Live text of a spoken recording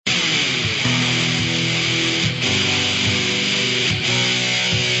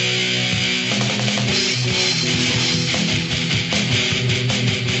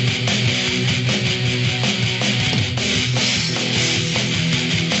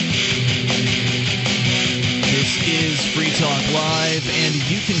Live, and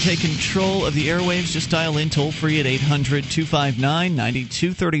you can take control of the airwaves. Just dial in toll-free at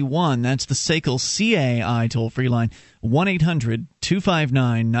 800-259-9231. That's the SACL CAI toll-free line,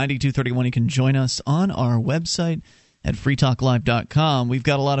 1-800-259-9231. You can join us on our website at freetalklive.com. We've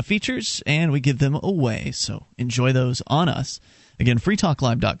got a lot of features, and we give them away, so enjoy those on us. Again,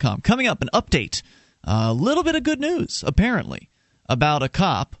 freetalklive.com. Coming up, an update, a little bit of good news, apparently, about a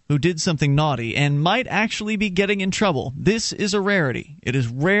cop who did something naughty and might actually be getting in trouble. This is a rarity. It is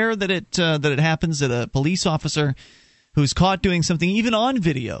rare that it happens that a police officer who's caught doing something, even on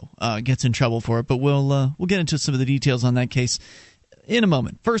video, gets in trouble for it. But we'll get into some of the details on that case in a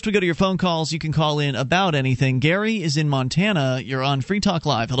moment. First, we go to your phone calls. You can call in about anything. Gary is in Montana. You're on Free Talk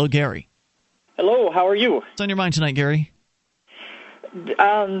Live. Hello, Gary. Hello. How are you? What's on your mind tonight, Gary? Being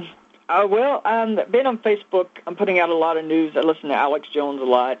on Facebook, I'm putting out a lot of news. I listen to Alex Jones a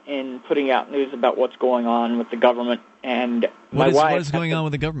lot and putting out news about what's going on with the government. And what is going on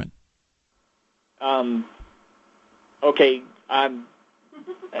with the government? Okay,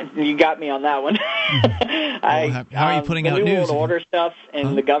 you got me on that one. How are you putting out the New news? World Order stuff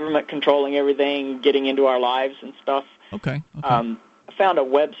and the government controlling everything, getting into our lives and stuff. Okay. I found a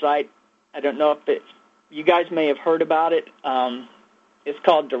website. I don't know if you guys may have heard about it. It's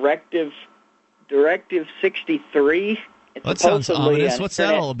called Directive 63. That sounds ominous. What's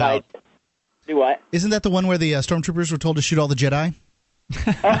that all about? Do what? Isn't that the one where the stormtroopers were told to shoot all the Jedi?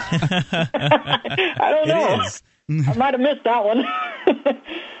 I don't know. It is. I might have missed that one.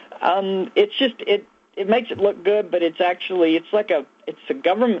 It's just it makes it look good, but it's a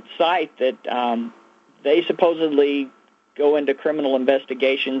government site that they supposedly go into criminal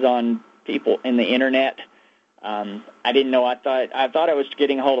investigations on people in the internet. I didn't know. I thought I was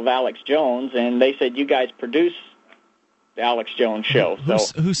getting a hold of Alex Jones, and they said you guys produce the Alex Jones show.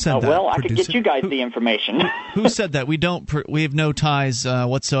 Who said that? Well, I could get you guys the information. Who said that? We don't. We have no ties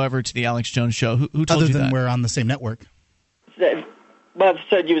whatsoever to the Alex Jones show. Who told Other you than that? we're on the same network. Well,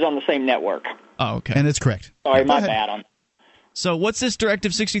 said you was on the same network. Oh, okay. And it's correct. Sorry, my bad. So what's this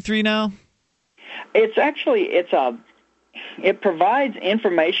Directive 63 now? It provides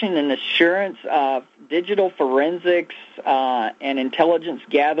information and assurance of digital forensics and intelligence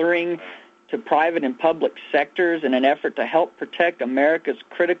gathering to private and public sectors in an effort to help protect America's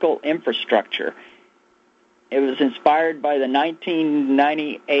critical infrastructure. It was inspired by the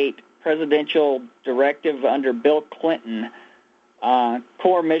 1998 presidential directive under Bill Clinton.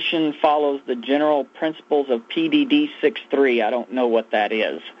 Core mission follows the general principles of PDD 63. I don't know what that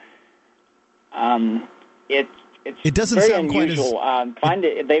is. It doesn't very sound unusual. quite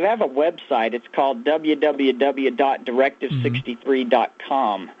as... They have a website. It's called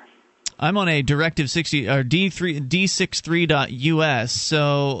www.directive63.com. I'm on a Directive 60 or D63.us.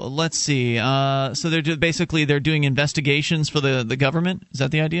 So let's see. So they're doing investigations for the government. Is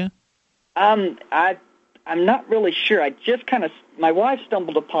that the idea? I'm not really sure. I just my wife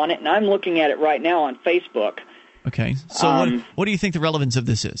stumbled upon it, and I'm looking at it right now on Facebook. Okay. So what do you think the relevance of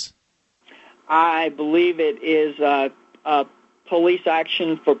this is? I believe it is police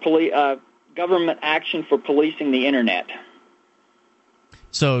action for government action for policing the internet.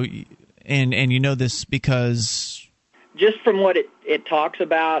 So, and you know this because just from what it talks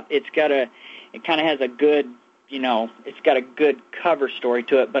about, it kind of has a good, it's got a good cover story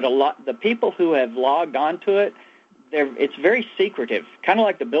to it. But the people who have logged onto it, it's very secretive, kind of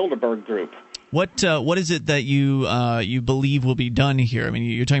like the Bilderberg Group. What is it that you believe will be done here? I mean,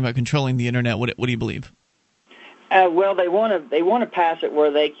 you're talking about controlling the internet. What do you believe? Well, they want to pass it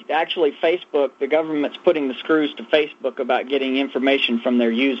where they actually Facebook. The government's putting the screws to Facebook about getting information from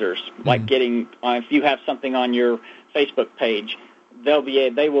their users, like getting if you have something on your Facebook page,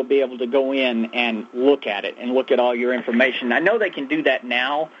 they will be able to go in and look at it and look at all your information. I know they can do that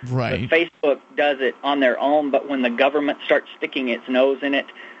now, right? But Facebook does it on their own. But when the government starts sticking its nose in it,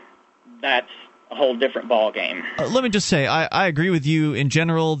 that's a whole different ballgame. Let me just say, I agree with you in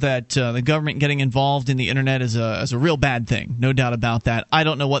general that the government getting involved in the internet is a real bad thing. No doubt about that. I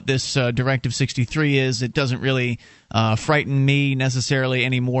don't know what this Directive 63 is. It doesn't really frighten me necessarily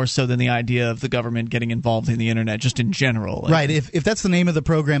any more so than the idea of the government getting involved in the internet, just in general. Right. If that's the name of the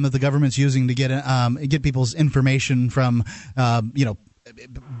program that the government's using to get people's information from,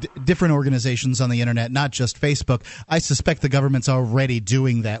 different organizations on the internet, not just Facebook, I suspect the government's already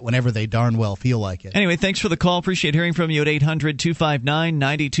doing that whenever they darn well feel like it. Anyway, thanks for the call. Appreciate hearing from you at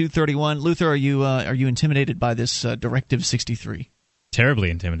 800-259-9231. Luther, are you intimidated by this Directive 63? Terribly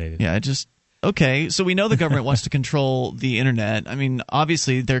intimidated. Yeah, okay, so we know the government wants to control the internet. I mean,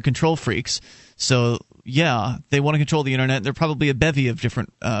 obviously they're control freaks. So yeah, they want to control the internet. There are probably a bevy of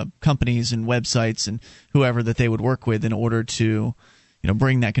different companies and websites and whoever that they would work with in order to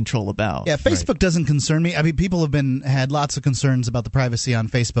bring that control about. Yeah, Facebook doesn't concern me. I mean, people have had lots of concerns about the privacy on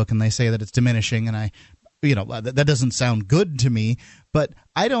Facebook, and they say that it's diminishing, and that doesn't sound good to me, but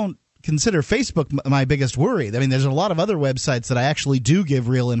I don't consider Facebook my biggest worry. I mean, there's a lot of other websites that I actually do give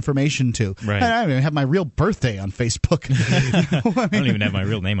real information to. Right. I don't even have my real birthday on Facebook. I don't even have my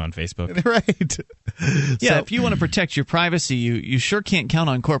real name on Facebook. Right. Yeah, if you want to protect your privacy, you sure can't count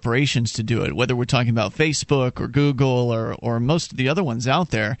on corporations to do it, whether we're talking about Facebook or Google or most of the other ones out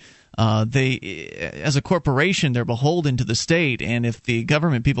there. They, as a corporation, they're beholden to the state, and if the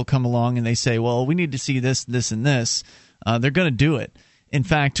government people come along and they say, well, we need to see this, this, and this, they're going to do it. In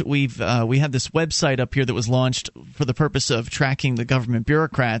fact, we have this website up here that was launched for the purpose of tracking the government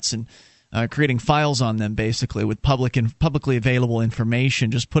bureaucrats and creating files on them, basically, with publicly available information,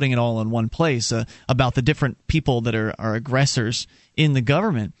 just putting it all in one place about the different people that are aggressors in the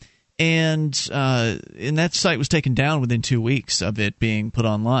government. And that site was taken down within 2 weeks of it being put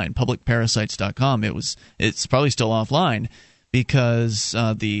online, publicparasites.com. It's probably still offline because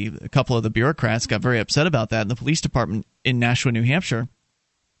a couple of the bureaucrats got very upset about that in the police department in Nashua, New Hampshire.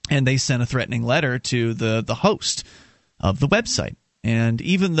 And they sent a threatening letter to the host of the website. And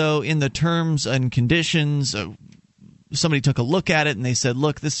even though in the terms and conditions, somebody took a look at it and they said,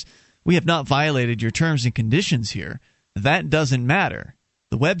 look, we have not violated your terms and conditions here, that doesn't matter.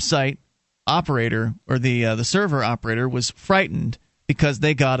 The website operator or the server operator was frightened because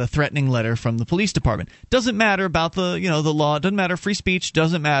they got a threatening letter from the police department. Doesn't matter about the law. Doesn't matter. Free speech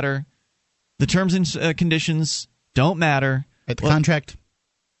doesn't matter. The terms and conditions don't matter. The contract?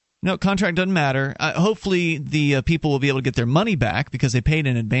 No, contract doesn't matter. Hopefully, the people will be able to get their money back because they paid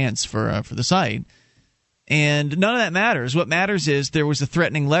in advance for the site. And none of that matters. What matters is there was a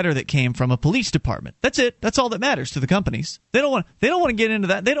threatening letter that came from a police department. That's it. That's all that matters to the companies. They don't want to get into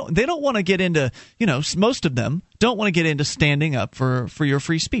that. They don't want to get into, most of them don't want to get into standing up for your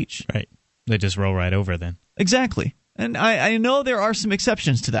free speech. Right. They just roll right over then. Exactly. And I know there are some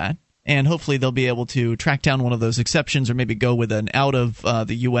exceptions to that. And hopefully they'll be able to track down one of those exceptions or maybe go with an out of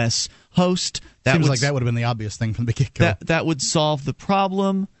the U.S. host. Seems like that would have been the obvious thing from the get-go. That would solve the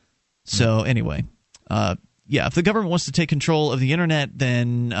problem. So anyway, if the government wants to take control of the Internet,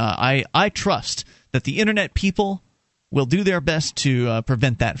 then I trust that the Internet people will do their best to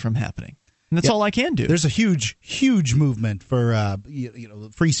prevent that from happening. And that's all I can do. There's a huge, huge movement for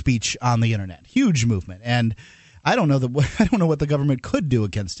free speech on the Internet. Huge movement. And I don't know what the government could do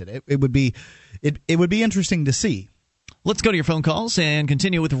against it. It would be interesting to see. Let's go to your phone calls and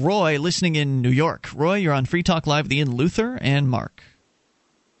continue with Roy listening in New York. Roy, you're on Free Talk Live with Ian Luther and Mark.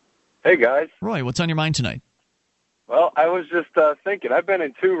 Hey, guys. Roy, what's on your mind tonight? Well, I was just thinking, I've been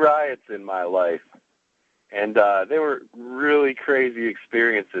in 2 riots in my life, and they were really crazy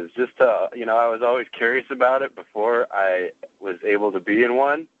experiences. Just, I was always curious about it before I was able to be in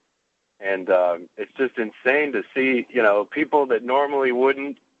one. And it's just insane to see, people that normally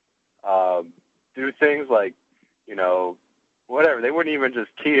wouldn't do things like, whatever. They wouldn't even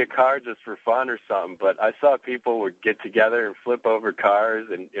just key a car just for fun or something. But I saw people would get together and flip over cars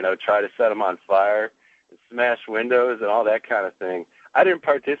and, try to set them on fire and smash windows and all that kind of thing. I didn't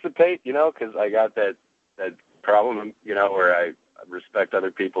participate, because I got that problem, where I respect other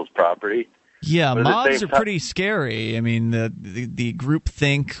people's property. Yeah, mobs are pretty scary. I mean, the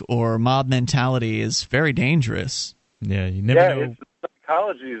groupthink or mob mentality is very dangerous. Yeah, you never know.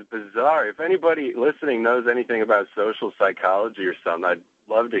 Psychology is bizarre. If anybody listening knows anything about social psychology or something, I'd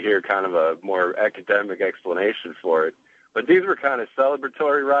love to hear kind of a more academic explanation for it. But these were kind of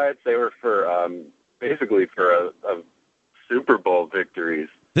celebratory riots. They were for basically for a Super Bowl victories.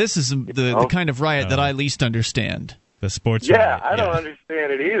 This is the kind of riot that I least understand. The sports riot. I don't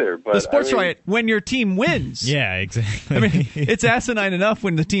understand it either. But the sports riot, when your team wins. Yeah, exactly. I mean, it's asinine enough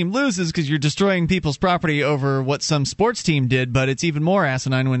when the team loses because you're destroying people's property over what some sports team did, but it's even more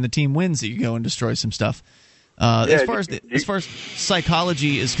asinine when the team wins that you go and destroy some stuff. As far as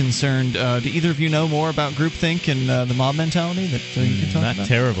psychology is concerned, do either of you know more about groupthink and the mob mentality that you can talk about? Not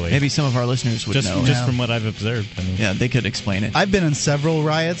terribly. Maybe some of our listeners would know. Just from what I've observed. I mean. Yeah, they could explain it. I've been in several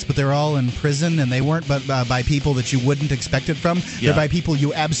riots, but they're all in prison, and they weren't by people that you wouldn't expect it from. They're by people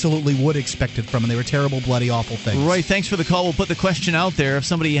you absolutely would expect it from, and they were terrible, bloody, awful things. Roy, thanks for the call. We'll put the question out there. If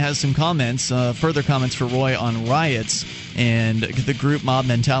somebody has some comments, further comments for Roy on riots and the group mob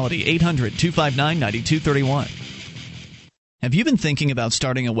mentality, 800-259-9231. Have you been thinking about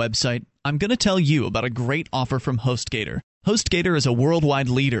starting a website? I'm going to tell you about a great offer from HostGator. HostGator is a worldwide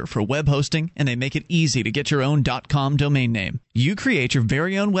leader for web hosting, and they make it easy to get your own .com domain name. You create your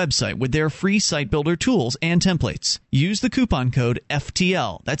very own website with their free site builder tools and templates. Use the coupon code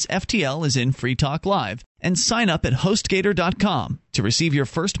FTL, that's FTL as in Free Talk Live, and sign up at HostGator.com to receive your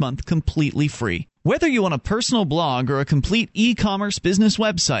first month completely free. Whether you want a personal blog or a complete e-commerce business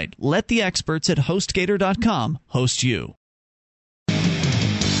website, let the experts at HostGator.com host you.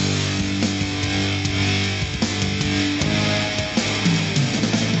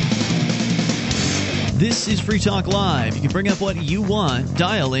 This is Free Talk Live. You can bring up what you want.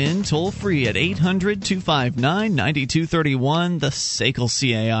 Dial in toll-free at 800-259-9231, the SACL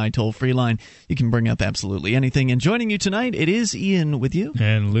CAI toll-free line. You can bring up absolutely anything. And joining you tonight, it is Ian with you.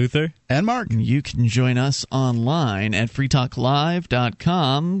 And Luther. And Mark. You can join us online at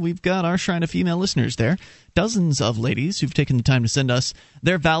freetalklive.com. We've got our shrine of female listeners there. Dozens of ladies who've taken the time to send us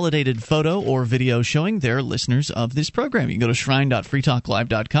their validated photo or video showing they're listeners of this program. You can go to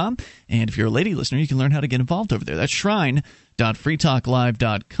shrine.freetalklive.com, and if you're a lady listener, you can learn how to get involved over there. That's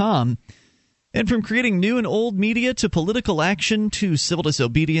shrine.freetalklive.com. And from creating new and old media to political action to civil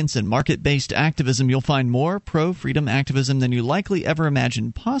disobedience and market-based activism, you'll find more pro-freedom activism than you likely ever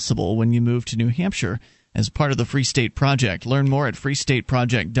imagined possible when you move to New Hampshire as part of the Free State Project. Learn more at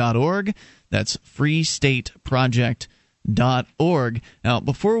freestateproject.org. That's freestateproject.org. Now,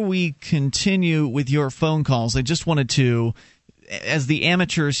 before we continue with your phone calls, I just wanted to, as the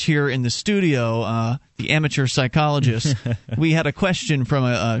amateurs here in the studio, the amateur psychologists, we had a question from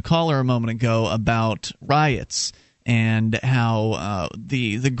a caller a moment ago about riots and how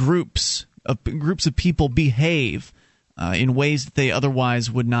the groups of people behave in ways that they otherwise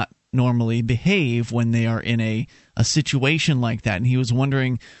would not normally behave when they are in a situation like that. And he was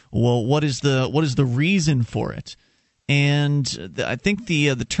wondering, well, what is the reason for it? And I think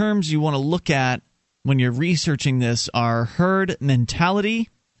the terms you want to look at when you're researching this are herd mentality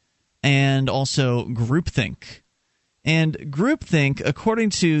and also groupthink. And groupthink,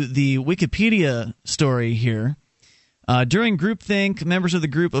 according to the Wikipedia story here, during groupthink, members of the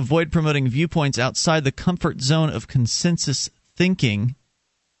group avoid promoting viewpoints outside the comfort zone of consensus thinking.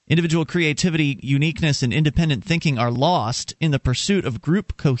 Individual creativity, uniqueness, and independent thinking are lost in the pursuit of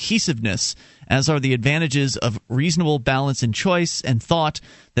group cohesiveness, as are the advantages of reasonable balance in choice and thought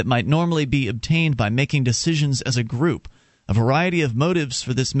that might normally be obtained by making decisions as a group. A variety of motives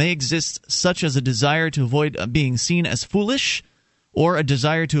for this may exist, such as a desire to avoid being seen as foolish, or a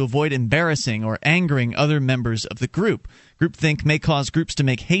desire to avoid embarrassing or angering other members of the group. Groupthink may cause groups to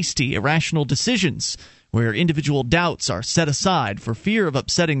make hasty, irrational decisions, where individual doubts are set aside for fear of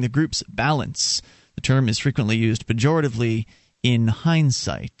upsetting the group's balance. The term is frequently used pejoratively in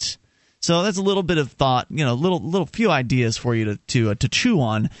hindsight. So that's a little bit of thought, little few ideas for you to chew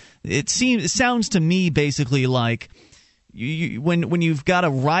on. It sounds to me basically like when you've got a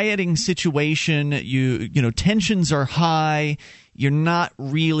rioting situation, tensions are high. You're not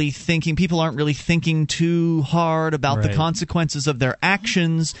really thinking. People aren't really thinking too hard about the consequences of their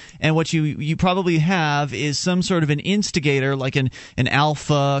actions, and what you probably have is some sort of an instigator, like an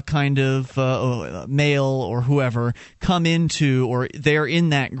alpha kind of male or whoever, come into, or they're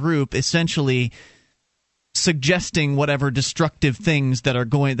in that group, essentially suggesting whatever destructive things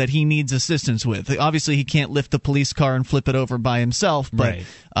that he needs assistance with. Obviously, he can't lift the police car and flip it over by himself, but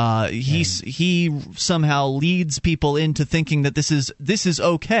he somehow leads people into thinking that this is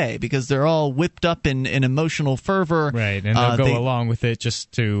okay because they're all whipped up in emotional fervor. Right, and they'll go along with it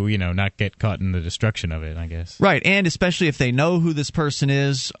just to to not get caught in the destruction of it, I guess. Right, and especially if they know who this person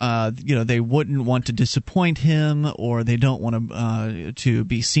is, they wouldn't want to disappoint him, or they don't want to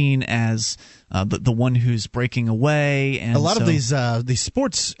be seen as the one who's breaking away. And a lot of these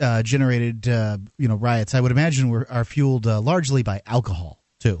sports generated riots, I would imagine, are fueled largely by alcohol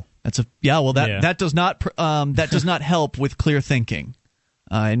too. That does not help with clear thinking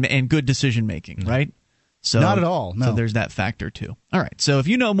and good decision making, right? So not at all. No. So there's that factor too. All right. So if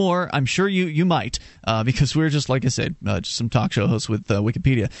you know more, I'm sure you might, because we're just, like I said, just some talk show hosts with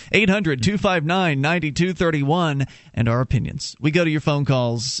Wikipedia. 800-259-9231 and our opinions. We go to your phone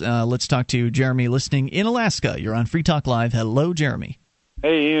calls. Let's talk to Jeremy listening in Alaska. You're on Free Talk Live. Hello, Jeremy.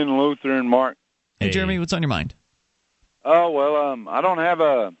 Hey, Ian, Luther, and Mark. Hey, Jeremy, what's on your mind? Oh, well, I don't have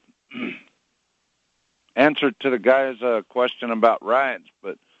a answer to the guy's question about riots,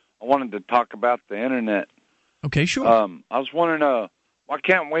 but I wanted to talk about the Internet. Okay, sure. I was wondering, why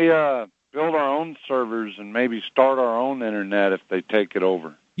can't we build our own servers and maybe start our own Internet if they take it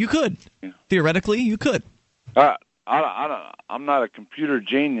over? You could. Yeah. Theoretically, you could. I'm not a computer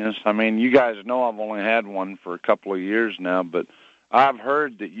genius. I mean, you guys know I've only had one for a couple of years now, but I've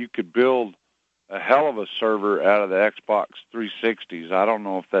heard that you could build a hell of a server out of the Xbox 360s. I don't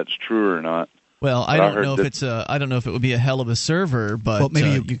know if that's true or not. Well, I don't know if it's I don't know if it would be a hell of a server, but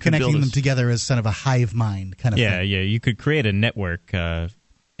maybe you connecting them together as kind of a hive mind kind of thing. Yeah, you could create a network.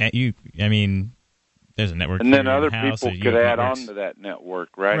 There's a network, and then other house, people could add on to that network,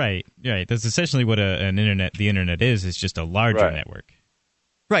 right? Right. That's essentially what the internet is. It's just a larger network.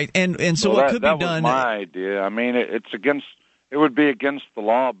 Right, and so what could be done? That was my idea. I mean, it would be against the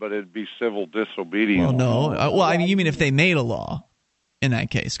law, but it'd be civil disobedience. Well, no. I mean, you mean if they made a law in that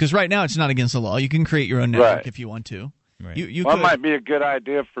case? Because right now it's not against the law. You can create your own network if you want to. Right. You it might be a good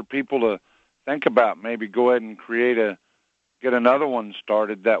idea for people to think about. Maybe go ahead and get another one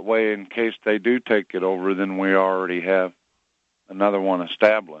started. That way, in case they do take it over, then we already have another one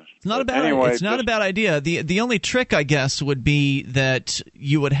established. It's not a bad idea. The only trick, I guess, would be that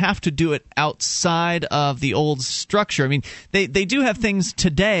you would have to do it outside of the old structure. I mean, they do have things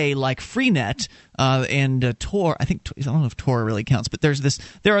today like Freenet and Tor. I don't know if Tor really counts, but there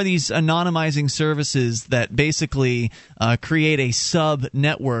are these anonymizing services that basically create a sub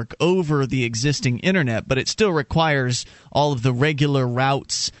network over the existing internet, but it still requires all of the regular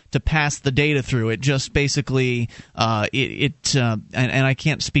routes to pass the data through. It just basically and I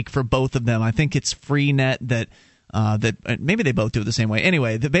can't speak for both of them. I think it's Freenet that maybe they both do it the same way.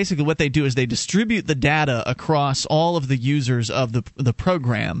 Anyway, basically what they do is they distribute the data across all of the users of the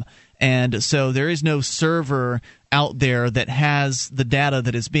program. And so there is no server out there that has the data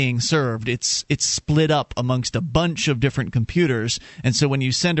that is being served. It's split up amongst a bunch of different computers. And so when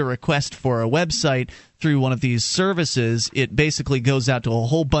you send a request for a website through one of these services, it basically goes out to a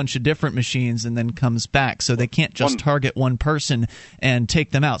whole bunch of different machines and then comes back. So they can't just target one person and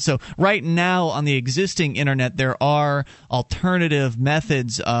take them out. So right now on the existing internet, there are alternative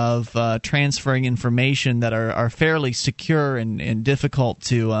methods of transferring information that are fairly secure and difficult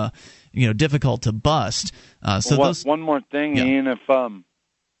to difficult to bust. One more thing, Ian, if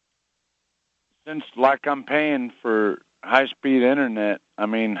since like I'm paying for high-speed internet, I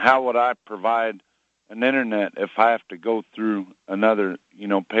mean, how would I provide an internet if I have to go through another,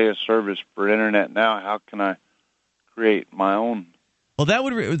 pay a service for internet now? How can I create my own? Well, that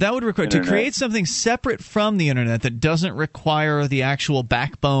would require to create something separate from the internet that doesn't require the actual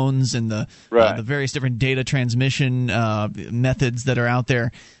backbones and the various different data transmission methods that are out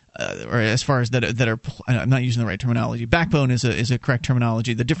there. Or as far as that are, I'm not using the right terminology. Backbone is a correct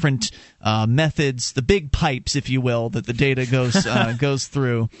terminology. The different methods, the big pipes, if you will, that the data goes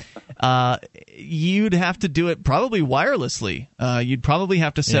through. You'd have to do it probably wirelessly. You'd probably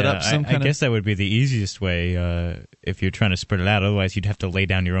have to set up some kind of. I guess that would be the easiest way if you're trying to spread it out. Otherwise, you'd have to lay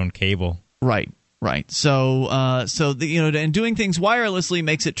down your own cable. Right. So, and doing things wirelessly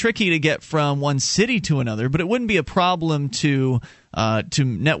makes it tricky to get from one city to another. But it wouldn't be a problem to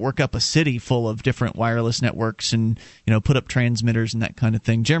network up a city full of different wireless networks and put up transmitters and that kind of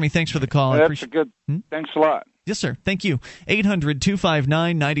thing. Jeremy, thanks for the call. That's good. Thanks a lot. Yes, sir. Thank you.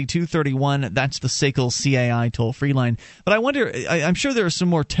 800-259-9231. That's the SACL CAI toll-free line. But I wonder, I'm sure there are some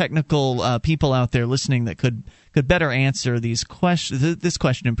more technical people out there listening that could better answer these questions. This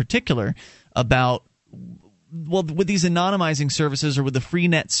question in particular about, with these anonymizing services or with the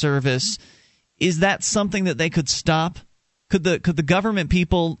Freenet service, is that something that they could stop? Could the government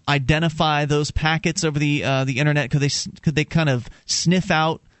people identify those packets over the internet? Could they kind of sniff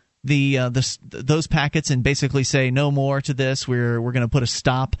out those packets and basically say no more to this? We're going to put a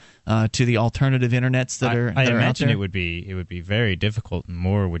stop to the alternative internets that are. I imagine out there? it would be very difficult, and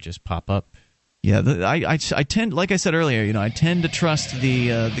more would just pop up. Yeah, I tend, like I said earlier, I tend to trust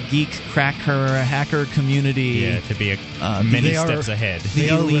the geek hacker community. Yeah, to be many steps ahead. They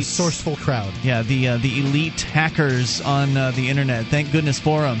are a resourceful crowd. Yeah, the elite hackers on the internet. Thank goodness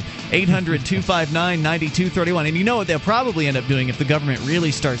for them. 800-259-9231. And you know what they'll probably end up doing if the government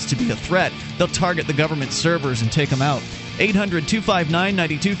really starts to be a threat? They'll target the government servers and take them out.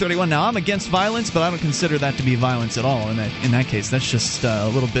 800-259-9231. Now, I'm against violence, but I don't consider that to be violence at all. In that case, that's just a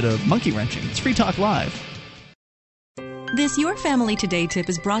little bit of monkey wrenching. It's Free Talk Live. This Your Family Today tip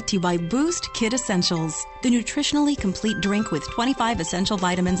is brought to you by Boost Kid Essentials, the nutritionally complete drink with 25 essential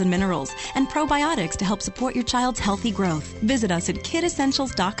vitamins and minerals and probiotics to help support your child's healthy growth. Visit us at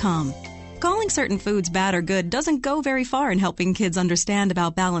kidessentials.com. Calling certain foods bad or good doesn't go very far in helping kids understand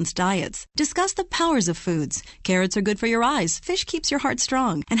about balanced diets. Discuss the powers of foods. Carrots are good for your eyes, fish keeps your heart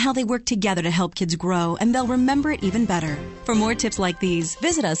strong, and how they work together to help kids grow, and they'll remember it even better. For more tips like these,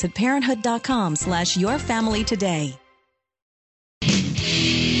 visit us at parenthood.com/yourfamilytoday.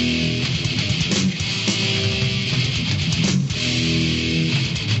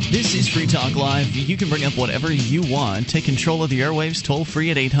 This is Free Talk Live. You can bring up whatever you want. Take control of the airwaves toll-free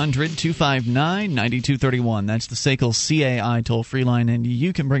at 800-259-9231. That's the SACL CAI toll-free line, and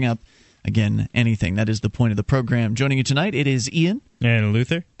you can bring up, again, anything. That is the point of the program. Joining you tonight, it is Ian. And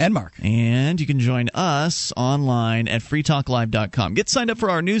Luther. And Mark. And you can join us online at freetalklive.com. Get signed up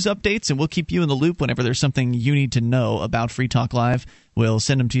for our news updates, and we'll keep you in the loop whenever there's something you need to know about Free Talk Live. We'll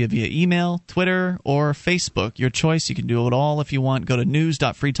send them to you via email, Twitter, or Facebook. Your choice. You can do it all if you want. Go to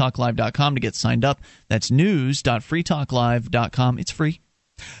news.freetalklive.com to get signed up. That's news.freetalklive.com. It's free.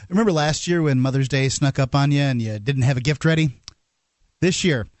 Remember last year when Mother's Day snuck up on you and you didn't have a gift ready? This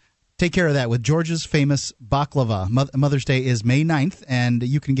year, take care of that with Georgia's famous baklava. Mother's Day is May 9th, and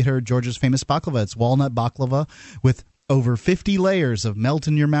you can get her Georgia's famous baklava. It's walnut baklava with over 50 layers of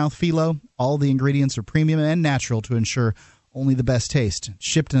melt-in-your-mouth phyllo. All the ingredients are premium and natural to ensure only the best taste.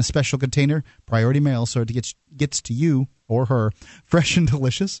 Shipped in a special container, priority mail, so it gets to you or her fresh and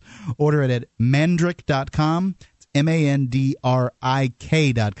delicious. Order it at mandrick.com. It's mandrik.com.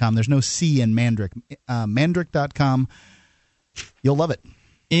 There's no C in Mandrick. Mandrick.com. You'll love it.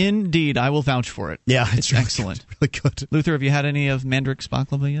 Indeed, I will vouch for it. Yeah, it's really excellent. Good, really good. Luther, have you had any of Mandrick's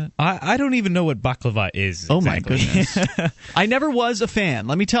baklava yet? I don't even know what baklava is. Oh, exactly. my goodness. I never was a fan.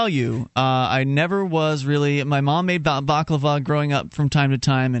 Let me tell you, I never was really. My mom made baklava growing up from time to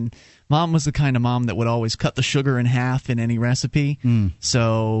time, and Mom was the kind of mom that would always cut the sugar in half in any recipe.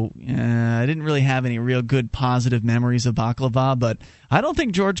 So I didn't really have any real good positive memories of baklava, but I don't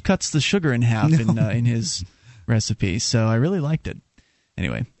think George cuts the sugar in half in his recipe, so I really liked it.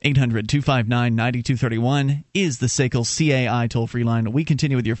 Anyway, 800-259-9231 is the SACL CAI toll-free line. We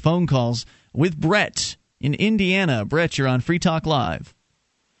continue with your phone calls with Brett in Indiana. Brett, you're on Free Talk Live.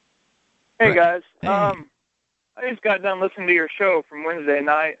 Hey, Brett. guys. Hey. I just got done listening to your show from Wednesday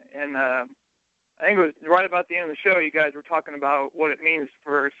night, and I think it was right about the end of the show you guys were talking about what it means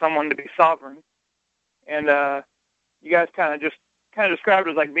for someone to be sovereign. And you guys kind of described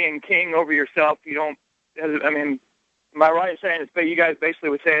it as like being king over yourself. You don't, I mean, am I right in saying it's, you guys basically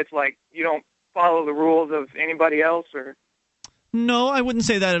would say it's like you don't follow the rules of anybody else, or? No, I wouldn't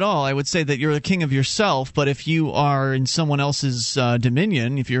say that at all. I would say that you're the king of yourself, but if you are in someone else's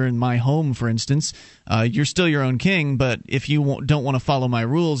dominion, if you're in my home, for instance, you're still your own king, but if you don't want to follow my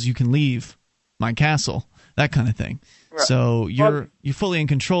rules, you can leave my castle, that kind of thing. Right. So you're fully in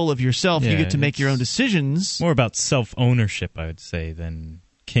control of yourself. Yeah, you get to make your own decisions. More about self-ownership, I would say, than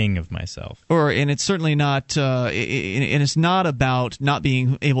king of myself. And it's certainly not and it's not about not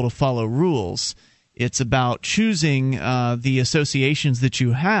being able to follow rules. It's about choosing the associations that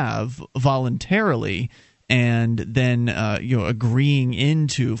you have voluntarily and then agreeing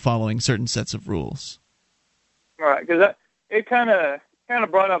into following certain sets of rules. Right, because it kind of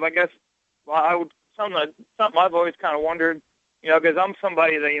brought up, I guess, something I've always kind of wondered, because I'm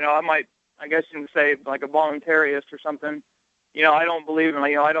somebody that, I guess you can say like a voluntarist or something. I don't believe in,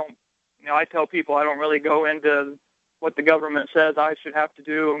 I tell people I don't really go into what the government says I should have to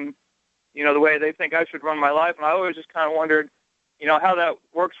do and, the way they think I should run my life. And I always just kind of wondered, how that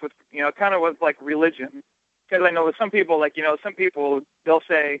works with, kind of with like religion. Because I know with some people, some people, they'll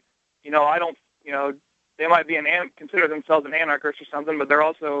say, I don't, they might be consider themselves an anarchist or something, but they're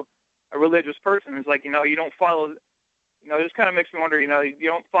also a religious person. It's like, you don't follow, it just kind of makes me wonder, you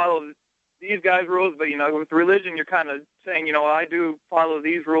don't follow these guys' rules, but, with religion, you're kind of saying, I do follow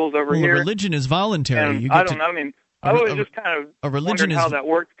these rules over here. Religion is voluntary. And I don't know. I mean, I always just kind of wondered how that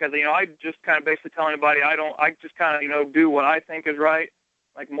worked because, I just kind of basically tell anybody I just kind of, do what I think is right,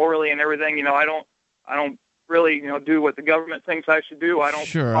 like morally and everything. I don't really, do what the government thinks I should do. I don't.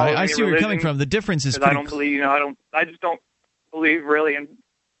 Sure, I see where you're coming from. The difference is I don't believe, I just don't believe really in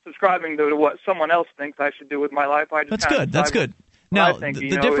subscribing to what someone else thinks I should do with my life. I just That's good. Now,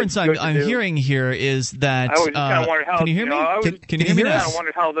 the difference I'm hearing here is that. I always just kind of wondered how. Can you hear me? Can you hear me now? I kind of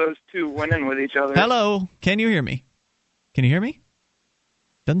wondered how those two went in with each other. Hello, can you hear me? Can you hear me?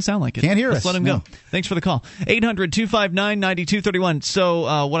 Doesn't sound like it. Can't hear us. Let's let him go. Thanks for the call. 800-259-9231.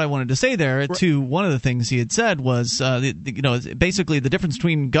 So what I wanted to say there to one of the things he had said was, basically the difference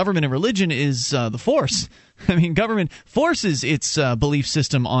between government and religion is the force. I mean, government forces its belief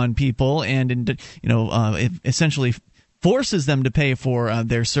system on people and, it essentially forces them to pay for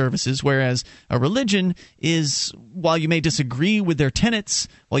their services, whereas a religion is, while you may disagree with their tenets,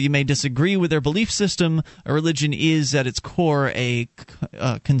 while you may disagree with their belief system, a religion is at its core a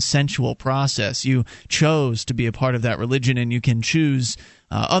consensual process. You chose to be a part of that religion, and you can choose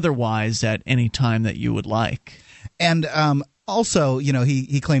otherwise at any time that you would like. And also,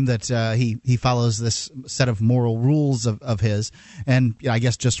 he claimed that he follows this set of moral rules of his, and I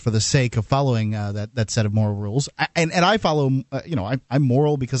guess just for the sake of following that set of moral rules, and I follow, I'm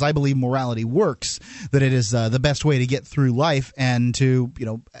moral because I believe morality works, that it is the best way to get through life and to,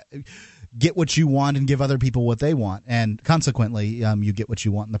 get what you want and give other people what they want, and consequently, you get what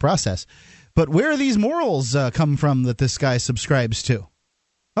you want in the process. But where are these morals come from that this guy subscribes to?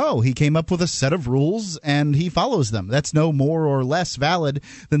 Oh, he came up with a set of rules and he follows them. That's no more or less valid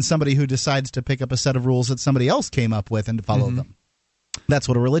than somebody who decides to pick up a set of rules that somebody else came up with and to follow them. That's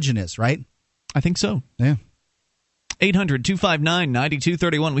what a religion is, right? I think so. Yeah.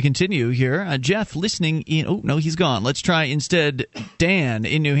 800-259-9231. We continue here. Jeff, listening in. Oh, no, he's gone. Let's try instead Dan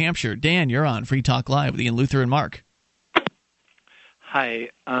in New Hampshire. Dan, you're on Free Talk Live with Ian Luther and Mark. Hi.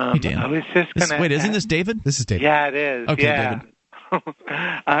 Hey, Dan. I was just going to... Wait, isn't this David? This is David. Yeah, it is. Okay, yeah. David.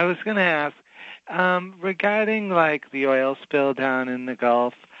 I was going to ask, regarding, the oil spill down in the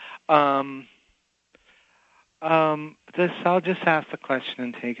Gulf, I'll just ask the question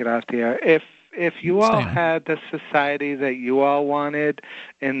and take it off the air. If you all had the society that you all wanted,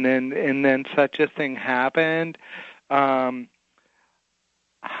 and then such a thing happened, how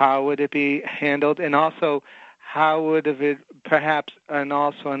would it be handled? And also, how would it perhaps, and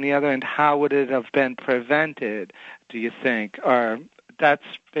also on the other end, how would it have been prevented, do you think? Or that's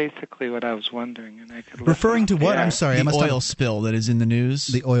basically what I was wondering. And I could referring to what? I'm sorry. The oil spill that is in the news.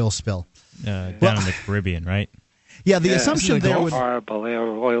 The oil spill. Down in the Caribbean, right? Yeah, the assumption there would... Horrible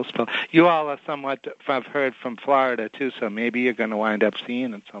oil spill. You all are somewhat, I've heard, from Florida, too, so maybe you're going to wind up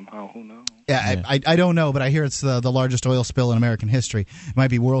seeing it somehow. Who knows? Yeah, I don't know, but I hear it's the largest oil spill in American history. It might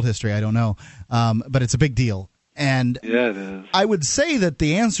be world history, I don't know. But it's a big deal. And yeah, it is. I would say that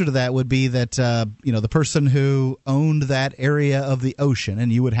the answer to that would be that the person who owned that area of the ocean,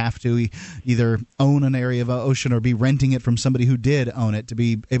 and you would have to either own an area of ocean or be renting it from somebody who did own it to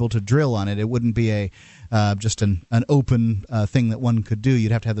be able to drill on it. It wouldn't be just an open thing that one could do.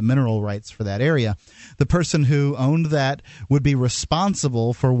 You'd have to have the mineral rights for that area. The person who owned that would be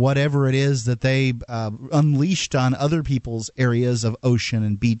responsible for whatever it is that they unleashed on other people's areas of ocean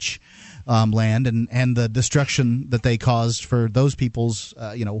and beach land, and the destruction that they caused for those people's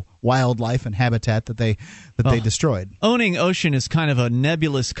wildlife and habitat that they destroyed. Owning ocean is kind of a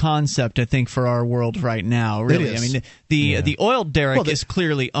nebulous concept, I think, for our world right now. Really, it is. I mean, the oil derrick is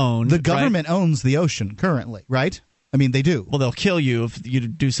clearly owned. The government owns the ocean currently, right? I mean, they do. Well, they'll kill you if you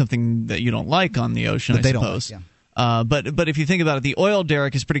do something that you don't like on the ocean. But they suppose. don't like, yeah. But if you think about it, the oil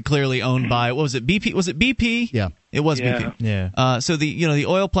derrick is pretty clearly owned by, what was it, BP? Was it BP? Yeah. It was BP. Yeah. So the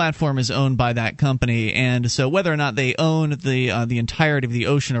oil platform is owned by that company, and so whether or not they own the entirety of the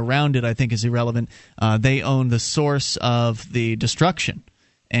ocean around it, I think, is irrelevant. They own the source of the destruction,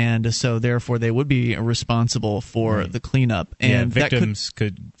 and so therefore they would be responsible for the cleanup. And victims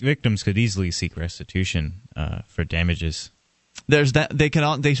could easily seek restitution for damages. There's that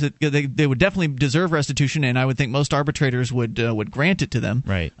they would definitely deserve restitution, and I would think most arbitrators would grant it to them.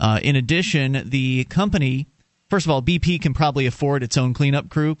 Right. In addition, the company, first of all, BP can probably afford its own cleanup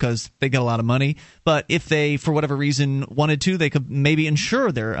crew because they get a lot of money. But if they, for whatever reason, wanted to, they could maybe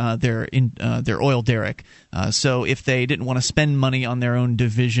insure their oil derrick. So if they didn't want to spend money on their own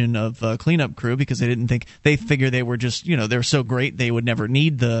division of cleanup crew because they figure they were just they're so great they would never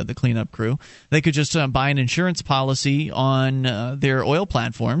need the cleanup crew, they could just buy an insurance policy on their oil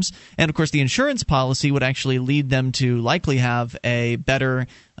platforms, and of course the insurance policy would actually lead them to likely have a better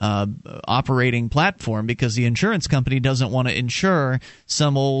operating platform because the insurance company doesn't want to insure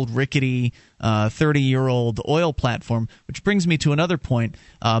some old rickety 30-year-old oil platform, which brings me to another point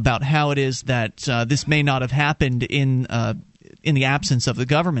about how it is that this may not have happened in the absence of the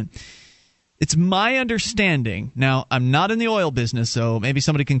government. It's my understanding, now I'm not in the oil business, so maybe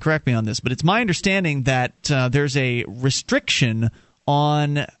somebody can correct me on this, but it's my understanding that there's a restriction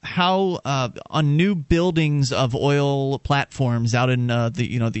on how on new buildings of oil platforms out in the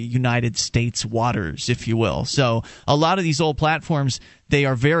United States waters, if you will. So a lot of these old platforms, they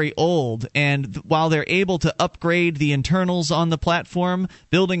are very old, and while they're able to upgrade the internals on the platform,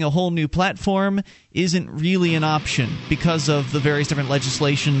 building a whole new platform isn't really an option because of the various different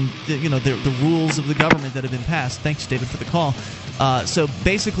legislation, the rules of the government that have been passed. Thanks, David, for the call. So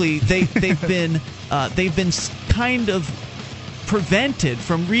basically, they've been kind of prevented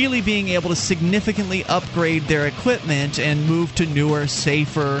from really being able to significantly upgrade their equipment and move to newer,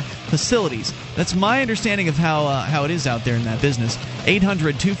 safer facilities. That's my understanding of how it is out there in that business.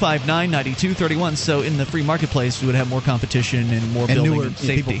 800-259-9231. So in the free marketplace, we would have more competition and more building newer, and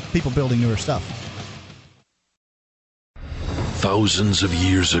safety. People building newer stuff. Thousands of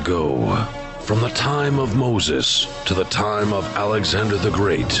years ago, From the time of Moses to the time of Alexander the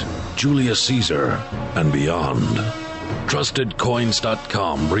Great, Julius Caesar, and beyond,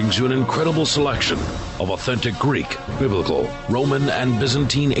 TrustedCoins.com brings you an incredible selection of authentic Greek, Biblical, Roman, and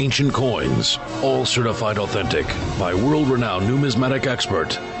Byzantine ancient coins, all certified authentic by world-renowned numismatic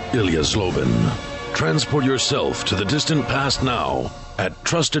expert Ilya Zlobin. Transport yourself to the distant past now at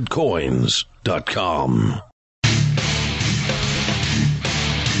TrustedCoins.com.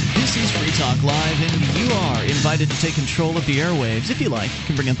 This is Free Talk Live, and you are invited to take control of the airwaves. If you like, you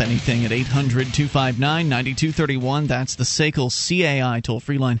can bring up anything at 800-259-9231. That's the SACL CAI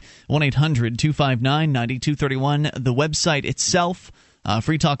toll-free line, 1-800-259-9231. The website itself,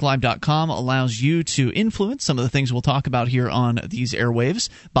 freetalklive.com, allows you to influence some of the things we'll talk about here on these airwaves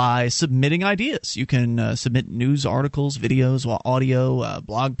by submitting ideas. You can submit news articles, videos, audio,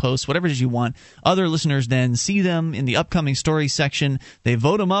 blog posts, whatever it is you want. Other listeners then see them in the upcoming stories section. They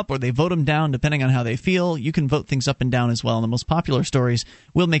vote them up or they vote them down depending on how they feel. You can vote things up and down as well. And the most popular stories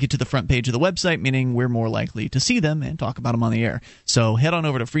will make it to the front page of the website, meaning we're more likely to see them and talk about them on the air. So head on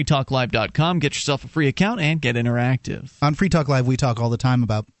over to freetalklive.com, get yourself a free account, and get interactive. On Free Talk Live, we talk all the time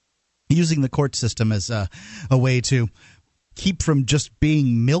about using the court system as a way to keep from just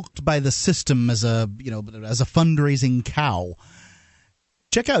being milked by the system as a fundraising cow.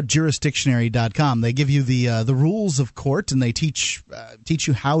 Check out jurisdictionary.com. They give you the rules of court, and they teach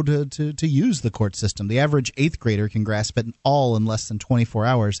you how to use the court system. The average 8th grader can grasp it all in less than 24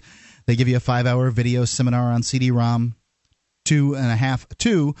 hours. They give you a 5-hour video seminar on CD-ROM,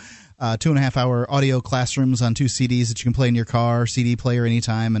 2.5-hour audio classrooms on 2 CDs that you can play in your car, CD player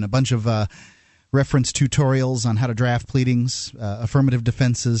anytime, and a bunch of reference tutorials on how to draft pleadings, affirmative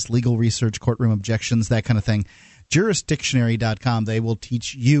defenses, legal research, courtroom objections, that kind of thing. Jurisdictionary.com. They will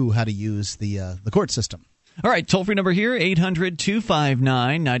teach you how to use the court system. All right, toll-free number here,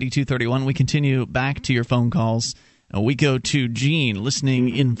 800-259-9231. We continue back to your phone calls. We go to Gene, listening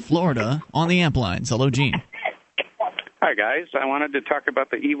in Florida on the amp lines. Hello, Gene. Hi, guys. I wanted to talk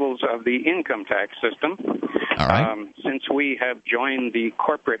about the evils of the income tax system. All right. Since we have joined the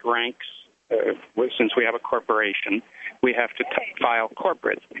corporate ranks, since we have a corporation, we have to file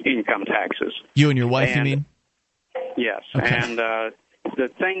corporate income taxes. You and your wife, you mean? Yes. Okay. And the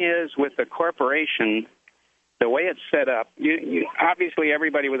thing is, with the corporation, the way it's set up, you obviously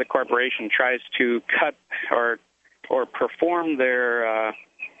everybody with a corporation tries to cut or perform their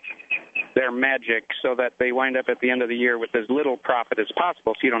magic so that they wind up at the end of the year with as little profit as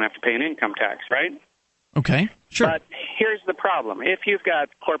possible, so you don't have to pay an income tax, right? Okay, sure. But here's the problem. If you've got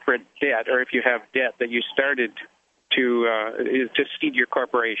corporate debt, or if you have debt that you started to seed your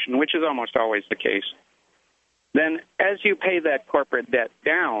corporation, which is almost always the case, then as you pay that corporate debt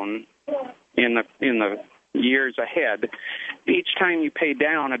down in the years ahead, each time you pay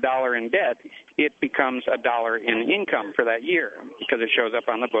down $1 in debt, it becomes $1 in income for that year because it shows up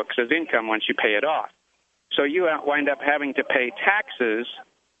on the books as income once you pay it off. So you wind up having to pay taxes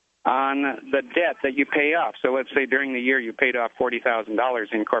on the debt that you pay off. So let's say during the year you paid off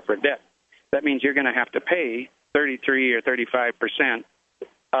 $40,000 in corporate debt. That means you're going to have to pay 33 or 35%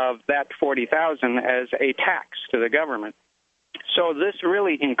 of that $40,000 as a tax to the government. So this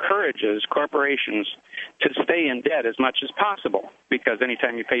really encourages corporations to stay in debt as much as possible, because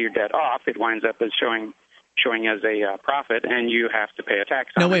anytime you pay your debt off, it winds up as showing as a profit, and you have to pay a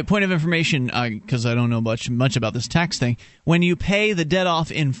tax on it. No, wait, point of information, because I don't know much about this tax thing. When you pay the debt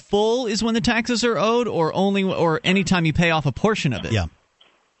off in full is when the taxes are owed, or anytime you pay off a portion of it? Yeah.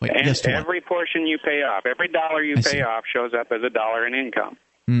 Wait, and every portion you pay off, every dollar you pay off shows up as $1 in income.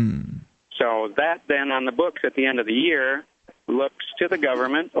 So that then on the books at the end of the year looks to the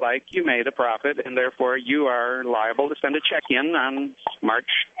government like you made a profit, and therefore you are liable to send a check in on March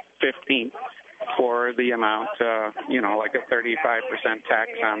 15th for the amount, like a 35%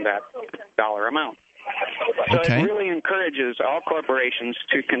 tax on that dollar amount. So It really encourages all corporations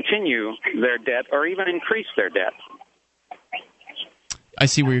to continue their debt or even increase their debt. I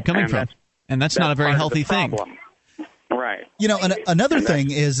see where you're coming from. And that's not a very healthy thing. Right. Another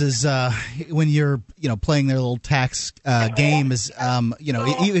thing is when you're playing their little tax game is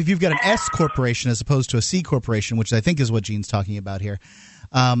if you've got an S corporation as opposed to a C corporation, which I think is what Gene's talking about here,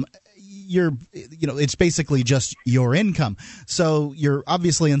 it's basically just your income. So you're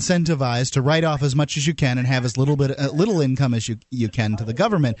obviously incentivized to write off as much as you can and have as little income as you can to the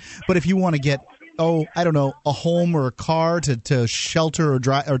government. But if you want to get a home or a car to shelter or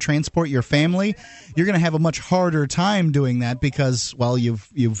transport your family, you're going to have a much harder time doing that because, well,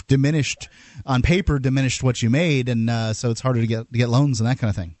 you've diminished on paper what you made, and so it's harder to get loans and that kind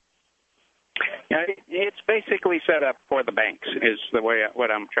of thing. Yeah, it's basically set up for the banks. Is the way what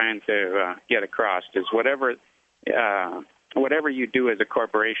I'm trying to get across. Is whatever you do as a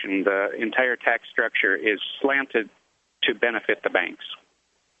corporation, the entire tax structure is slanted to benefit the banks.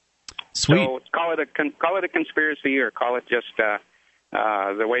 Sweet. So call it a conspiracy, or call it just the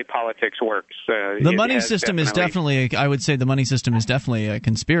way politics works. The money system is definitely, I would say the money system is definitely a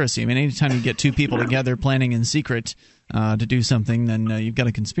conspiracy. I mean, anytime you get two people together planning in secret to do something, then you've got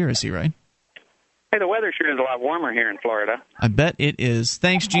a conspiracy, right? Hey, the weather sure is a lot warmer here in Florida. I bet it is.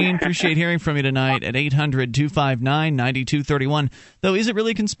 Thanks, Gene. Appreciate hearing from you tonight at 800-259-9231. Though, is it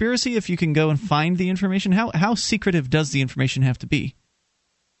really a conspiracy if you can go and find the information? How secretive does the information have to be?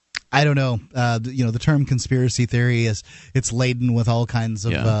 I don't know. The term conspiracy theory it's laden with all kinds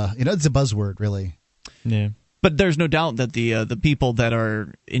of it's a buzzword, really. Yeah. But there's no doubt that the people that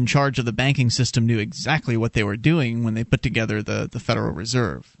are in charge of the banking system knew exactly what they were doing when they put together the Federal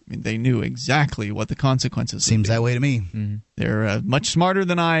Reserve. I mean, they knew exactly what the consequences Seems would be. that way to me. Mm-hmm. They're much smarter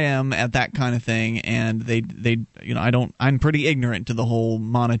than I am at that kind of thing, and I'm pretty ignorant to the whole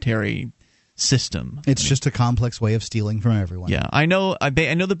monetary system. It's just a complex way of stealing from everyone. Yeah, I know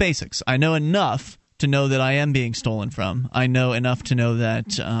the basics. I know enough to know that I am being stolen from. I know enough to know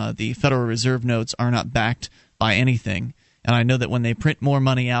that the Federal Reserve notes are not backed by anything. And I know that when they print more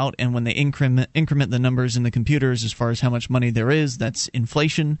money out and when they increment the numbers in the computers as far as how much money there is, that's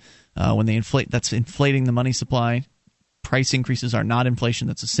inflation. When they inflate, that's inflating the money supply. Price increases are not inflation.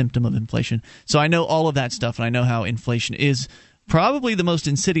 That's a symptom of inflation. So I know all of that stuff, and I know how inflation is probably the most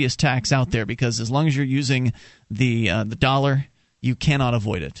insidious tax out there, because as long as you're using the dollar, you cannot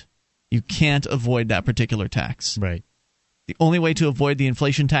avoid it. You can't avoid that particular tax. Right. The only way to avoid the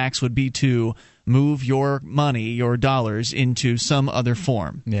inflation tax would be to move your money, your dollars, into some other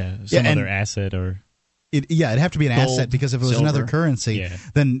form. Yeah, some other asset or... It'd have to be an gold, asset, because if it was silver. another currency,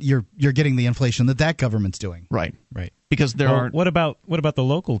 then you're getting the inflation that government's doing. Right. Because what about the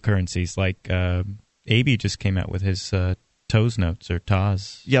local currencies? Like AB just came out with his TOZ notes or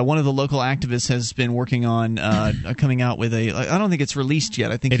TOZ. Yeah, one of the local activists has been working on coming out with I don't think it's released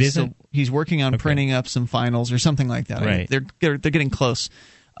yet. I think he's working on printing up some finals or something like that. Right. I mean, they're getting close.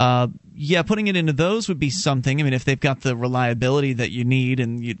 Putting it into those would be something. I mean, if they've got the reliability that you need,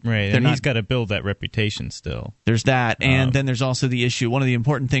 and he's got to build that reputation still. There's that, and then there's also the issue. One of the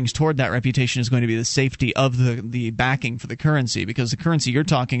important things toward that reputation is going to be the safety of the backing for the currency, because the currency you're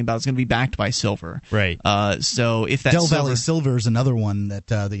talking about is going to be backed by silver. Right. So if that Del Valley Silver is another one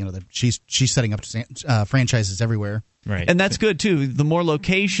that she's setting up franchises everywhere. Right. And that's good, too. The more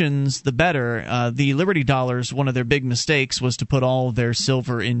locations, the better. The Liberty Dollars, one of their big mistakes was to put all of their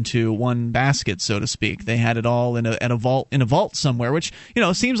silver into one basket, so to speak. They had it all in a vault somewhere, which,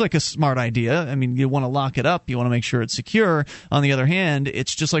 seems like a smart idea. I mean, you want to lock it up. You want to make sure it's secure. On the other hand,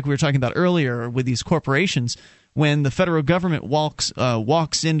 it's just like we were talking about earlier with these corporations. When the federal government walks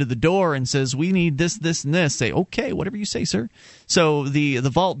into the door and says, we need this, this, and this, say, okay, whatever you say, sir. So the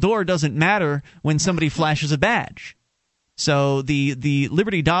vault door doesn't matter when somebody flashes a badge. So the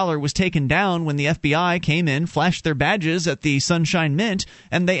Liberty Dollar was taken down when the FBI came in, flashed their badges at the Sunshine Mint,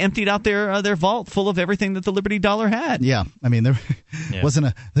 and they emptied out their vault full of everything that the Liberty Dollar had. Yeah, I mean there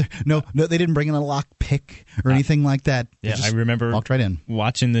wasn't no they didn't bring in a lock pick or anything like that. Yeah, I remember walked right in,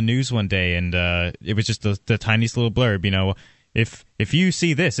 watching the news one day, and it was just the tiniest little blurb, If you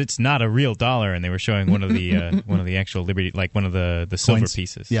see this, it's not a real dollar, and they were showing one of the actual Liberty, like one of the silver coins.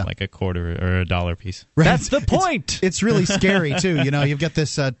 Pieces, yeah. like a quarter or a dollar piece. Right. That's the point. It's really scary too. You've got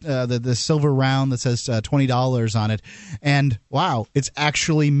this the silver round that says $20 on it, and wow, it's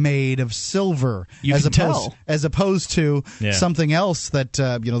actually made of silver. As opposed to something else that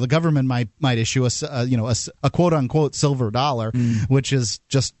the government might issue a quote unquote silver dollar, which is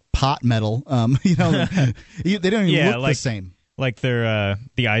just pot metal. They don't even look the same. Like the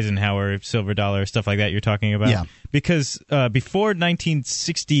Eisenhower silver dollar, stuff like that you're talking about. Yeah. Because before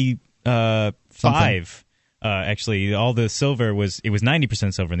 1965, actually, all the silver was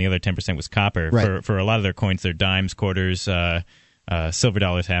 90% silver, and the other 10% was copper. Right. For a lot of their coins, they're dimes, quarters, silver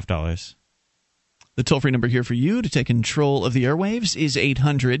dollars, half dollars. The toll-free number here for you to take control of the airwaves is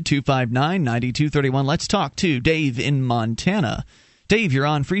 800-259-9231. Let's talk to Dave in Montana. Dave, you're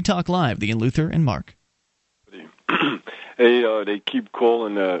on Free Talk Live, the Ian Luther and Mark. Hey, they keep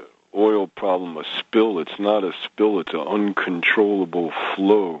calling that oil problem a spill. It's not a spill. It's an uncontrollable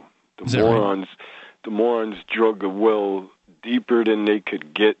flow. The morons drug a well deeper than they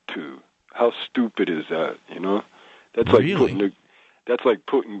could get to. How stupid is that? That's really? That's like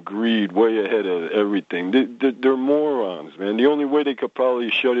putting greed way ahead of everything. They're morons, man. The only way they could probably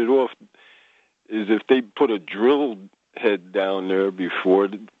shut it off is if they put a drill head down there before.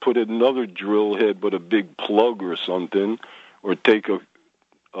 Put another drill head, but a big plug or something, or take a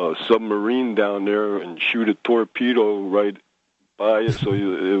submarine down there and shoot a torpedo right by it, so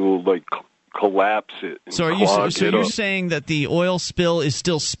it will like collapse it. And so you're saying that the oil spill is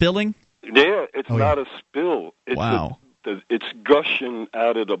still spilling? Yeah, it's not a spill. It's it's gushing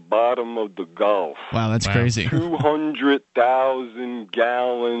out of the bottom of the Gulf. Wow, that's crazy. 200,000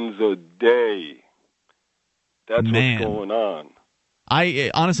 gallons a day. That's what's going on.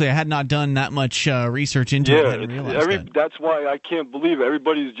 Honestly, I had not done that much research into it. I hadn't realized that. That's why I can't believe it.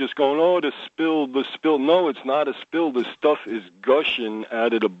 Everybody's just going, oh, the spill. No, it's not a spill. The stuff is gushing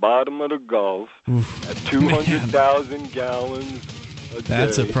out of the bottom of the Gulf at 200,000 gallons a day.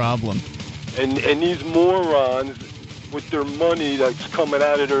 That's a problem. And these morons, with their money that's coming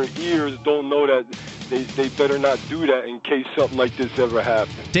out of their ears, don't know that they better not do that in case something like this ever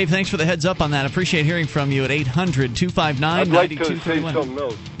happens. Dave, thanks for the heads up on that. I appreciate hearing from you at 800-259-9231. I'd like to say something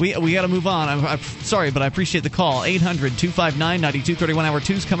else. We got to move on. I'm sorry, but I appreciate the call. 800-259-9231. Hour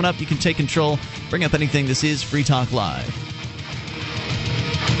 2's coming up. You can take control. Bring up anything. This is Free Talk Live.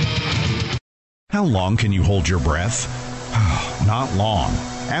 How long can you hold your breath? Not long.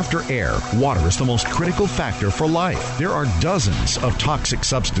 After air, water is the most critical factor for life. There are dozens of toxic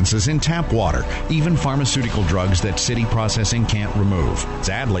substances in tap water, even pharmaceutical drugs that city processing can't remove.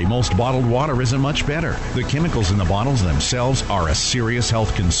 Sadly, most bottled water isn't much better. The chemicals in the bottles themselves are a serious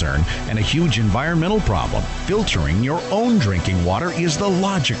health concern and a huge environmental problem. Filtering your own drinking water is the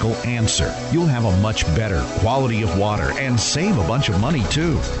logical answer. You'll have a much better quality of water and save a bunch of money,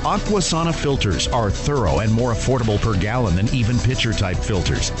 too. Aquasana filters are thorough and more affordable per gallon than even pitcher-type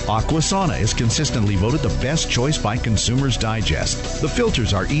filters. Aquasana is consistently voted the best choice by Consumers Digest. The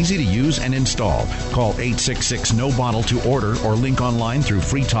filters are easy to use and install. Call 866-NO-BOTTLE to order or link online through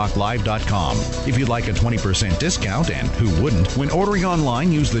freetalklive.com. If you'd like a 20% discount, and who wouldn't, when ordering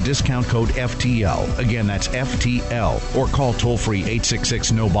online, use the discount code FTL. Again, that's FTL. Or call toll-free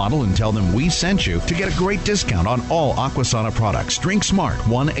 866-NO-BOTTLE and tell them we sent you to get a great discount on all Aquasana products. Drink smart.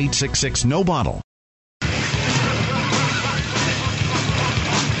 1-866-NO-BOTTLE.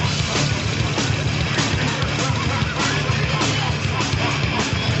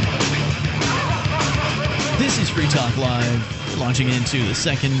 This is Free Talk Live, launching into the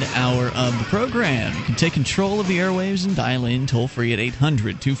second hour of the program. You can take control of the airwaves and dial in toll-free at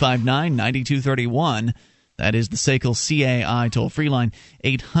 800-259-9231. That is the SACL CAI toll-free line,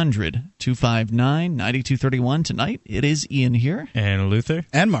 800-259-9231. Tonight, it is Ian here. And Luther.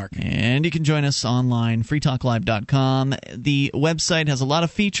 And Mark. And you can join us online, freetalklive.com. The website has a lot of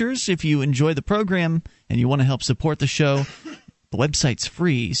features. If you enjoy the program and you want to help support the show, the website's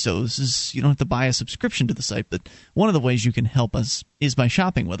free, so you don't have to buy a subscription to the site. But one of the ways you can help us is by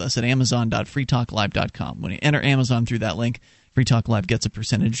shopping with us at amazon.freetalklive.com. When you enter Amazon through that link, Free Talk Live gets a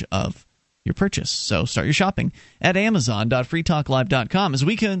percentage of your purchase. So start your shopping at amazon.freetalklive.com. As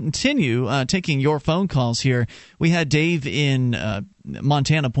we continue taking your phone calls here, we had Dave in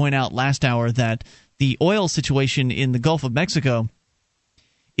Montana point out last hour that the oil situation in the Gulf of Mexico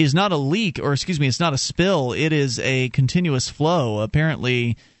is not a leak, or it's not a spill. It is a continuous flow.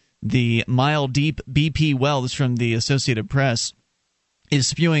 Apparently, the Mile Deep BP well, this is from the Associated Press, is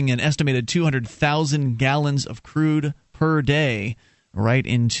spewing an estimated 200,000 gallons of crude per day right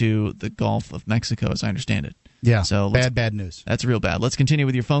into the Gulf of Mexico, as I understand it. Yeah, so bad news. That's real bad. Let's continue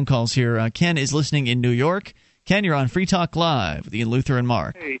with your phone calls here. Ken is listening in New York. Ken, you're on Free Talk Live with Ian, Luther, and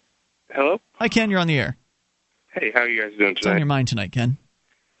Mark. Hey. Hello? Hi, Ken. You're on the air. Hey, how are you guys doing tonight? What's on your mind tonight, Ken?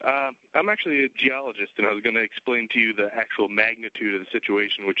 I'm actually a geologist, and I was going to explain to you the actual magnitude of the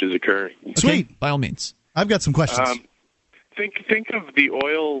situation which is occurring. Sweet. Okay, by all means. I've got some questions. Think of the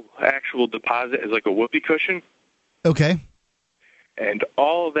oil actual deposit as like a whoopee cushion. Okay. And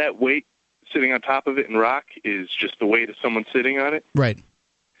all of that weight sitting on top of it in rock is just the weight of someone sitting on it. Right.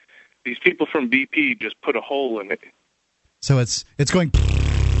 These people from BP just put a hole in it. So it's going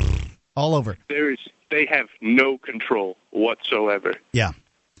all over. They have no control whatsoever. Yeah.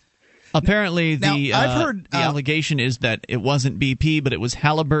 Apparently, I've heard the allegation is that it wasn't BP, but it was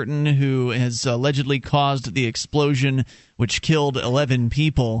Halliburton who has allegedly caused the explosion, which killed 11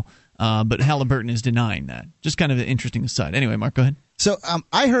 people. But Halliburton is denying that. Just kind of an interesting aside. Anyway, Mark, go ahead. So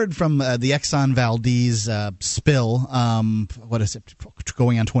I heard from the Exxon Valdez spill, what is it,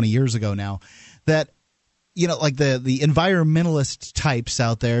 going on 20 years ago now, that like the environmentalist types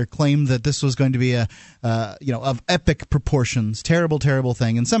out there claim that this was going to be of epic proportions, terrible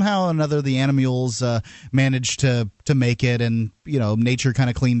thing, and somehow or another the animals managed to make it, and nature kind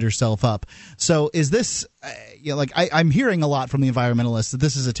of cleaned herself up. So is this I'm hearing a lot from the environmentalists that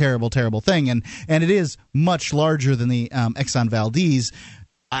this is a terrible thing, and it is much larger than the Exxon Valdez.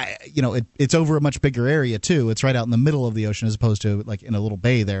 It's over a much bigger area too. It's right out in the middle of the ocean as opposed to like in a little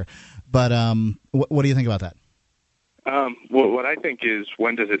bay there. But what do you think about that? What I think is,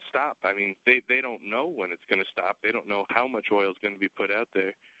 when does it stop? I mean, they don't know when it's going to stop. They don't know how much oil is going to be put out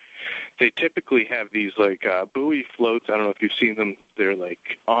there. They typically have these buoy floats. I don't know if you've seen them. They're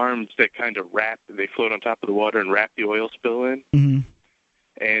like arms that kind of they float on top of the water and wrap the oil spill in. Mm-hmm.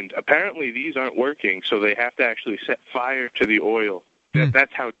 And apparently these aren't working, so they have to actually set fire to the oil.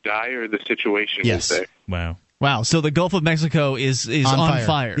 That's how dire the situation is there. Wow. So the Gulf of Mexico is on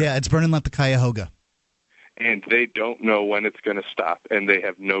fire. Yeah, it's burning like the Cuyahoga. And they don't know when it's going to stop, and they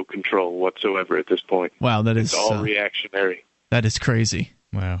have no control whatsoever at this point. Wow, it's all reactionary. That is crazy.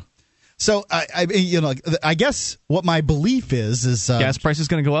 Wow. So I guess what my belief is gas price is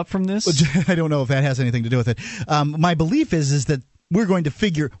going to go up from this. I don't know if that has anything to do with it. My belief is that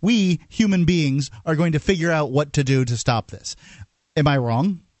we human beings are going to figure out what to do to stop this. Am I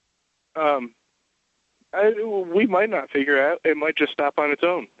wrong? We might not figure out. It might just stop on its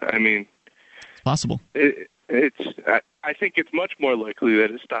own. I mean, it's possible. I think it's much more likely that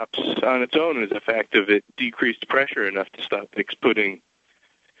it stops on its own as a fact of it decreased pressure enough to stop exporting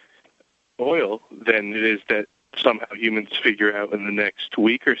oil than it is that somehow humans figure out in the next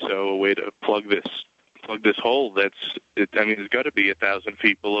week or so a way to plug this hole. It's got to be 1,000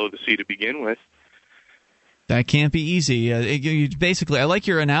 feet below the sea to begin with. That can't be easy. Basically, I like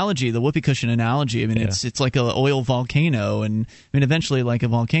your analogy, the whoopee cushion analogy. I mean, it's like an oil volcano, and eventually, like a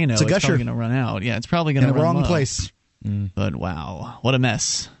volcano, it's probably going to run out. Yeah, it's probably going to run in the wrong low. place. But wow, what a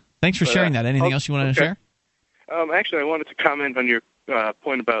mess! Thanks for sharing that. Anything else you want to share? Actually, I wanted to comment on your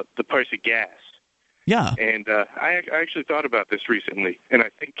point about the price of gas. Yeah. And I actually thought about this recently, and I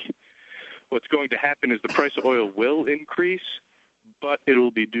think what's going to happen is the price of oil will increase, but it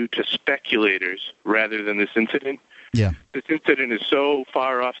will be due to speculators rather than this incident. Yeah. This incident is so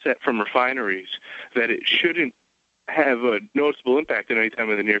far offset from refineries that it shouldn't have a noticeable impact at any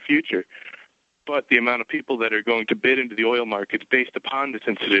time in the near future. But the amount of people that are going to bid into the oil markets based upon this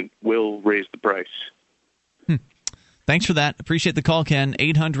incident will raise the price. Thanks for that. Appreciate the call, Ken.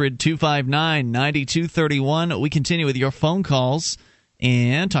 800-259-9231. We continue with your phone calls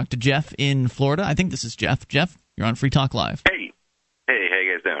and talk to Jeff in Florida. I think this is Jeff. Jeff, you're on Free Talk Live. Hey, how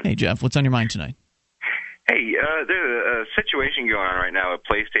you guys doing? Hey, Jeff, what's on your mind tonight? Hey, there's a situation going on right now with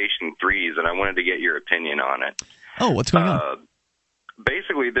PlayStation 3s, and I wanted to get your opinion on it. Oh, what's going on?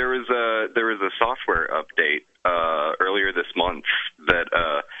 Basically, there was a software update earlier this month that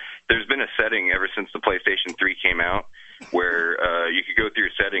there's been a setting ever since the PlayStation 3 came out where you could go through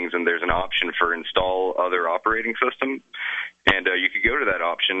your settings and there's an option for install other operating system. And you could go to that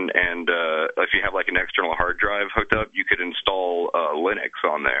option, and if you have like an external hard drive hooked up, you could install Linux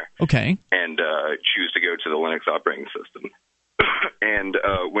on there. Okay. And choose to go to the Linux operating system. And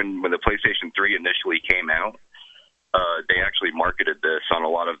when the PlayStation 3 initially came out, they actually marketed this on a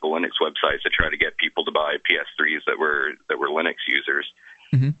lot of the Linux websites to try to get people to buy PS3s that were Linux users.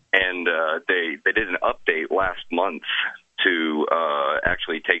 Mm-hmm. And they did an update last month to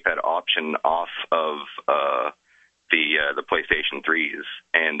actually take that option off of the PlayStation 3s,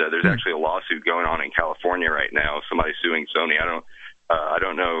 and there's actually a lawsuit going on in California right now. Somebody's suing Sony. I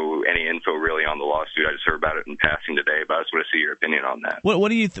don't know any info really on the lawsuit. I just heard about it in passing today, but I just want to see your opinion on that.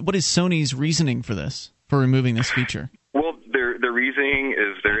 What is Sony's reasoning for this, for removing this feature? Well, their reasoning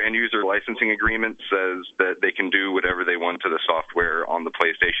is their end user licensing agreement says that they can do whatever they want to the software on the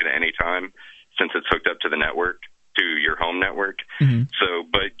PlayStation at any time, since it's hooked up to the network, to your home network. Mm-hmm. So,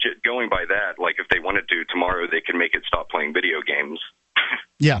 but going by that, like if they wanted to tomorrow, they can make it stop playing video games.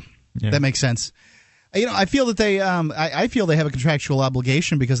 Yeah, that makes sense. I feel that I feel they have a contractual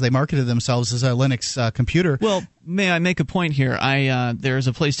obligation because they marketed themselves as a Linux computer. Well, may I make a point here? There's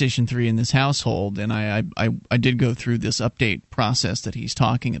a PlayStation 3 in this household, and I did go through this update process that he's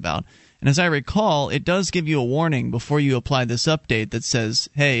talking about. And as I recall, it does give you a warning before you apply this update that says,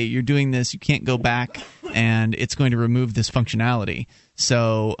 hey, you're doing this, you can't go back, and it's going to remove this functionality.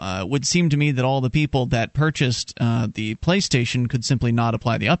 So it would seem to me that all the people that purchased the PlayStation could simply not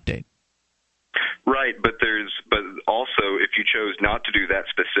apply the update. Right, but also if you chose not to do that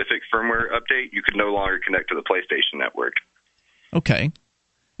specific firmware update, you could no longer connect to the PlayStation network. Okay.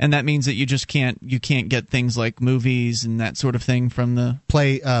 And that means that you just can't get things like movies and that sort of thing from the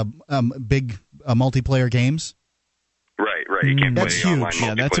play big multiplayer games. Right. You can't play That's online huge.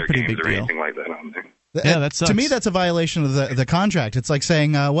 multiplayer that's a pretty games big or deal. anything like that on there. Yeah, that sucks. To me, that's a violation of the contract. It's like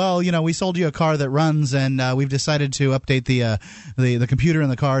saying, we sold you a car that runs, and we've decided to update the computer in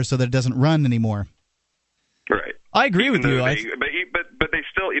the car so that it doesn't run anymore. Right. I agree with you. But they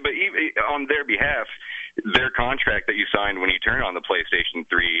still, even on their behalf, their contract that you signed when you turn on the PlayStation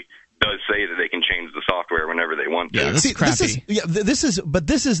 3 does say that they can change the software whenever they want to. Yeah, this is crappy. This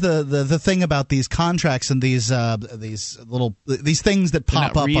is the thing about these contracts and these things that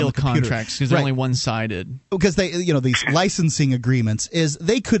pop up real on the computer. Contracts because they're only one-sided. Because these licensing agreements is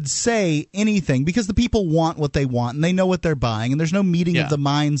they could say anything because the people want what they want and they know what they're buying and there's no meeting of the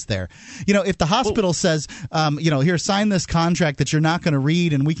minds there. If the hospital says, here, sign this contract that you're not going to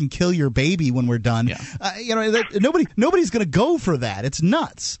read and we can kill your baby when we're done. Nobody's going to go for that. It's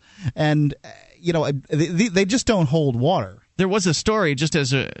nuts. And, they just don't hold water. There was a story, just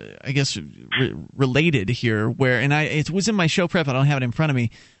as related here, where, and it was in my show prep, I don't have it in front of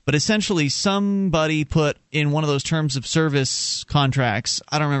me, but essentially somebody put in one of those terms of service contracts,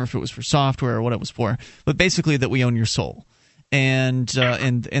 I don't remember if it was for software or what it was for, but basically that we own your soul. And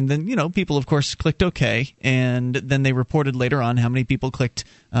then, people, of course, clicked OK, and then they reported later on how many people clicked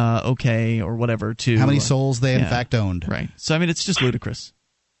OK or whatever to... How many souls they in fact owned. Right. So, it's just ludicrous.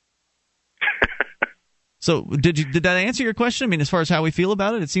 So, did that answer your question? As far as how we feel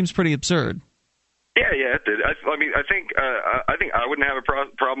about it, it seems pretty absurd. Yeah, it did. I think I wouldn't have a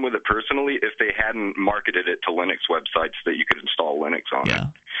problem with it personally if they hadn't marketed it to Linux websites that you could install Linux on it.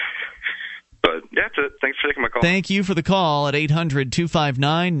 But that's it. Thanks for taking my call. Thank you for the call at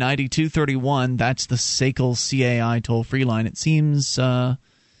 800-259-9231. That's the SACL CAI toll-free line. It seems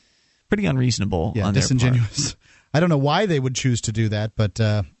pretty unreasonable on disingenuous. Their part. I don't know why they would choose to do that, but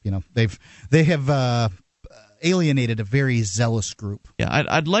they have alienated a very zealous group. Yeah,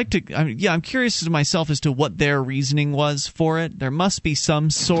 I'd like to. I'm curious myself as to what their reasoning was for it. There must be some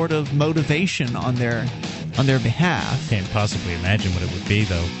sort of motivation on their behalf. Can't possibly imagine what it would be,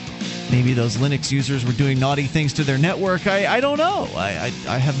 though. Maybe those Linux users were doing naughty things to their network. I don't know. I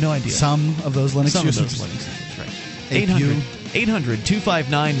have no idea. Some of those Linux users. Some of those Linux users, right.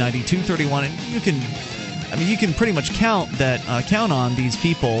 800-259-9231. And you can pretty much count on these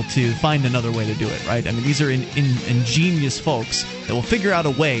people to find another way to do it, right? These are ingenious folks that will figure out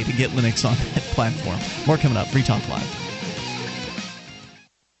a way to get Linux on that platform. More coming up. Free Talk Live.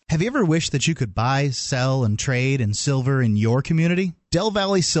 Have you ever wished that you could buy, sell, and trade in silver in your community? Del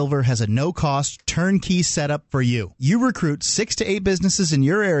Valley Silver has a no-cost, turnkey setup for you. You recruit 6 to 8 businesses in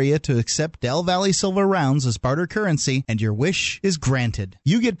your area to accept Del Valley Silver rounds as barter currency, and your wish is granted.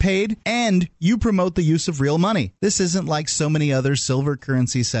 You get paid, and you promote the use of real money. This isn't like so many other silver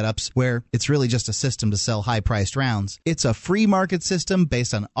currency setups where it's really just a system to sell high-priced rounds. It's a free market system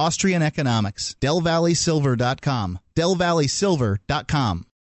based on Austrian economics. DelValleySilver.com. DelValleySilver.com.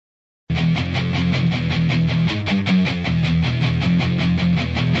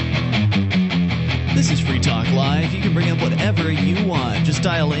 This is Free Talk Live. You can bring up whatever you want. Just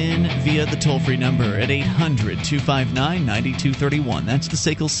dial in via the toll-free number at 800-259-9231. That's the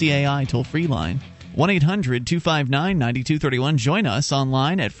SACL CAI toll-free line. 1-800-259-9231. Join us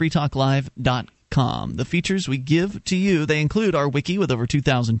online at freetalklive.com. The features we give to you, they include our wiki with over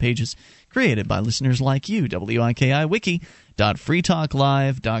 2,000 pages created by listeners like you.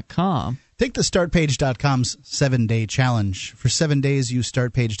 WIKIwiki.freetalklive.com. Take the StartPage.com's 7-day challenge. For 7 days, use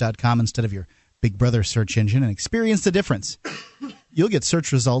StartPage.com instead of your Big Brother search engine and experience the difference. You'll get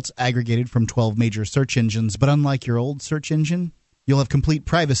search results aggregated from 12 major search engines, but unlike your old search engine, you'll have complete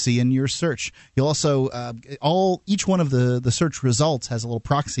privacy in your search. You'll also each one of the search results has a little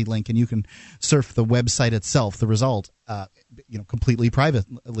proxy link, and you can surf the website itself, the result, completely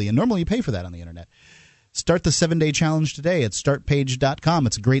privately. And normally you pay for that on the internet. Start the 7-day challenge today at StartPage.com.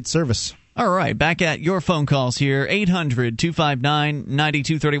 It's a great service. All right, back at your phone calls here,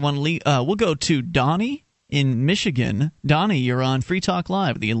 800-259-9231. We'll go to Donnie in Michigan. Donnie, you're on Free Talk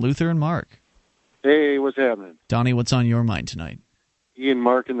Live with Ian Luther and Mark. Hey, what's happening? Donnie, what's on your mind tonight? Ian,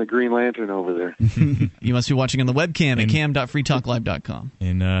 Mark, and the Green Lantern over there. You must be watching on the webcam at cam.freetalklive.com.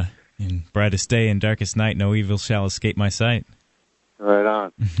 In brightest day and darkest night, no evil shall escape my sight. Right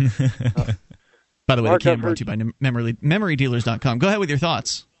on. By the way, Mark, the cam brought to you by memorydealers.com. Go ahead with your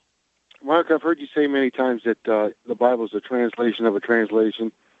thoughts. Mark, I've heard you say many times that the Bible is a translation of a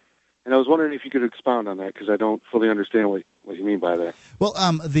translation, and I was wondering if you could expound on that, because I don't fully understand what you mean by that. Well,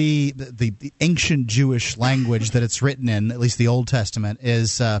 the ancient Jewish language that it's written in, at least the Old Testament,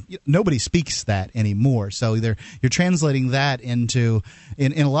 is nobody speaks that anymore. So you're translating that into,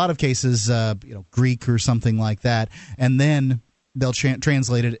 in a lot of cases, Greek or something like that, and then they'll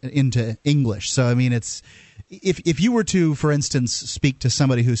translate it into English. So I mean, it's if you were to, for instance, speak to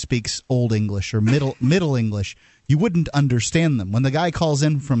somebody who speaks Old English or Middle English, you wouldn't understand them. When the guy calls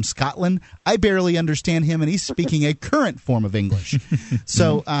in from Scotland, I barely understand him, and he's speaking a current form of English.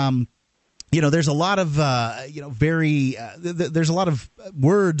 So, there's a lot of, there's a lot of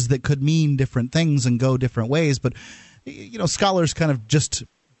words that could mean different things and go different ways, but, scholars kind of just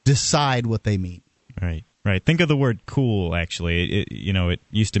decide what they mean. Right. Right. Think of the word "cool." Actually, it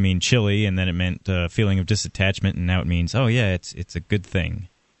used to mean chilly, and then it meant feeling of disattachment, and now it means, oh yeah, it's a good thing.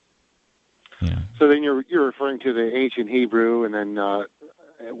 Yeah. So then you're referring to the ancient Hebrew, and then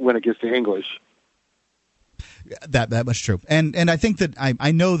when it gets to English. That much true, and I think that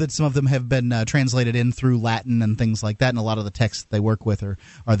I know that some of them have been translated in through Latin and things like that, and a lot of the texts that they work with are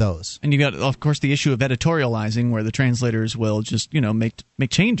those. And you've got, of course, the issue of editorializing, where the translators will just make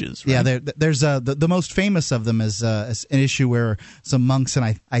changes. Right? Yeah, there's the most famous of them is an issue where some monks,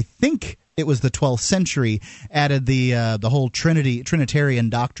 and I think it was the 12th century, added the whole Trinitarian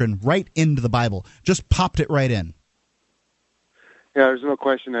doctrine right into the Bible, just popped it right in. Yeah, there's no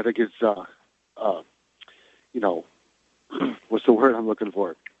question that it gets. What's the word I'm looking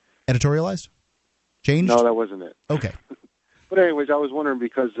for? Editorialized? Changed? No, that wasn't it. Okay. But anyways, I was wondering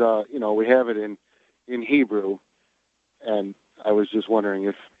because, we have it in Hebrew, and I was just wondering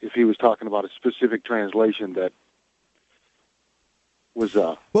if he was talking about a specific translation that was...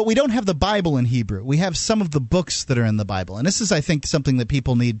 Well, we don't have the Bible in Hebrew. We have some of the books that are in the Bible. And this is, I think, something that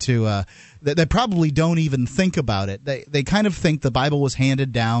people need to... They probably don't even think about it. They kind of think the Bible was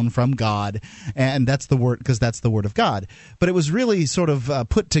handed down from God, and that's the word, because that's the Word of God. But it was really sort of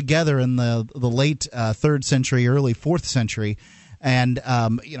put together in the late 3rd century, early 4th century, and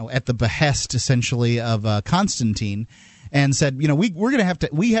at the behest, essentially, of Constantine. And said, we're going to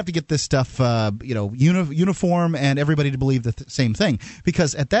we have to get this stuff, uniform and everybody to believe the same thing,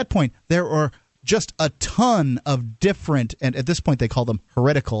 because at that point there are just a ton of different, and at this point they call them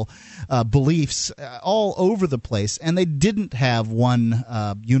heretical beliefs all over the place, and they didn't have one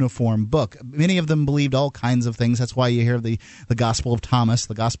uniform book. Many of them believed all kinds of things. That's why you hear the Gospel of Thomas,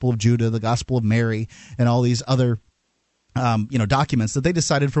 the Gospel of Judah, the Gospel of Mary, and all these other documents that they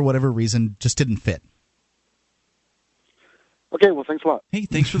decided for whatever reason just didn't fit. Okay, well, thanks a lot. Hey,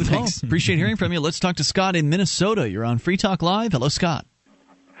 thanks for the call. Appreciate hearing from you. Let's talk to Scott in Minnesota. You're on Free Talk Live. Hello, Scott.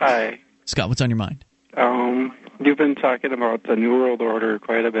 Hi. Scott, what's on your mind? You've been talking about the New World Order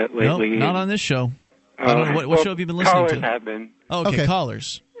quite a bit lately. No, not on this show. I don't know. What show have you been listening callers to? Callers have been. Oh, okay,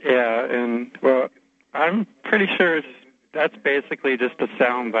 callers. Yeah, and, I'm pretty sure that's basically just a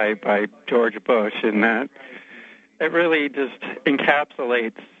soundbite by George Bush, in that it really just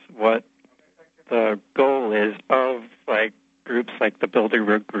encapsulates what the goal is of, groups like the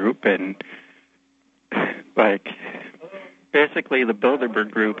Bilderberg Group, and basically the Bilderberg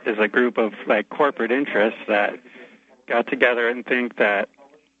Group is a group of corporate interests that got together and think that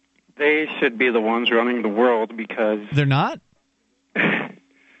they should be the ones running the world because they're not.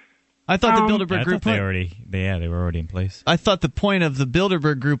 I thought the Bilderberg Group. They were already in place. I thought the point of the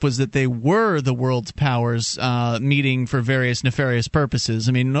Bilderberg Group was that they were the world's powers meeting for various nefarious purposes.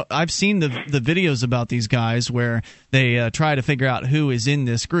 I mean, I've seen the videos about these guys where they try to figure out who is in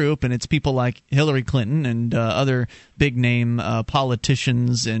this group, and it's people like Hillary Clinton and other big-name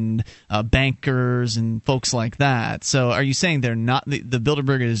politicians and bankers and folks like that. So, are you saying they're not the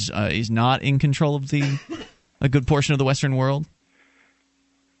Bilderberg is not in control of a good portion of the Western world?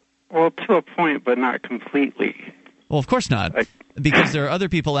 Well, to a point, but not completely. Well, of course not, because there are other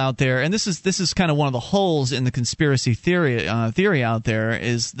people out there, and this is kind of one of the holes in the conspiracy theory out there,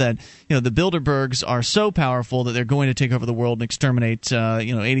 is that the Bilderbergs are so powerful that they're going to take over the world and exterminate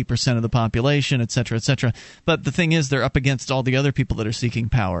 80% of the population, et cetera, et cetera. But the thing is, they're up against all the other people that are seeking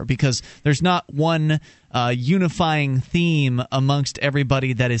power, because there's not one unifying theme amongst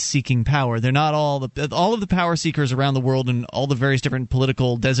everybody that is seeking power. They're not all of the power seekers around the world, and all the various different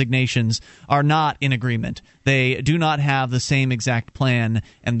political designations are not in agreement. They do not have the same exact plan,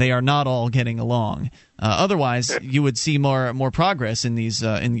 and they are not all getting along. Otherwise, you would see more progress in these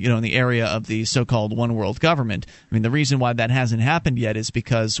in the area of the so-called one world government. I mean, the reason why that hasn't happened yet is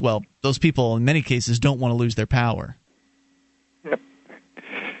because, well, those people in many cases don't want to lose their power. Yep.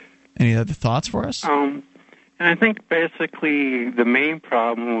 Any other thoughts for us? And I think basically the main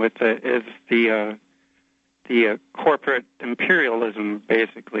problem with it is the corporate imperialism,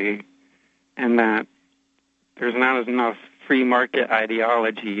 basically, and that there's not enough free market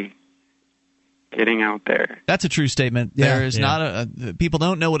ideology getting out there. That's a true statement. Yeah. There is not people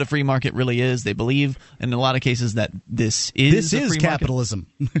don't know what a free market really is. They believe in a lot of cases that this is capitalism.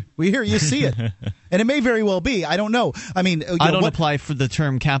 We hear you see it. And it may very well be. I don't know. I mean, I don't apply for the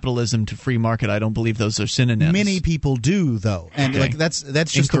term capitalism to free market. I don't believe those are synonyms. Many people do, though, and that's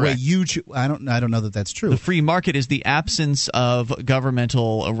just Incorrect. the way you. I don't know that that's true. The free market is the absence of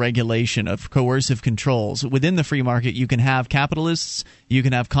governmental regulation, of coercive controls. Within the free market, you can have capitalists, you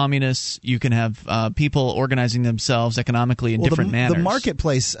can have communists, you can have people organizing themselves economically in different manners. The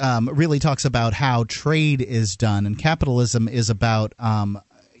marketplace really talks about how trade is done, and capitalism is about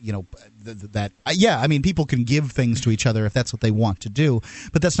people can give things to each other if that's what they want to do,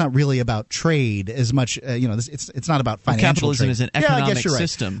 but that's not really about trade as much. It's not about financial capitalism trade. is an economic I guess you're right.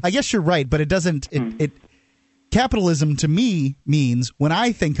 system. I guess you're right, but it doesn't. Capitalism to me means, when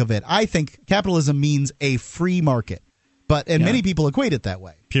I think of it, I think capitalism means a free market, many people equate it that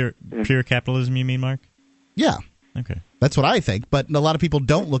way. Pure capitalism, you mean, Mark? Yeah. Okay. That's what I think, but a lot of people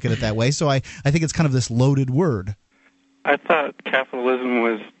don't look at it that way, so I think it's kind of this loaded word. I thought capitalism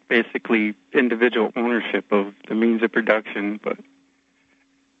was basically individual ownership of the means of production, but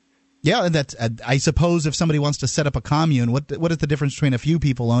yeah, and that's I suppose if somebody wants to set up a commune, what is the difference between a few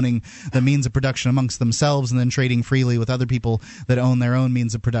people owning the means of production amongst themselves and then trading freely with other people that own their own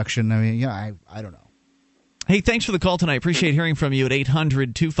means of production? I mean, I don't know. Hey, thanks for the call tonight. Appreciate hearing from you at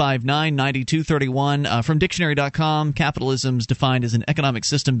 800-259-9231. From dictionary.com, capitalism is defined as an economic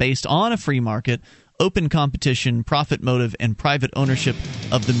system based on a free market, open competition, profit motive, and private ownership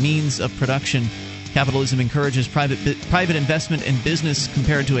of the means of production. Capitalism encourages private investment in business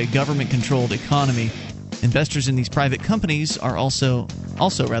compared to a government-controlled economy. Investors in these private companies are also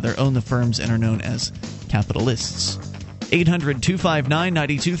own the firms and are known as capitalists.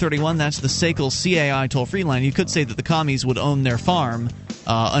 800-259-9231. That's the SACL CAI toll-free line. You could say that the commies would own their farm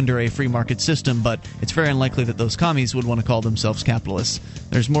under a free market system, but it's very unlikely that those commies would want to call themselves capitalists.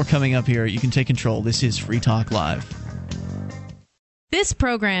 There's more coming up here. You can take control. This is Free Talk Live. This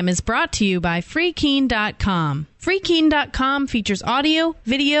program is brought to you by FreeKeene.com. FreeKeene.com features audio,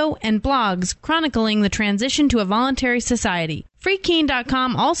 video, and blogs chronicling the transition to a voluntary society.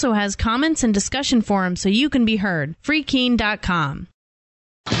 FreeKeene.com also has comments and discussion forums so you can be heard. FreeKeene.com.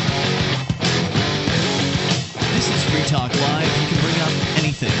 This is Free Talk Live. You can bring up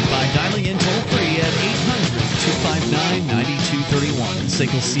anything by dialing in toll-free at 800-259-9231.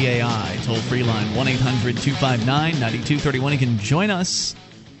 SACL CAI toll-free line, 1-800-259-9231. You can join us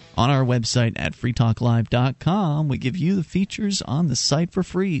on our website at freetalklive.com. We give you the features on the site for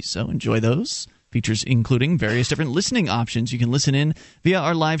free, so enjoy those. Features including various different listening options. You can listen in via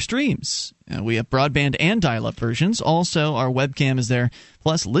our live streams. We have broadband and dial-up versions. Also, our webcam is there,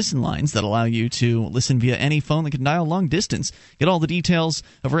 plus listen lines that allow you to listen via any phone that can dial long distance. Get all the details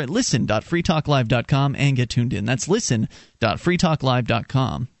over at listen.freetalklive.com and get tuned in. That's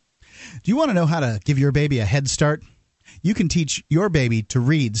listen.freetalklive.com. Do you want to know how to give your baby a head start? You can teach your baby to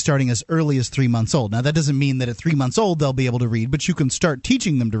read starting as early as 3 months old. Now, that doesn't mean that at 3 months old they'll be able to read, but you can start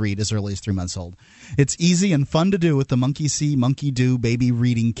teaching them to read as early as 3 months old. It's easy and fun to do with the Monkey See, Monkey Do Baby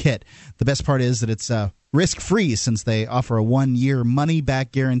Reading Kit. The best part is that it's risk-free since they offer a 1-year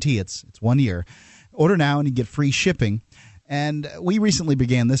money-back guarantee. It's 1 year. Order now and you get free shipping. And we recently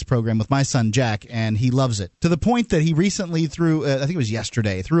began this program with my son Jack, and he loves it. To the point that he recently threw a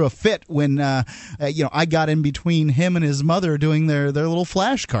fit when I got in between him and his mother doing their little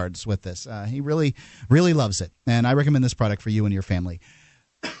flashcards with this. He really, really loves it. And I recommend this product for you and your family.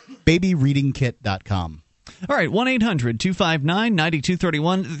 BabyReadingKit.com. All right,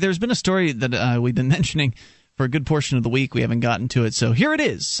 1-800-259-9231. There's been a story that we've been mentioning for a good portion of the week. We haven't gotten to it. So here it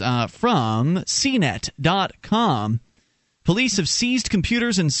is from CNET.com. Police have seized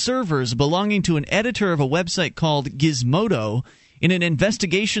computers and servers belonging to an editor of a website called Gizmodo in an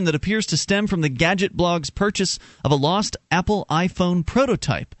investigation that appears to stem from the Gadget blog's purchase of a lost Apple iPhone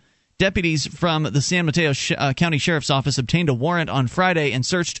prototype. Deputies from the San Mateo County Sheriff's Office obtained a warrant on Friday and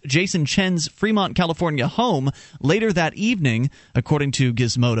searched Jason Chen's Fremont, California home later that evening, according to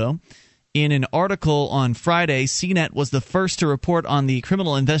Gizmodo. In an article on Friday, CNET was the first to report on the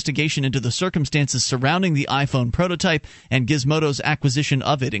criminal investigation into the circumstances surrounding the iPhone prototype and Gizmodo's acquisition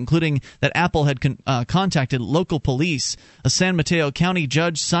of it, including that Apple had contacted local police. A San Mateo County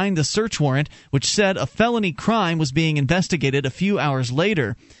judge signed the search warrant, which said a felony crime was being investigated a few hours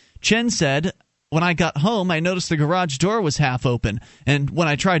later. Chen said, "When I got home, I noticed the garage door was half open, and when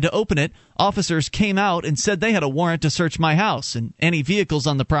I tried to open it, officers came out and said they had a warrant to search my house and any vehicles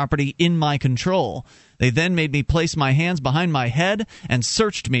on the property in my control. They then made me place my hands behind my head and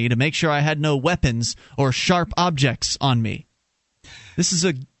searched me to make sure I had no weapons or sharp objects on me." This is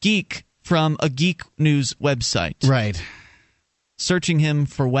a geek from a Geek News website. Right. Searching him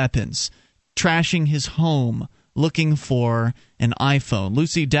for weapons, trashing his home, looking for an iPhone.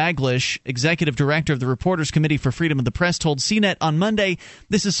 Lucy Daglish, executive director of the Reporters Committee for Freedom of the Press, told CNET on Monday,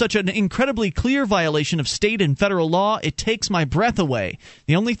 "This is such an incredibly clear violation of state and federal law, it takes my breath away.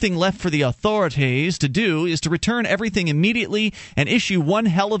 The only thing left for the authorities to do is to return everything immediately and issue one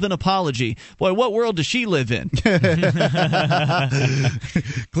hell of an apology." Boy, what world does she live in?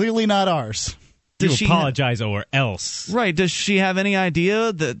 Clearly not ours. You apologize or else. Right. Does she have any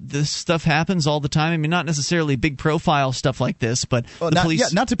idea that this stuff happens all the time? I mean, not necessarily big profile stuff like this, but the police... Yeah,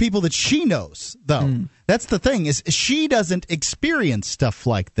 not to people that she knows, though. That's the thing, is she doesn't experience stuff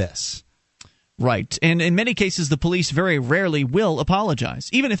like this. Right. And in many cases, the police very rarely will apologize.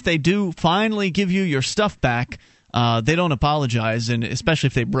 Even if they do finally give you your stuff back, they don't apologize, and especially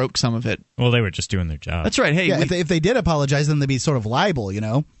if they broke some of it. Well, they were just doing their job. That's right. Hey, yeah, if they did apologize, then they'd be sort of liable, you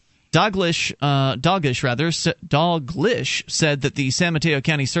know? Dalglish said that the San Mateo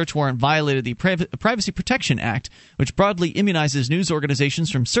County search warrant violated the Privacy Protection Act, which broadly immunizes news organizations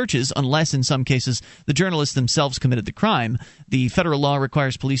from searches unless, in some cases, the journalists themselves committed the crime. The federal law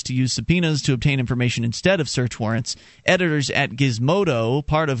requires police to use subpoenas to obtain information instead of search warrants. Editors at Gizmodo,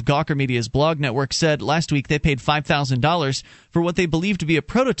 part of Gawker Media's blog network, said last week they paid $5,000 for what they believe to be a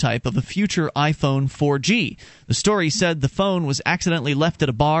prototype of a future iPhone 4G. The story said the phone was accidentally left at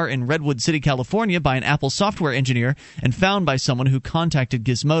a bar in Redwood City, California by an Apple software engineer and found by someone who contacted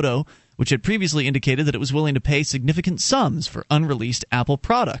Gizmodo, which had previously indicated that it was willing to pay significant sums for unreleased Apple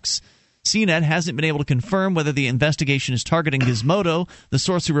products. CNET hasn't been able to confirm whether the investigation is targeting Gizmodo, the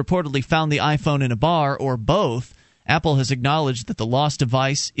source who reportedly found the iPhone in a bar, or both. Apple has acknowledged that the lost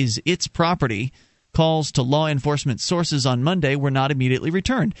device is its property. Calls to law enforcement sources on Monday were not immediately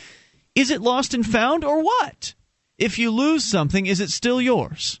returned. Is it lost and found, or what? If you lose something, is it still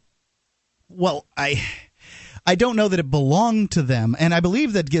yours? Well, I don't know that it belonged to them, and I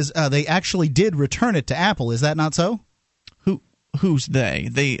believe that they actually did return it to Apple. Is that not so? Who's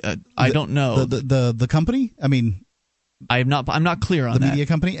they? I don't know. The company? I mean, I'm not clear on that. The media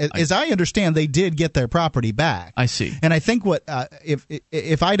company? As I understand, they did get their property back. I see. And I think what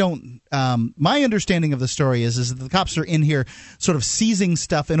if I don't, my understanding of the story is that the cops are in here sort of seizing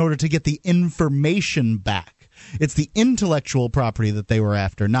stuff in order to get the information back. It's the intellectual property that they were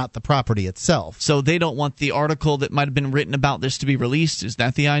after, not the property itself. So they don't want the article that might have been written about this to be released? Is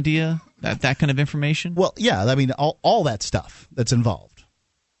that the idea? That kind of information? Well, yeah. I mean, all that stuff that's involved.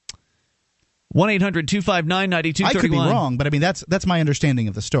 1-800-259-9231. I could be wrong, but I mean that's my understanding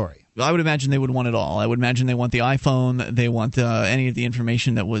of the story. I would imagine they would want it all. I would imagine they want the iPhone. They want any of the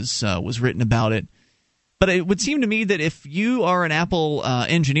information that was written about it. But it would seem to me that if you are an Apple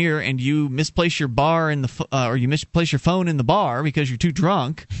engineer and you misplace your bar in or you misplace your phone in the bar because you're too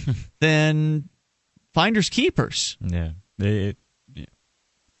drunk, then finders keepers. Yeah.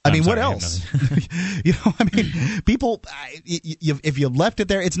 I mean, what else? I mean, people. If you left it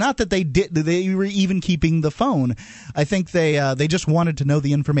there, it's not that they were even keeping the phone. I think they just wanted to know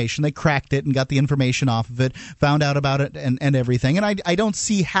the information. They cracked it and got the information off of it, found out about it, and everything. And I don't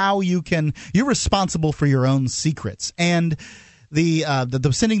see how you can. You're responsible for your own secrets, and the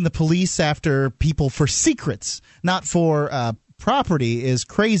sending the police after people for secrets, not for property, is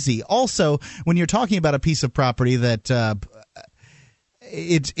crazy. Also, when you're talking about a piece of property that.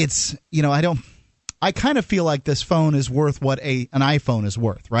 It's I kind of feel like this phone is worth what an iPhone is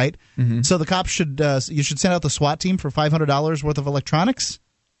worth, right? Mm-hmm. So the cops should send out the SWAT team for $500 worth of electronics.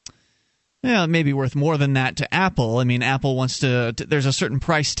 Yeah, it may be worth more than that to Apple. I mean, Apple wants to there's a certain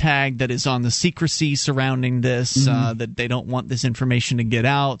price tag that is on the secrecy surrounding this, that they don't want this information to get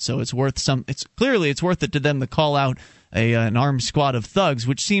out. So it's worth it's worth it to them to call out an armed squad of thugs,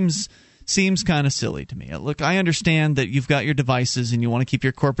 which seems kind of silly to me. Look, I understand that you've got your devices and you want to keep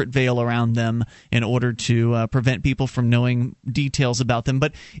your corporate veil around them in order to prevent people from knowing details about them.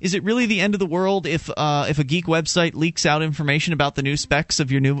 But is it really the end of the world if a geek website leaks out information about the new specs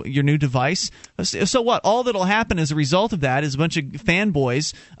of your new device? So what? All that'll happen as a result of that is a bunch of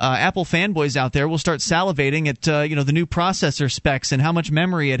fanboys, Apple fanboys out there, will start salivating at the new processor specs and how much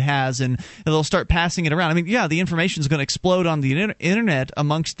memory it has, and they'll start passing it around. I mean, yeah, the information is going to explode on the internet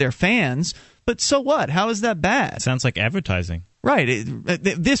amongst their fans. But so what? How is that bad? Sounds like advertising. Right.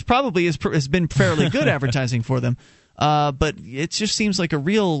 This probably has been fairly good advertising for them. But it just seems like a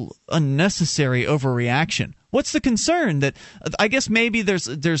real unnecessary overreaction. What's the concern? That I guess maybe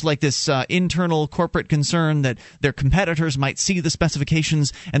there's like this internal corporate concern that their competitors might see the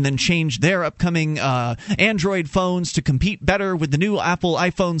specifications and then change their upcoming Android phones to compete better with the new Apple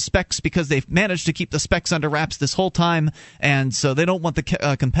iPhone specs because they've managed to keep the specs under wraps this whole time, and so they don't want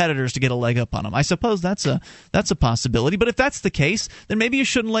the competitors to get a leg up on them. I suppose that's a possibility. But if that's the case, then maybe you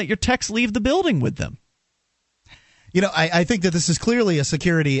shouldn't let your techs leave the building with them. I think that this is clearly a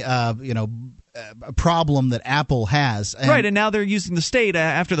security, problem that Apple has. Right, and now they're using the state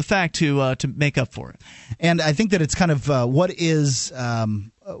after the fact to make up for it. And I think that it's kind of what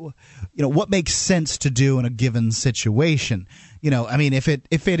makes sense to do in a given situation. If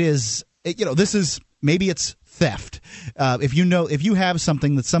it is, this is, maybe it's theft. If you have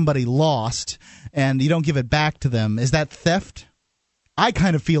something that somebody lost and you don't give it back to them, is that theft? I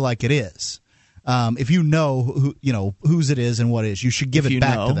kind of feel like it is. If you know whose it is and what it is, you should give it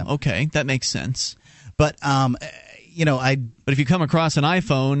back to them. Okay, that makes sense. But But if you come across an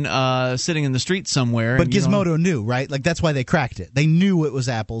iPhone sitting in the street somewhere, but Gizmodo knew, right? Like that's why they cracked it. They knew it was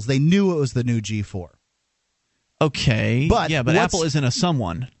Apple's. They knew it was the new G4. Okay, but Apple isn't a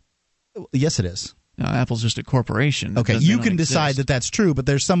someone. Yes, it is. No, Apple's just a corporation. Okay, you can decide that that's true, but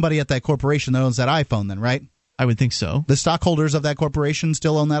there's somebody at that corporation that owns that iPhone, then, right? I would think so. The stockholders of that corporation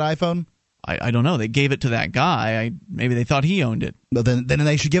still own that iPhone? I don't know. They gave it to that guy. Maybe they thought he owned it. Well, then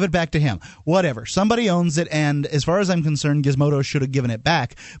they should give it back to him. Whatever. Somebody owns it, and as far as I'm concerned, Gizmodo should have given it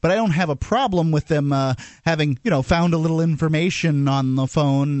back. But I don't have a problem with them having found a little information on the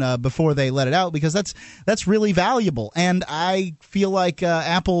phone before they let it out, because that's really valuable. And I feel like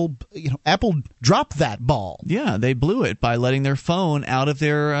Apple dropped that ball. Yeah, they blew it by letting their phone out of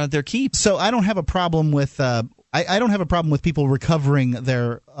their keep. So I don't have a problem with. I don't have a problem with people recovering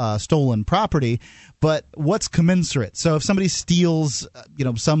their stolen property, but what's commensurate? So if somebody steals,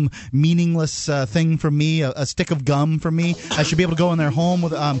 some meaningless thing from me, a stick of gum from me, I should be able to go in their home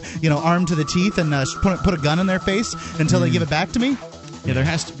with, armed to the teeth and put a gun in their face until they give it back to me? Yeah, there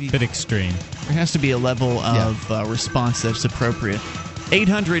has to be a bit extreme. There has to be a level of response that's appropriate.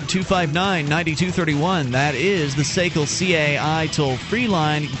 800-259-9231. That is the SACL CAI toll-free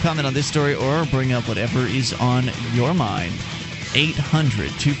line. You can comment on this story or bring up whatever is on your mind.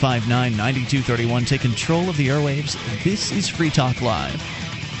 800-259-9231. Take control of the airwaves. This is Free Talk Live.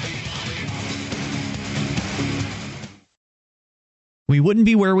 We wouldn't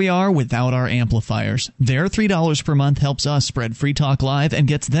be where we are without our amplifiers. Their $3 per month helps us spread Free Talk Live and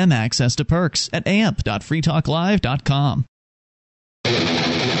gets them access to perks at amp.freetalklive.com. This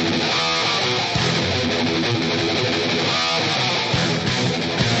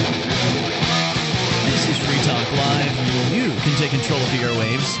is Free Talk Live. You can take control of the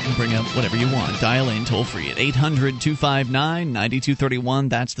airwaves and bring up whatever you want. Dial in toll-free at 800-259-9231.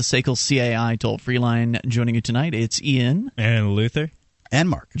 That's the SACL CAI toll-free line. Joining you tonight, it's Ian. And Luther. And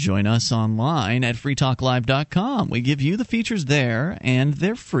Mark. Join us online at freetalklive.com. We give you the features there, and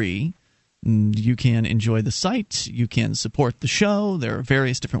they're free. You can enjoy the site. You can support the show. There are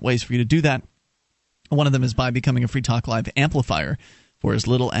various different ways for you to do that. One of them is by becoming a Free Talk Live amplifier for as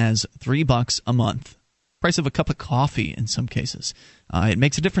little as $3 a month. Price of a cup of coffee in some cases. It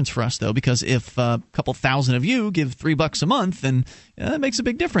makes a difference for us, though, because if a couple thousand of you give $3 a month, then that makes a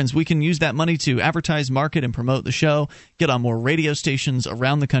big difference. We can use that money to advertise, market, and promote the show, get on more radio stations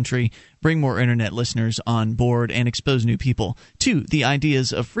around the country, bring more internet listeners on board, and expose new people to the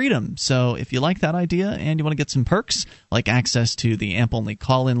ideas of freedom. So if you like that idea and you want to get some perks, like access to the AMP-only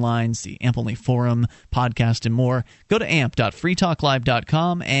call-in lines, the AMP-only forum, podcast, and more, go to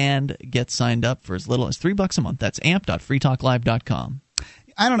amp.freetalklive.com and get signed up for as little as $3 a month. That's amp.freetalklive.com.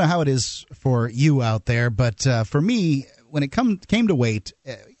 I don't know how it is for you out there, but for me, when it came to weight,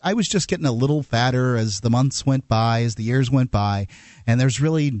 I was just getting a little fatter as the months went by, as the years went by, and there's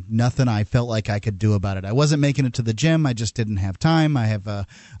really nothing I felt like I could do about it. I wasn't making it to the gym. I just didn't have time. I have a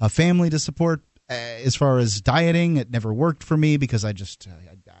family to support. As far as dieting, it never worked for me because I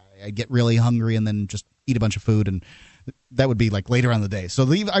get really hungry and then just eat a bunch of food, and that would be like later on in the day. So I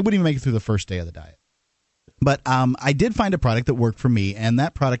wouldn't even make it through the first day of the diet. But I did find a product that worked for me, and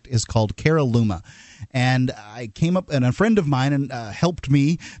that product is called Caraluma. And I came up, and a friend of mine helped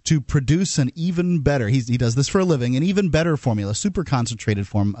me to produce an even better, he does this for a living, an even better formula, super concentrated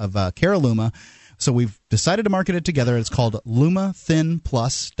form of Caraluma. So we've decided to market it together. It's called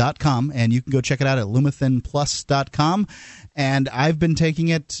LumaThinPlus.com, and you can go check it out at LumaThinPlus.com. And I've been taking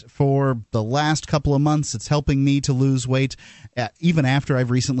it for the last couple of months. It's helping me to lose weight, even after I've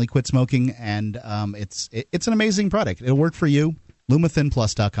recently quit smoking. And it's an amazing product. It'll work for you.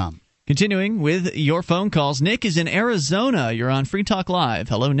 LumaThinPlus.com. Continuing with your phone calls, Nick is in Arizona. You're on Free Talk Live.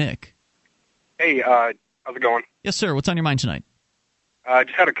 Hello, Nick. Hey, how's it going? Yes, sir. What's on your mind tonight? I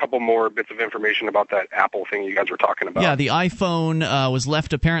just had a couple more bits of information about that Apple thing you guys were talking about. Yeah, the iPhone was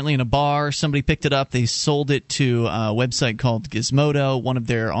left apparently in a bar. Somebody picked it up. They sold it to a website called Gizmodo. One of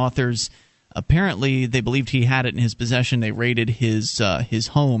their authors, apparently they believed he had it in his possession. They raided his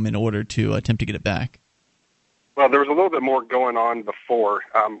home in order to attempt to get it back. Well, there was a little bit more going on before.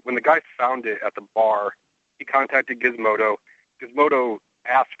 When the guy found it at the bar, he contacted Gizmodo. Gizmodo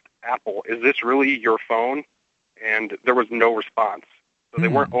asked Apple, "Is this really your phone?" And there was no response. So they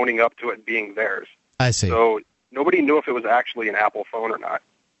weren't owning up to it being theirs. I see. So nobody knew if it was actually an Apple phone or not.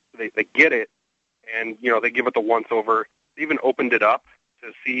 They get it, and they give it the once-over. They even opened it up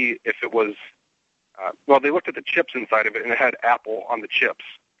to see if it was. They looked at the chips inside of it, and it had Apple on the chips.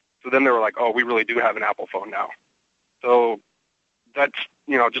 So then they were like, "Oh, we really do have an Apple phone now." So that's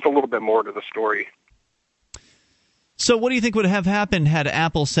just a little bit more to the story. So what do you think would have happened had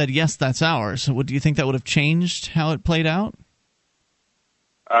Apple said, yes, that's ours? Do you think that would have changed how it played out?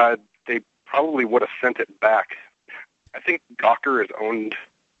 They probably would have sent it back. I think Gawker is owned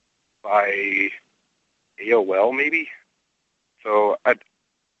by AOL, maybe. So I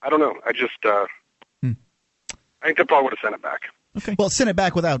don't know. I think they probably would have sent it back. Okay. Well, send it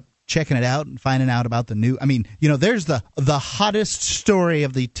back without checking it out and finding out about the new. I mean, there's the hottest story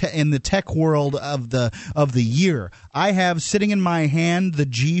of in the tech world of the year. I have sitting in my hand the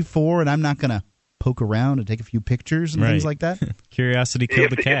G4, and I'm not going to poke around and take a few pictures and things like that. Curiosity killed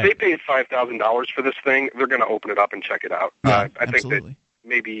the cat. If they paid $5,000 for this thing, they're going to open it up and check it out. Yeah, I think that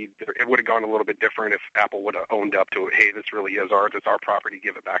maybe it would have gone a little bit different if Apple would have owned up to it. Hey, this really is ours. It's our property.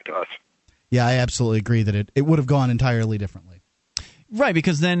 Give it back to us. Yeah, I absolutely agree that it would have gone entirely differently. Right,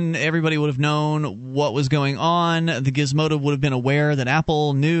 because then everybody would have known what was going on. The Gizmodo would have been aware that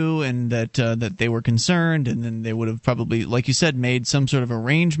Apple knew and that they were concerned, and then they would have probably, like you said, made some sort of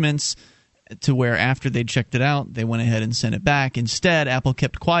arrangements to where after they'd checked it out, they went ahead and sent it back. Instead, Apple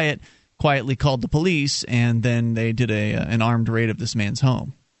kept quietly called the police, and then they did an armed raid of this man's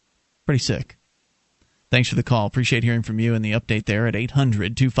home. Pretty sick. Thanks for the call. Appreciate hearing from you and the update there at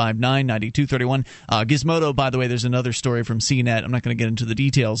 800-259-9231. Gizmodo, by the way, there's another story from CNET. I'm not going to get into the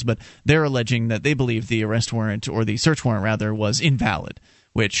details, but they're alleging that they believe the arrest warrant, or the search warrant rather, was invalid,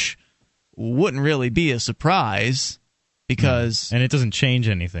 which wouldn't really be a surprise because... And it doesn't change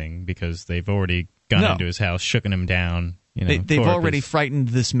anything because they've already gone into his house, shooken him down. They've already frightened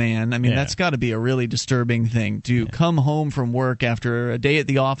this man. I mean, that's got to be a really disturbing thing to come home from work after a day at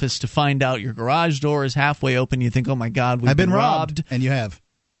the office to find out your garage door is halfway open. You think, oh, my God, we've been robbed. And you have.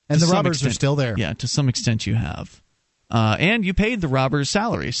 And the robbers are still there. Yeah, to some extent you have. And you paid the robbers'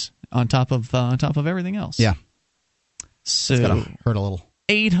 salaries on top of everything else. Yeah. So it's got to hurt a little.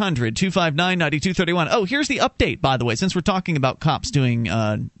 800-259-9231. Oh, here's the update, by the way, since we're talking about cops doing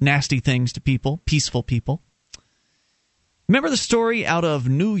nasty things to people, peaceful people. Remember the story out of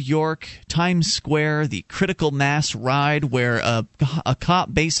New York, Times Square, the critical mass ride where a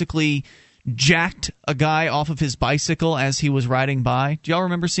cop basically jacked a guy off of his bicycle as he was riding by? Do y'all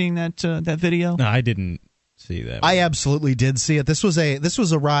remember seeing that video? No, I didn't see that. I absolutely did see it. This was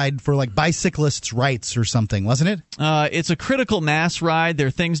a ride for like bicyclists' rights or something, wasn't it? It's a critical mass ride. There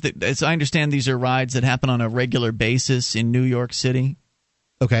are things that, as I understand, these are rides that happen on a regular basis in New York City.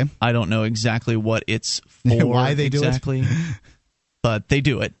 Okay. I don't know exactly what it's for. Why they exactly, do it. But they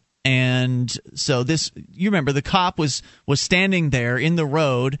do it. And so you remember the cop was standing there in the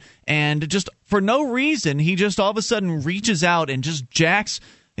road, and just for no reason, he just all of a sudden reaches out and just jacks,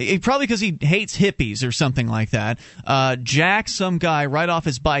 probably because he hates hippies or something like that, jacks some guy right off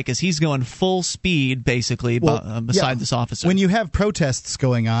his bike as he's going full speed, basically, beside this officer. When you have protests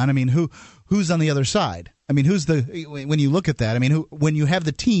going on, I mean, who's on the other side? I mean, when you look at that, I mean, when you have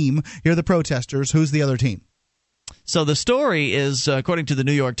the team, you're the protesters, who's the other team? So the story is, according to the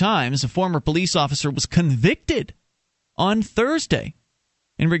New York Times, a former police officer was convicted on Thursday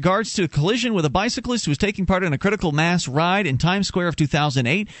in regards to a collision with a bicyclist who was taking part in a critical mass ride in Times Square of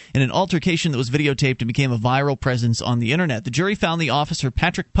 2008 in an altercation that was videotaped and became a viral presence on the internet. The jury found the officer,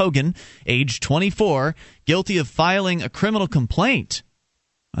 Patrick Pogan, age 24, guilty of filing a criminal complaint.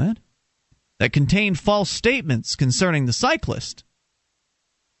 What? That contained false statements concerning the cyclist.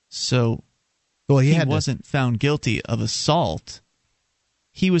 So he wasn't found guilty of assault.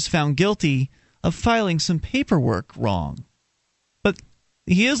 He was found guilty of filing some paperwork wrong. But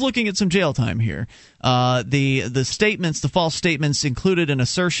he is looking at some jail time here. The false statements included an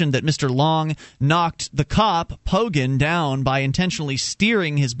assertion that Mr. Long knocked the cop, Pogan, down by intentionally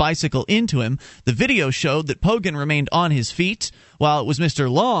steering his bicycle into him. The video showed that Pogan remained on his feet, while it was Mr.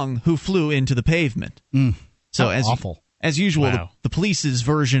 Long who flew into the pavement. So awful. As usual, Wow. the police's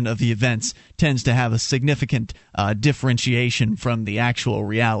version of the events tends to have a significant differentiation from the actual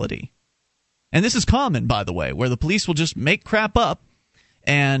reality. And this is common, by the way, where the police will just make crap up,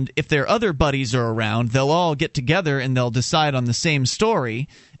 and if their other buddies are around, they'll all get together and they'll decide on the same story,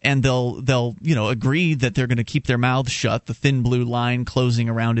 and they'll agree that they're going to keep their mouths shut, the thin blue line closing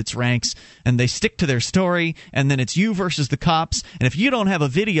around its ranks, and they stick to their story, and then it's you versus the cops. And if you don't have a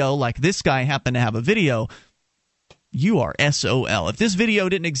video like this guy happened to have a video, You are SOL. If this video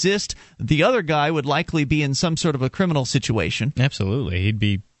didn't exist, the other guy would likely be in some sort of a criminal situation. Absolutely. He'd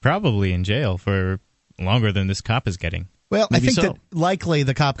be probably in jail for longer than this cop is getting. Well, Maybe I think that likely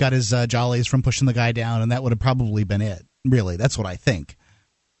the cop got his jollies from pushing the guy down, and that would have probably been it. Really, that's what I think.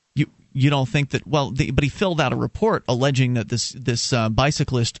 You don't think that? Well, but he filled out a report alleging that this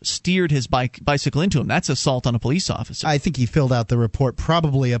bicyclist steered his bicycle into him. That's assault on a police officer. I think he filled out the report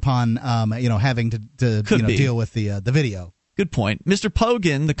probably upon having to deal with the video. Good point. Mr.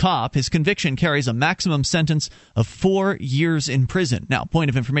 Pogan, the cop, his conviction carries a maximum sentence of 4 years in prison. Now, point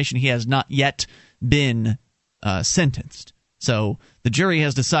of information: he has not yet been sentenced. So the jury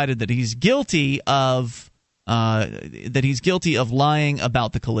has decided that he's guilty of lying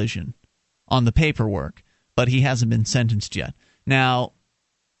about the collision on the paperwork, but he hasn't been sentenced yet. Now,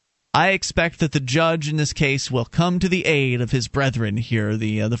 I expect that the judge in this case will come to the aid of his brethren here,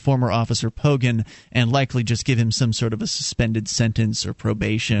 the former officer Pogan, and likely just give him some sort of a suspended sentence or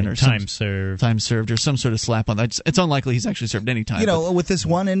probation or time served or some sort of slap on that. It's unlikely he's actually served any time. With this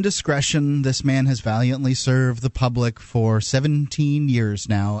one indiscretion, this man has valiantly served the public for 17 years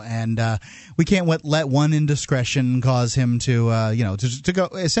now, and we can't let one indiscretion cause him to go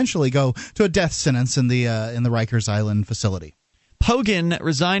to a death sentence in the Rikers Island facility. Pogan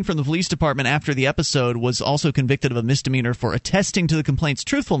resigned from the police department after the episode, was also convicted of a misdemeanor for attesting to the complaint's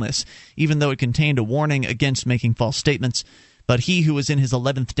truthfulness, even though it contained a warning against making false statements. But he, who was in his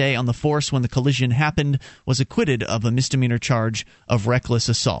 11th day on the force when the collision happened, was acquitted of a misdemeanor charge of reckless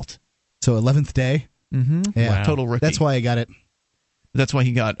assault. So 11th day? Mm-hmm. Yeah. Wow. Total rookie. That's why I got it. That's why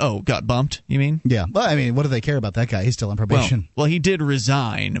he got bumped, you mean? Yeah. Well, I mean, what do they care about that guy? He's still on probation. Well, he did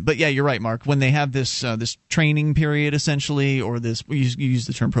resign. But yeah, you're right, Mark. When they have this training period, essentially, or this, you use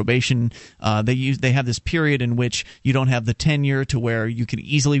the term probation, they have this period in which you don't have the tenure to where you can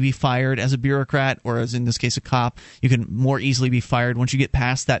easily be fired as a bureaucrat, or as in this case a cop. You can more easily be fired once you get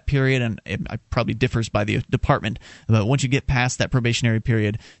past that period, and it probably differs by the department. But once you get past that probationary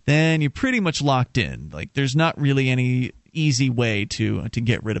period, then you're pretty much locked in. Like, there's not really any easy way to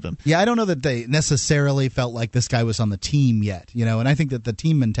get rid of him. Yeah, I don't know that they necessarily felt like this guy was on the team yet, and I think that the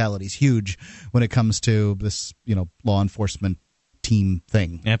team mentality is huge when it comes to this, law enforcement team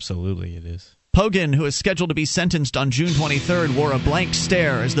thing. Absolutely, it is. Pogan, who is scheduled to be sentenced on June 23rd, wore a blank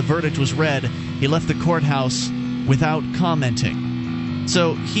stare as the verdict was read. He left the courthouse without commenting.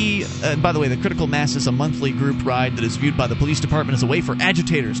 So he, by the way, the Critical Mass is a monthly group ride that is viewed by the police department as a way for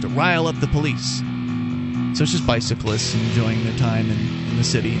agitators to rile up the police. So it's just bicyclists enjoying their time in the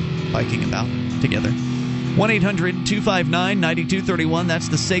city and biking about together. 1-800-259-9231. That's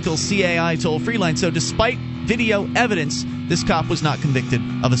the SACL CAI toll-free line. So despite video evidence, this cop was not convicted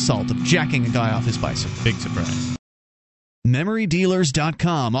of assault, of jacking a guy off his bicycle. Big surprise.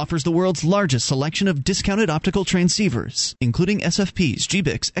 MemoryDealers.com offers the world's largest selection of discounted optical transceivers, including SFPs,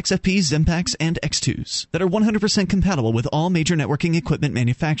 GBICs, XFPs, Zempax, and X2s, that are 100% compatible with all major networking equipment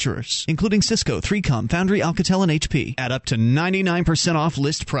manufacturers, including Cisco, 3Com, Foundry, Alcatel, and HP, at up to 99% off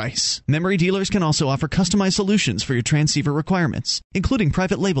list price. Memory Dealers can also offer customized solutions for your transceiver requirements, including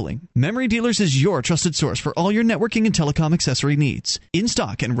private labeling. Memory Dealers is your trusted source for all your networking and telecom accessory needs, in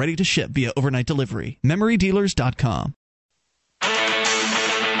stock and ready to ship via overnight delivery. MemoryDealers.com.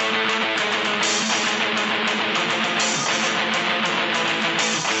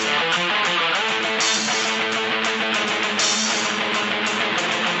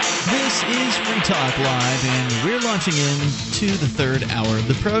 This is Free Talk Live, and we're launching into the third hour of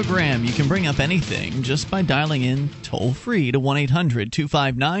the program. You can bring up anything just by dialing in toll-free to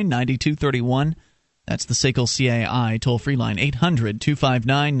 1-800-259-9231. That's the SACL CAI toll-free line,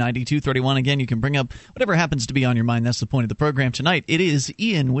 800-259-9231. Again, you can bring up whatever happens to be on your mind. That's the point of the program tonight. It is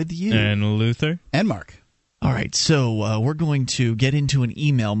Ian with you. And Luther. And Mark. All right, so we're going to get into an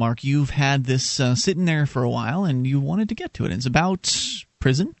email. Mark, you've had this sitting there for a while, and you wanted to get to it. It's about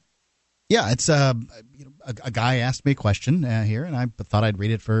prison? Yeah, it's a guy asked me a question here, and I thought I'd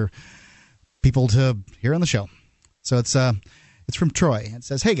read it for people to hear on the show. So it's from Troy. It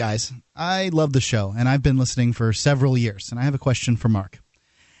says, "Hey guys, I love the show, and I've been listening for several years, and I have a question for Mark.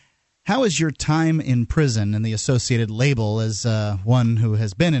 How has your time in prison and the associated label as one who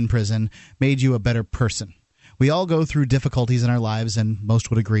has been in prison made you a better person? We all go through difficulties in our lives, and most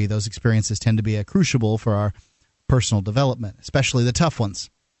would agree those experiences tend to be a crucible for our personal development, especially the tough ones.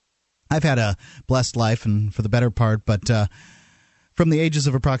 I've had a blessed life, and for the better part, but from the ages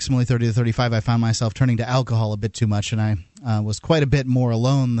of approximately 30 to 35, I found myself turning to alcohol a bit too much, and I was quite a bit more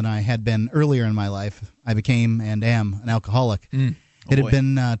alone than I had been earlier in my life. I became and am an alcoholic. It had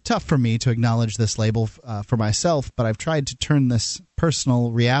been tough for me to acknowledge this label for myself, but I've tried to turn this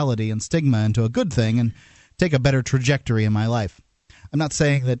personal reality and stigma into a good thing and take a better trajectory in my life. I'm not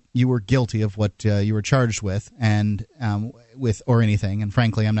saying that you were guilty of what you were charged with or anything, and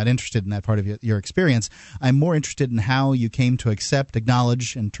frankly, I'm not interested in that part of your experience. I'm more interested in how you came to accept,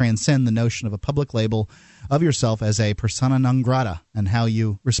 acknowledge, and transcend the notion of a public label of yourself as a persona non grata, and how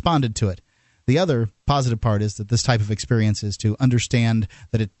you responded to it. The other positive part is that this type of experience is to understand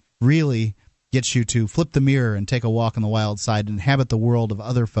that it really gets you to flip the mirror and take a walk on the wild side and inhabit the world of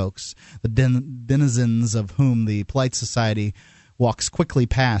other folks, the denizens of whom the polite society walks quickly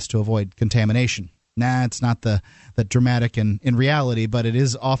past to avoid contamination. It's not that dramatic in reality, but it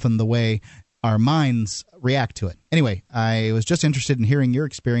is often the way our minds react to it. Anyway, I was just interested in hearing your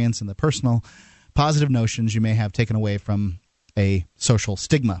experience and the personal positive notions you may have taken away from a social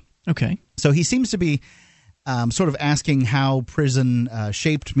stigma. Okay. So he seems to be sort of asking how prison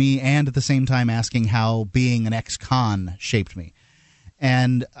shaped me, and at the same time asking how being an ex-con shaped me.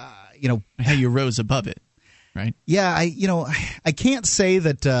 And, how you rose above it. Right. Yeah, I can't say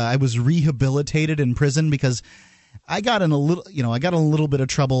that I was rehabilitated in prison, because I got in a little bit of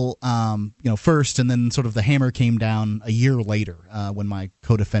trouble, first, and then sort of the hammer came down a year later when my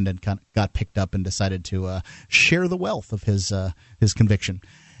co-defendant got picked up and decided to share the wealth of his conviction,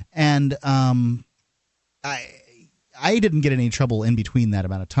 and I didn't get any trouble in between that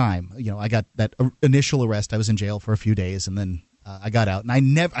amount of time. I got that initial arrest. I was in jail for a few days, and then I got out,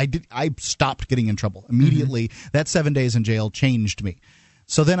 and I stopped getting in trouble immediately. Mm-hmm. That 7 days in jail changed me.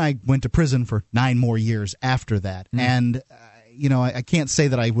 So then I went to prison for 9 more years after that. Mm-hmm. And, I can't say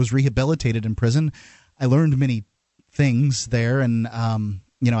that I was rehabilitated in prison. I learned many things there. And,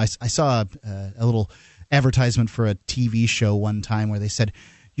 I saw a little advertisement for a TV show one time where they said,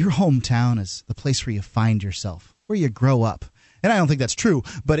 your hometown is the place where you find yourself, where you grow up. And I don't think that's true,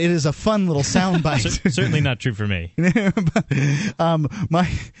 but it is a fun little soundbite. Certainly not true for me. My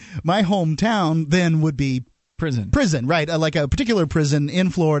hometown then would be prison, right? Like a particular prison in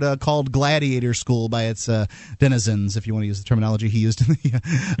Florida called Gladiator School by its denizens, if you want to use the terminology he used in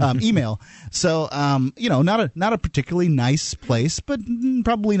the email. So, not a particularly nice place, but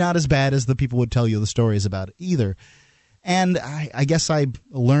probably not as bad as the people would tell you the stories about it either. And I guess I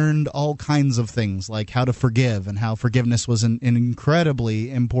learned all kinds of things, like how to forgive, and how forgiveness was an incredibly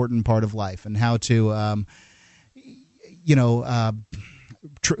important part of life, and how to,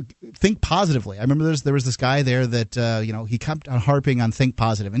 think positively. I remember there was this guy there that, he kept on harping on think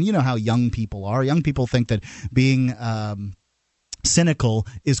positive. And you know how young people are. Young people think that being cynical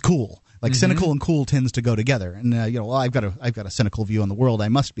is cool. Like, mm-hmm. Cynical and cool tends to go together. And, I've got a cynical view on the world. I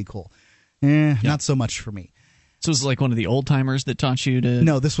must be cool. Not so much for me. So it was like one of the old-timers that taught you to...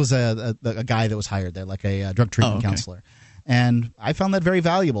 No, this was a guy that was hired there, like a drug treatment counselor. And I found that very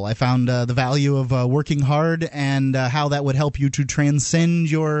valuable. I found the value of working hard, and how that would help you to transcend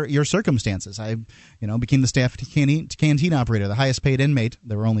your circumstances. I became the staff canteen operator, the highest-paid inmate.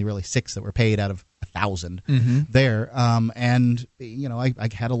 There were only really 6 that were paid out of 1,000 mm-hmm. there. And, I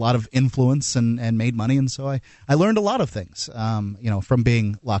had a lot of influence and made money, and so I learned a lot of things, from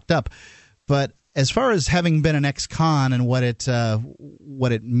being locked up. But as far as having been an ex-con and what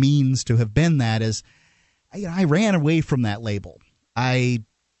it means to have been that is, I ran away from that label. I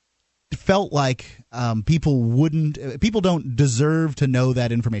felt like people don't deserve to know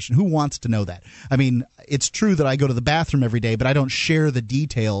that information. Who wants to know that? I mean, it's true that I go to the bathroom every day, but I don't share the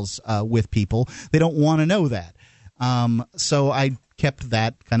details with people. They don't want to know that. So I kept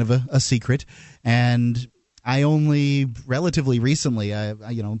that kind of a secret, and I only relatively recently, I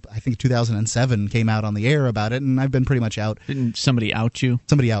think 2007 came out on the air about it, and I've been pretty much out. Didn't somebody out you?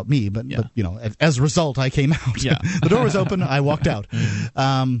 Somebody out me, but as a result, I came out. Yeah. The door was open, I walked out.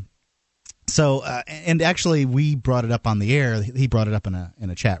 And actually, we brought it up on the air. He brought it up in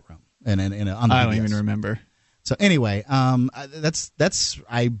a chat room on the I don't even remember. So anyway, that's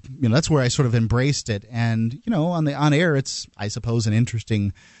where I sort of embraced it, and on air, it's, I suppose, an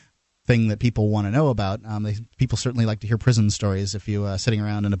interesting thing that people want to know about. People certainly like to hear prison stories if you sitting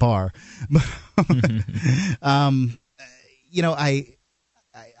around in a bar.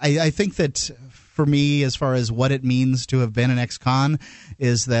 I think that for me, as far as what it means to have been an ex-con,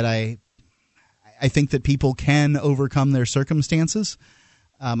 is that I think that people can overcome their circumstances.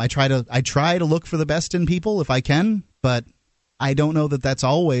 I try to look for the best in people if I can, but I don't know that that's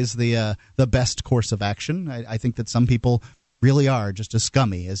always the best course of action. I think that some people really are just as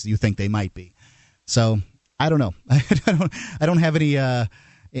scummy as you think they might be. So I don't know. I don't have any. I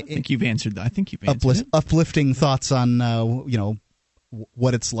think you've answered that. I think you've answered uplifting thoughts on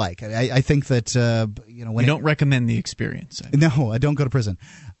what it's like. I think that when you don't recommend the experience. No, I don't go to prison.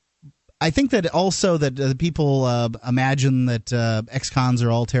 I think that also that people imagine that ex-cons are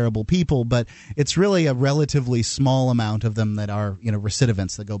all terrible people, but it's really a relatively small amount of them that are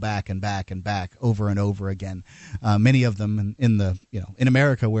recidivants that go back and back and back over and over again. Many of them in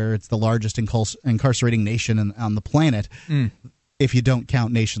America, where it's the largest incarcerating nation on the planet. If you don't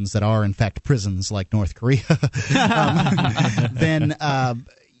count nations that are in fact prisons like North Korea, then a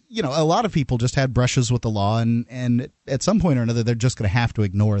lot of people just had brushes with the law, and at some point or another they're just going to have to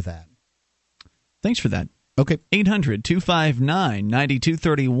ignore that. Thanks for that. Okay.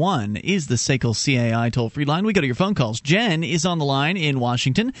 800-259-9231 is the SACL CAI toll-free line. We go to your phone calls. Jen is on the line in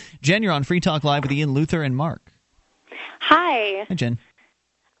Washington. Jen, you're on Free Talk Live with Ian, Luther, and Mark. Hi. Hi, Jen.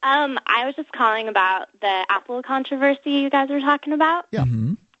 I was just calling about the Apple controversy you guys were talking about. Yeah.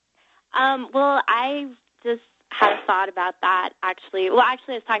 Mm-hmm. Well, I just had a thought about that, actually. Well,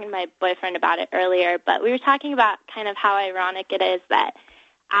 actually, I was talking to my boyfriend about it earlier, but we were talking about kind of how ironic it is that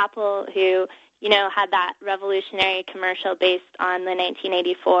Apple, who had that revolutionary commercial based on the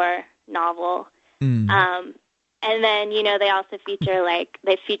 1984 novel. And then, they also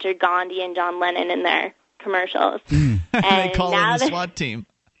they featured Gandhi and John Lennon in their commercials. And they call in the SWAT team.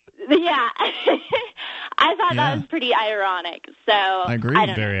 Yeah. I thought that was pretty ironic. So I agree.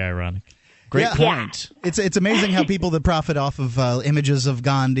 Very ironic. Great point. Yeah. It's amazing how people that profit off of images of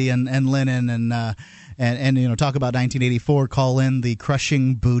Gandhi and Lenin and talk about 1984 call in the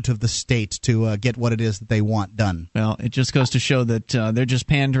crushing boot of the state to get what it is that they want done. Well, it just goes to show that they're just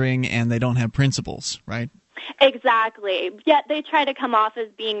pandering and they don't have principles, right? Exactly. Yet they try to come off as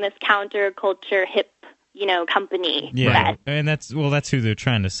being this counterculture hip, company. Yeah, and that's who they're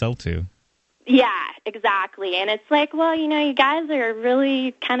trying to sell to. Yeah, exactly. And it's like, well, you guys are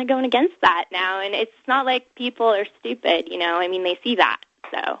really kind of going against that now, and it's not like people are stupid, they see that.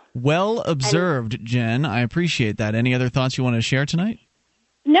 So. Well observed, Jen. I appreciate that. Any other thoughts you want to share tonight?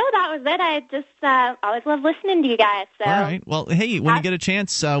 No, that was it. I just always love listening to you guys. So. All right. Well, hey, when you get a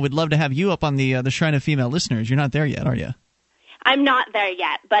chance, we'd love to have you up on the Shrine of Female Listeners. You're not there yet, are you? I'm not there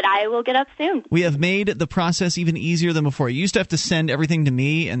yet, but I will get up soon. We have made the process even easier than before. You used to have to send everything to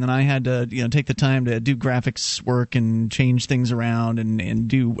me, and then I had to take the time to do graphics work and change things around and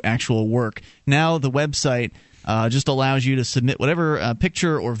do actual work. Now the website just allows you to submit whatever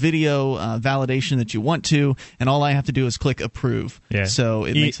picture or video validation that you want to, and all I have to do is click approve. Yeah. So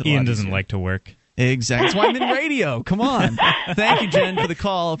it makes it a lot Ian doesn't easier. like to work. Exactly. That's why I'm in radio. Come on. Thank you, Jen, for the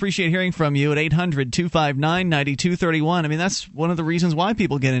call. Appreciate hearing from you at 800-259-9231. That's one of the reasons why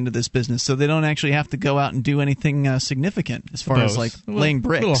people get into this business, so they don't actually have to go out and do anything significant as far as laying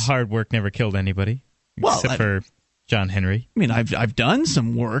bricks. A little hard work never killed anybody, except for John Henry. I've done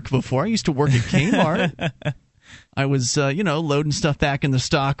some work before. I used to work at Kmart. I was, loading stuff back in the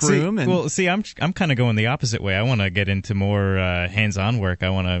stock room. I'm kind of going the opposite way. I want to get into more hands-on work. I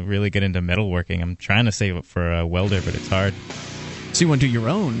want to really get into metalworking. I'm trying to save up for a welder, but it's hard. So you want to do your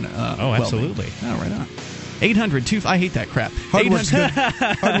own absolutely. Oh, right on. 800-2... I hate that crap. Hard work's good.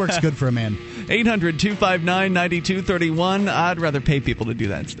 Hard work's good for a man. 800-259-9231. I'd rather pay people to do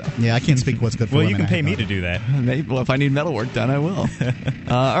that stuff. Yeah, I can't speak what's good for women. Well, you can pay me to do that. Well, if I need metal work done, I will.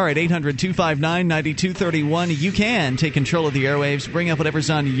 All right, 800-259-9231. You can take control of the airwaves, bring up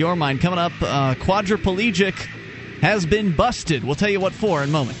whatever's on your mind. Coming up, quadriplegic has been busted. We'll tell you what for in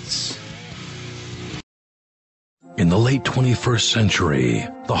moments. In the late 21st century,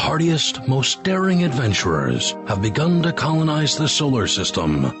 the hardiest, most daring adventurers have begun to colonize the solar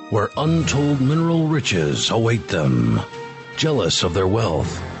system, where untold mineral riches await them. Jealous of their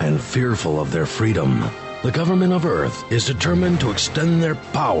wealth and fearful of their freedom, the government of Earth is determined to extend their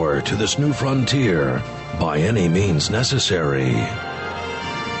power to this new frontier by any means necessary.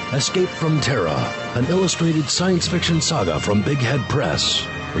 Escape from Terra, an illustrated science fiction saga from Big Head Press.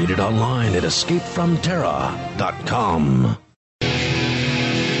 Read it online at escapefromterra.com.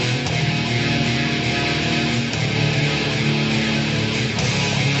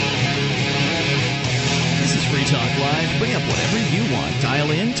 This is Free Talk Live. Bring up whatever you want.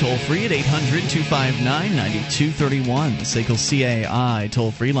 Dial in, toll free at 800-259-9231. The SACL CAI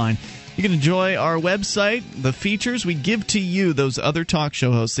toll-free line. You can enjoy our website, the features we give to you, those other talk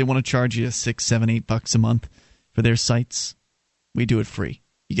show hosts. They want to charge you $6, $7, $8 a month for their sites. We do it free.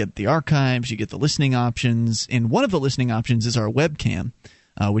 You get the archives, you get the listening options, and one of the listening options is our webcam,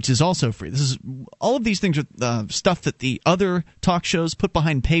 which is also free. All of these things are stuff that the other talk shows put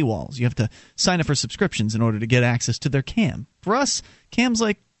behind paywalls. You have to sign up for subscriptions in order to get access to their cam. For us, cam's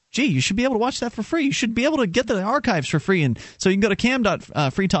like gee, you should be able to watch that for free. You should be able to get the archives for free. And so you can go to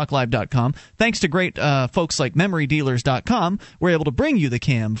cam.freetalklive.com. Thanks to great folks like memorydealers.com, we're able to bring you the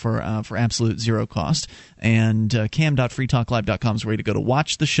cam for absolute zero cost. And cam.freetalklive.com is where you go to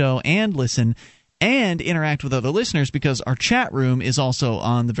watch the show and listen and interact with other listeners, because our chat room is also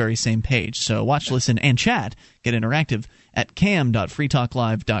on the very same page. So watch, listen, and chat, get interactive at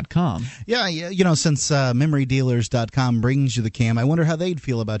cam.freetalklive.com. Yeah, since memorydealers.com brings you the cam, I wonder how they'd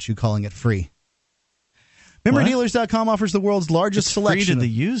feel about you calling it free. Memorydealers.com offers the world's largest selection. Free to the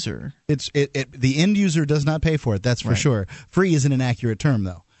user. The end user does not pay for it, that's for sure. Free is an inaccurate term,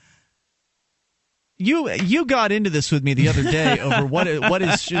 though. You got into this with me the other day over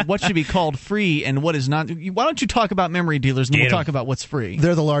what should be called free and what is not. Why don't you talk about memory dealers and we'll talk about what's free? They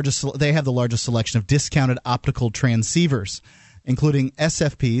have the largest selection of discounted optical transceivers, including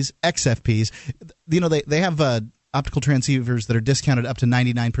SFPs, XFPs. They have optical transceivers that are discounted up to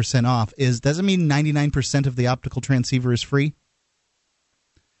 99% off. Does it mean 99% of the optical transceiver is free?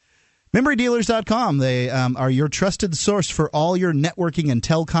 MemoryDealers.com. They are your trusted source for all your networking and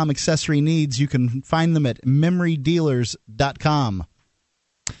telecom accessory needs. You can find them at MemoryDealers.com.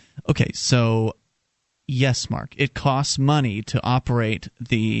 Okay, so yes, Mark, it costs money to operate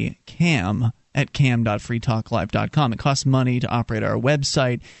the cam at cam.freetalklive.com. It costs money to operate our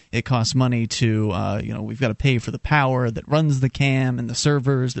website. It costs money to, we've got to pay for the power that runs the cam and the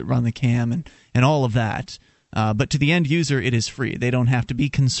servers that run the cam and all of that. But to the end user, it is free. They don't have to be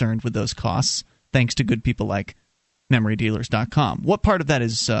concerned with those costs, thanks to good people like MemoryDealers.com. What part of that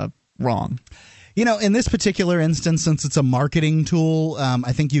is wrong? In this particular instance, since it's a marketing tool,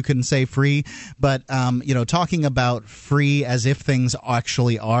 I think you can say free. But, talking about free as if things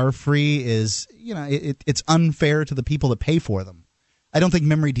actually are free is, it's unfair to the people that pay for them. I don't think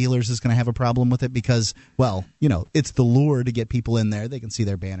Memory Dealers is going to have a problem with it because, it's the lure to get people in there. They can see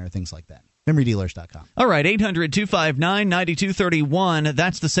their banner, things like that. MemoryDealers.com. All right, 800-259-9231.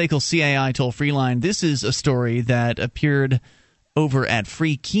 That's the SACL CAI toll-free line. This is a story that appeared over at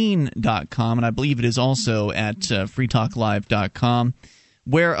freekeen.com, and I believe it is also at freetalklive.com,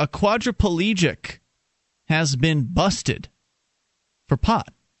 where a quadriplegic has been busted for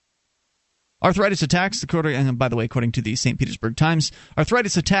pot. Arthritis attacks, according to the St. Petersburg Times,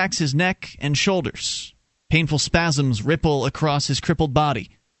 arthritis attacks his neck and shoulders. Painful spasms ripple across his crippled body.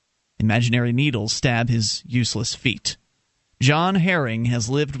 Imaginary needles stab his useless feet. John Herring has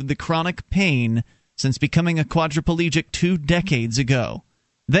lived with the chronic pain since becoming a quadriplegic 2 decades ago.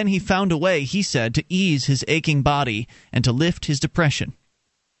 Then he found a way, he said, to ease his aching body and to lift his depression.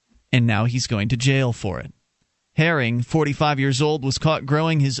 And now he's going to jail for it. Herring, 45 years old, was caught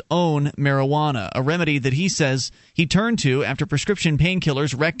growing his own marijuana, a remedy that he says he turned to after prescription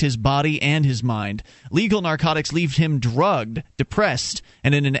painkillers wrecked his body and his mind. Legal narcotics leave him drugged, depressed,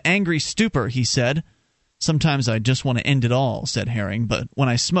 and in an angry stupor, he said. Sometimes I just want to end it all, said Herring, but when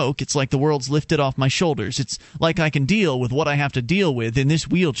I smoke, it's like the world's lifted off my shoulders. It's like I can deal with what I have to deal with in this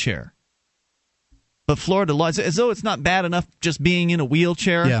wheelchair. But Florida law, as though it's not bad enough just being in a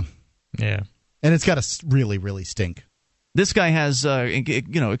wheelchair. Yeah. And it's got to really, really stink. This guy has,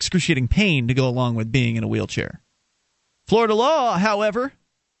 excruciating pain to go along with being in a wheelchair. Florida law, however,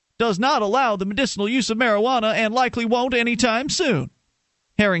 does not allow the medicinal use of marijuana and likely won't anytime soon.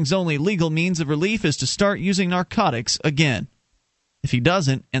 Herring's only legal means of relief is to start using narcotics again. If he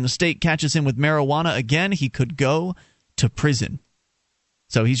doesn't, and the state catches him with marijuana again, he could go to prison.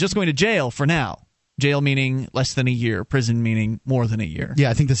 So he's just going to jail for now. Jail meaning less than a year. Prison meaning more than a year.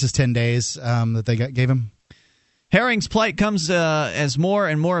 Yeah, I think this is 10 days that they gave him. Herring's plight comes as more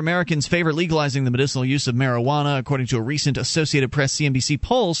and more Americans favor legalizing the medicinal use of marijuana. According to a recent Associated Press CNBC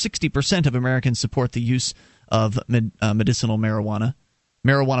poll, 60% of Americans support the use of medicinal marijuana.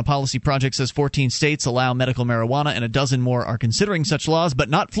 Marijuana Policy Project says 14 states allow medical marijuana and a dozen more are considering such laws, but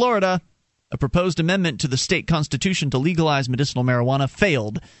not Florida. A proposed amendment to the state constitution to legalize medicinal marijuana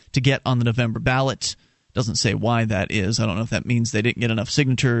failed to get on the November ballot. Doesn't say why that is. I don't know if that means they didn't get enough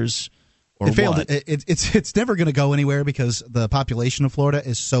signatures or it failed. What. It's never going to go anywhere because the population of Florida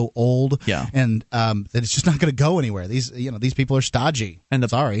is so old, and that it's just not going to go anywhere. These people are stodgy. And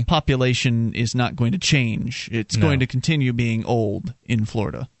the population is not going to change. It's going to continue being old in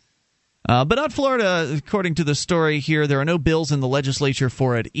Florida. But not Florida, according to the story here. There are no bills in the legislature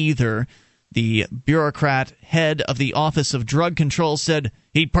for it either. The bureaucrat head of the Office of Drug Control said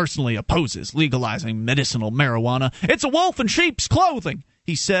he personally opposes legalizing medicinal marijuana. It's a wolf in sheep's clothing,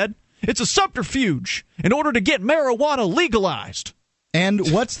 he said. It's a subterfuge in order to get marijuana legalized. And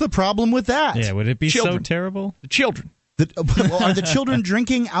what's the problem with that? Yeah, would it be so terrible? The children. Are the children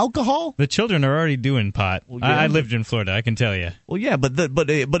drinking alcohol? The children are already doing pot. Well, yeah. I lived in Florida, I can tell you. Well, yeah, but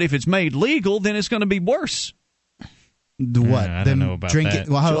if it's made legal, then it's going to be worse. What? I don't know about drinking, that.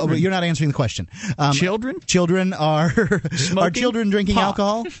 Well, you're not answering the question. Children? Children are children drinking pot.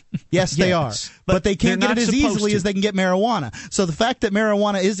 alcohol? Yes, they are. But they can't get it as easily as they can get marijuana. So the fact that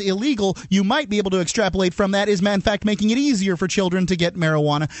marijuana is illegal, you might be able to extrapolate from that is, in fact, making it easier for children to get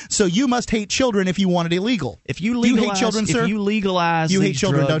marijuana. So you must hate children if you want it illegal. If you hate children, sir? If you legalize you hate these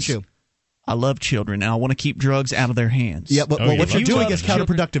children, drugs, don't you? I love children, and I want to keep drugs out of their hands. Yeah, but what you're doing is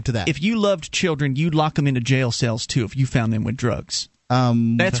counterproductive to that. If you loved children, you'd lock them into jail cells, too, if you found them with drugs.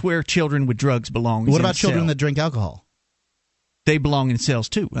 That's where children with drugs belong. What about children that drink alcohol? They belong in cells,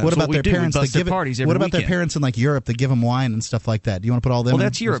 too. That's what about their parents that give parties every What about weekend. Their parents in, like, Europe that give them wine and stuff like that? Do you want to put all them in? Well,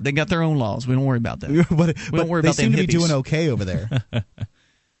 that's Europe. They got their own laws. We don't worry about that. but we don't worry they about seem them to be hippies. doing okay over there.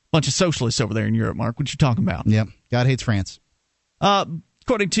 Bunch of socialists over there in Europe, Mark. What you talking about? Yep. God hates France.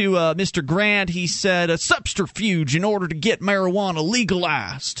 According to Mr. Grant, he said a subterfuge in order to get marijuana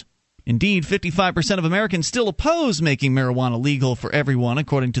legalized. Indeed, 55% of Americans still oppose making marijuana legal for everyone,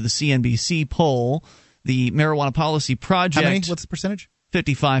 according to the CNBC poll. The Marijuana Policy Project... How many? What's the percentage?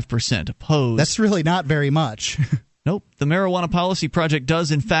 55% opposed. That's really not very much. Nope. The Marijuana Policy Project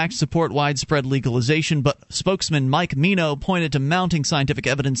does, in fact, support widespread legalization, but spokesman Mike Mino pointed to mounting scientific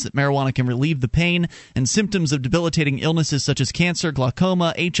evidence that marijuana can relieve the pain and symptoms of debilitating illnesses such as cancer,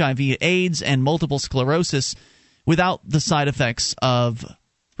 glaucoma, HIV, AIDS, and multiple sclerosis without the side effects of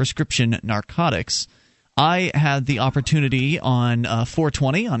prescription narcotics. I had the opportunity on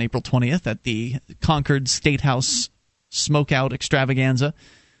 420, on April 20th, at the Concord State House Smokeout Extravaganza.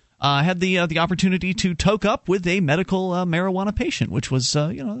 I had the opportunity to toke up with a medical marijuana patient, which was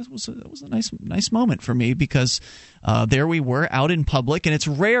it was a nice moment for me because there we were out in public, and it's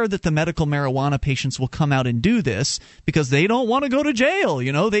rare that the medical marijuana patients will come out and do this because they don't want to go to jail.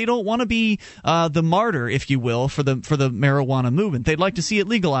 They don't want to be the martyr, if you will, for the marijuana movement. They'd like to see it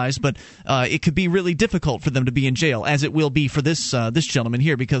legalized, but it could be really difficult for them to be in jail, as it will be for this gentleman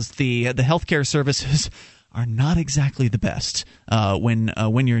here, because the healthcare services are not exactly the best when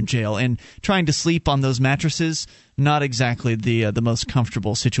you're in jail, and trying to sleep on those mattresses, not exactly the most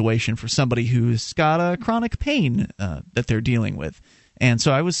comfortable situation for somebody who's got a chronic pain that they're dealing with. And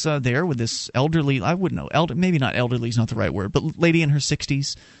so I was there with this elderly, I wouldn't know, maybe not elderly is not the right word, but lady in her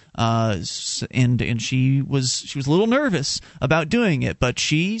 60s. And she was a little nervous about doing it, but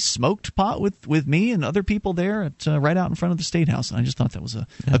she smoked pot with me and other people there at right out in front of the State House, and I just thought that was a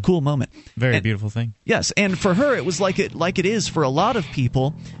cool moment. Very beautiful thing. Yes, and for her it was like it is for a lot of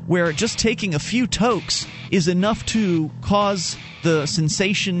people, where just taking a few tokes is enough to cause the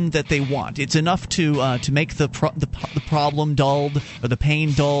sensation that they want. It's enough to make the problem dulled or the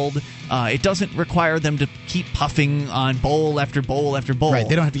pain dulled. It doesn't require them to keep puffing on bowl after bowl after bowl. Right,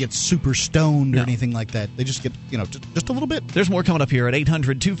 they don't have to get super stoned or anything like that. They just get, just a little bit. There's more coming up here at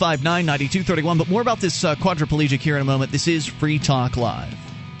 800-259-9231, but more about this quadriplegic here in a moment. This is Free Talk Live.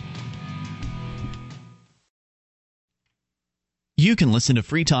 You can listen to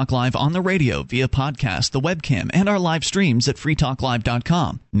Free Talk Live on the radio, via podcast, the webcam, and our live streams at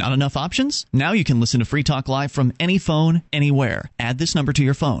freetalklive.com. Not enough options? Now you can listen to Free Talk Live from any phone, anywhere. Add this number to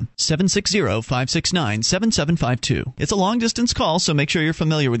your phone, 760-569-7752. It's a long-distance call, so make sure you're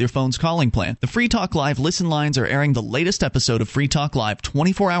familiar with your phone's calling plan. The Free Talk Live listen lines are airing the latest episode of Free Talk Live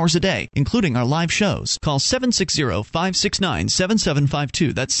 24 hours a day, including our live shows. Call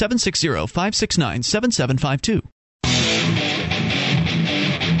 760-569-7752. That's 760-569-7752.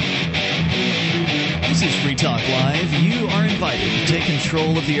 This is Free Talk Live. You are invited to take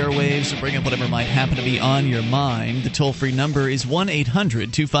control of the airwaves and bring up whatever might happen to be on your mind. The toll-free number is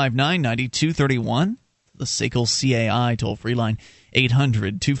 1-800-259-9231. The SACL CAI toll-free line,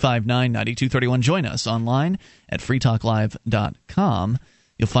 800-259-9231. Join us online at freetalklive.com.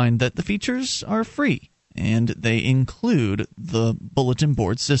 You'll find that the features are free, and they include the bulletin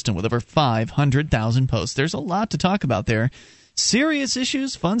board system with over 500,000 posts. There's a lot to talk about there. Serious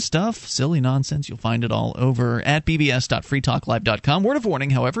issues, fun stuff, silly nonsense. You'll find it all over at bbs.freetalklive.com. Word of warning,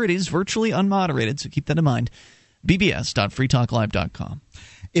 however, it is virtually unmoderated, so keep that in mind. bbs.freetalklive.com.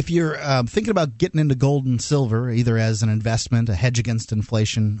 If you're thinking about getting into gold and silver, either as an investment, a hedge against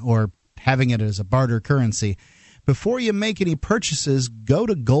inflation, or having it as a barter currency, before you make any purchases, go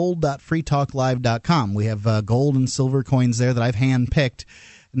to gold.freetalklive.com. We have gold and silver coins there that I've hand-picked,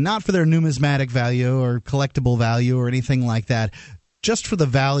 not for their numismatic value or collectible value or anything like that, just for the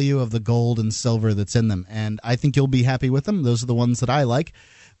value of the gold and silver that's in them. And I think you'll be happy with them. Those are the ones that I like.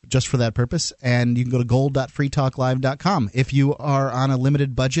 just for that purpose, and you can go to gold.freetalklive.com. If you are on a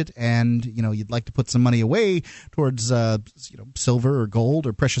limited budget and you'd like to put some money away towards silver or gold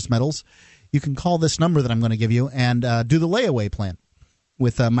or precious metals, you can call this number that I'm going to give you and do the layaway plan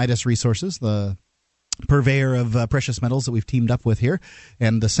with Midas Resources, the purveyor of precious metals that we've teamed up with here,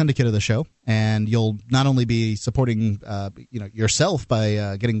 and the syndicate of the show. And you'll not only be supporting yourself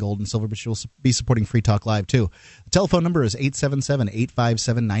by getting gold and silver, but you'll be supporting Free Talk Live too. The telephone number is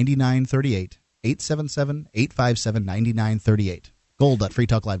 877-857-9938. 877-857-9938.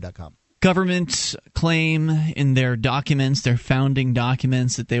 Gold.freetalklive.com. Governments claim in their documents, their founding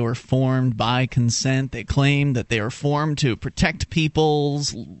documents, that they were formed by consent. They claim that they are formed to protect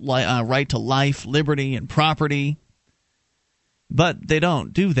people's right to life, liberty, and property. But they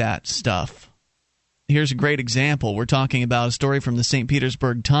don't do that stuff. Here's a great example. We're talking about a story from the St.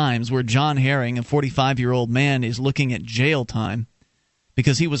 Petersburg Times where John Herring, a 45-year-old man, is looking at jail time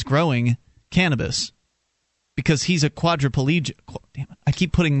because he was growing cannabis. Because he's a quadriplegic. Damn it, I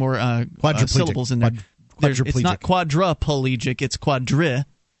keep putting more syllables in there. It's not quadriplegic, it's quadriplegic.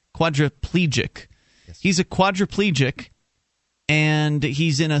 Yes. He's a quadriplegic, and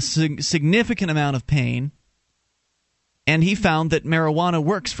he's in a significant amount of pain. And he found that marijuana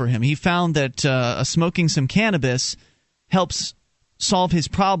works for him. He found that smoking some cannabis helps solve his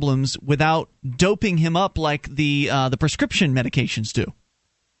problems without doping him up like the prescription medications do.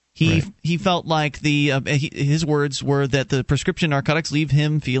 He felt like his words were that the prescription narcotics leave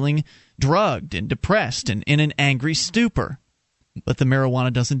him feeling drugged and depressed and in an angry stupor. But the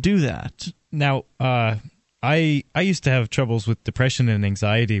marijuana doesn't do that. Now, I used to have troubles with depression and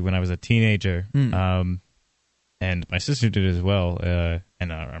anxiety when I was a teenager, and my sister did as well,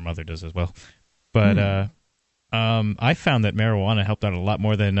 and our mother does as well. But I found that marijuana helped out a lot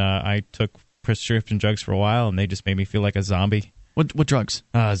more than I took prescription drugs for a while, and they just made me feel like a zombie. What drugs?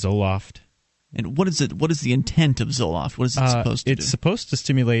 Zoloft. And what is it? What is the intent of Zoloft? What is it supposed to do? It's supposed to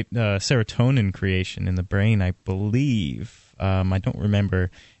stimulate serotonin creation in the brain, I believe. I don't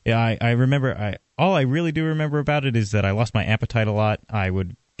remember. Yeah, I remember. All I really do remember about it is that I lost my appetite a lot. I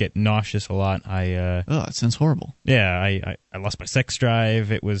would get nauseous a lot. It sounds horrible. Yeah, I lost my sex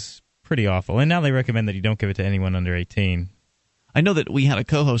drive. It was pretty awful. And now they recommend that you don't give it to anyone under 18. I know that we had a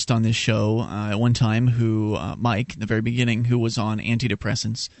co-host on this show at one time who, Mike, in the very beginning, who was on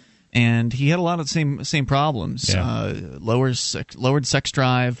antidepressants, and he had a lot of the same problems. Yeah. Lowered sex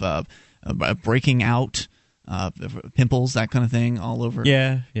drive, breaking out, pimples, that kind of thing, all over.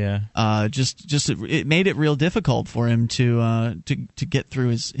 Yeah. Just it made it real difficult for him to get through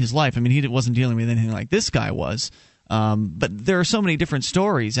his life. I mean, he wasn't dealing with anything like this guy was, but there are so many different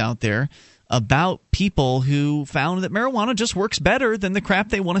stories out there about people who found that marijuana just works better than the crap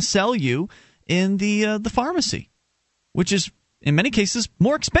they want to sell you in the pharmacy, which is in many cases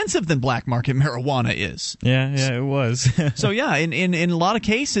more expensive than black market marijuana is. Yeah, it was. So yeah, in a lot of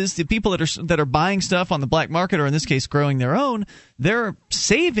cases, the people that are buying stuff on the black market, or in this case growing their own, they're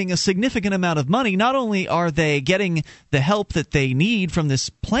saving a significant amount of money. Not only are they getting the help that they need from this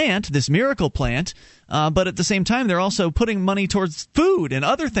plant, this miracle plant, but at the same time they're also putting money towards food and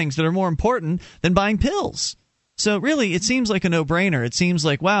other things that are more important than buying pills. So really, it seems like a no-brainer. It seems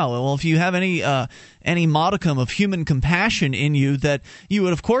like, wow, well, if you have any modicum of human compassion in you, that you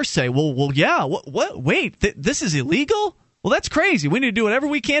would, of course, say, well, yeah, wait, this is illegal? Well, that's crazy. We need to do whatever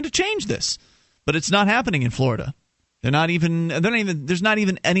we can to change this. But it's not happening in Florida. There's not even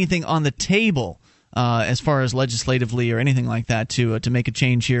anything on the table as far as legislatively or anything like that to make a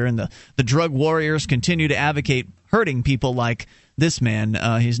change here. And the drug warriors continue to advocate hurting people like this man.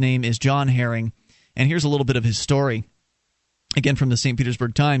 His name is John Herring. And here's a little bit of his story, again from the St.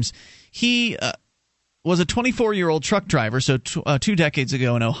 Petersburg Times. He was a 24-year-old truck driver, so 2 decades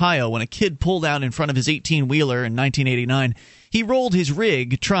ago in Ohio, when a kid pulled out in front of his 18-wheeler in 1989. He rolled his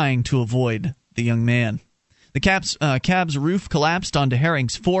rig trying to avoid the young man. The cab's roof collapsed onto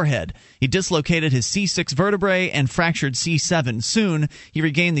Herring's forehead. He dislocated his C6 vertebrae and fractured C7. Soon, he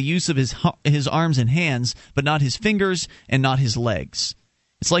regained the use of his arms and hands, but not his fingers and not his legs.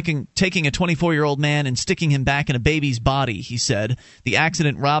 It's like taking a 24-year-old man and sticking him back in a baby's body, he said. The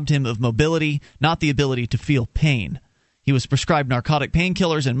accident robbed him of mobility, not the ability to feel pain. He was prescribed narcotic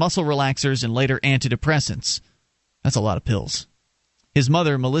painkillers and muscle relaxers and later antidepressants. That's a lot of pills. His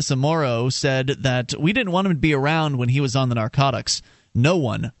mother, Melissa Morrow, said that we didn't want him to be around when he was on the narcotics. No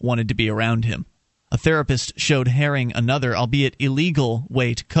one wanted to be around him. A therapist showed Herring another, albeit illegal,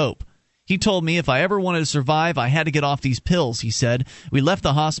 way to cope. He told me if I ever wanted to survive, I had to get off these pills, he said. We left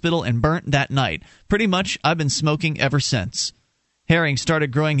the hospital and burnt that night. Pretty much, I've been smoking ever since. Herring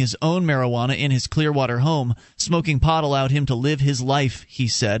started growing his own marijuana in his Clearwater home. Smoking pot allowed him to live his life, he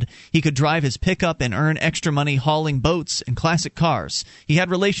said. He could drive his pickup and earn extra money hauling boats and classic cars. He had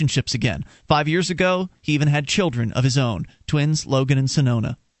relationships again. 5 years ago, he even had children of his own, twins Logan and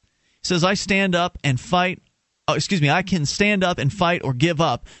Sonona. He says, I can stand up and fight or give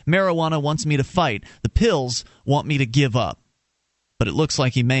up. Marijuana wants me to fight. The pills want me to give up. But it looks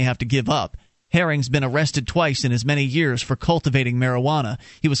like he may have to give up. Herring's been arrested twice in as many years for cultivating marijuana.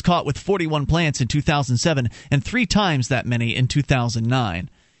 He was caught with 41 plants in 2007 and 3 times that many in 2009.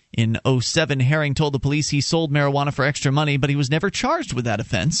 In 2007, Herring told the police he sold marijuana for extra money, but he was never charged with that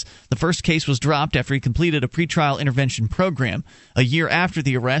offense. The first case was dropped after he completed a pretrial intervention program. A year after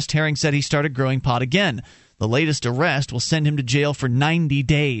the arrest, Herring said he started growing pot again. The latest arrest will send him to jail for 90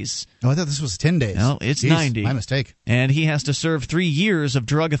 days. Oh, I thought this was 10 days. No, it's Jeez, 90. My mistake. And he has to serve 3 years of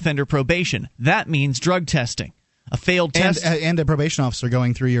drug offender probation. That means drug testing. A failed test... And a probation officer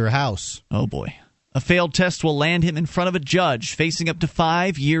going through your house. Oh, boy. A failed test will land him in front of a judge, facing up to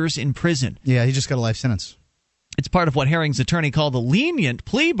 5 years in prison. Yeah, he just got a life sentence. It's part of what Herring's attorney called the lenient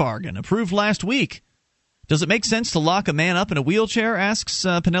plea bargain approved last week. Does it make sense to lock a man up in a wheelchair, asks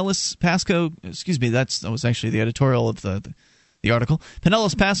Pinellas Pasco. Excuse me, that was actually the editorial of the article.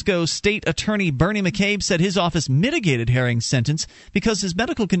 Pinellas Pasco State Attorney Bernie McCabe said his office mitigated Herring's sentence because his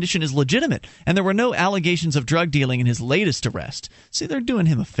medical condition is legitimate, and there were no allegations of drug dealing in his latest arrest. See, they're doing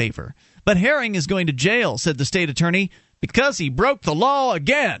him a favor. But Herring is going to jail, said the state attorney, because he broke the law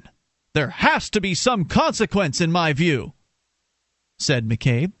again. There has to be some consequence, in my view, said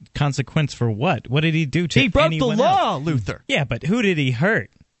McCabe. Consequence for what? What did he do to anyone else? He broke the law, Luther. Yeah, but who did he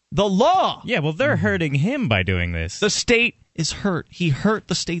hurt? The law. Yeah, well, they're hurting him by doing this. The state is hurt. He hurt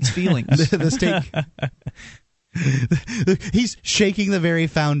the state's feelings. the state... He's shaking the very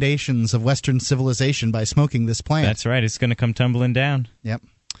foundations of Western civilization by smoking this plant. That's right. It's going to come tumbling down. Yep.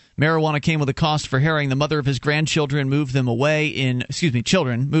 Marijuana came with a cost for Herring. The mother of his grandchildren moved them away in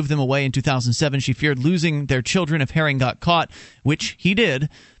 2007. She feared losing their children if Herring got caught, which he did.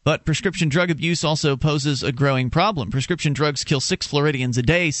 But prescription drug abuse also poses a growing problem. Prescription drugs kill 6 Floridians a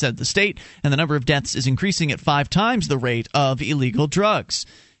day, said the state, and the number of deaths is increasing at 5 times the rate of illegal drugs.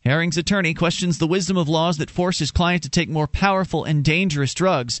 Herring's attorney questions the wisdom of laws that force his client to take more powerful and dangerous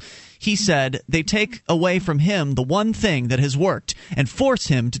drugs. He said they take away from him the one thing that has worked and force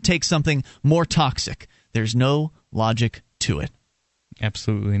him to take something more toxic. There's no logic to it.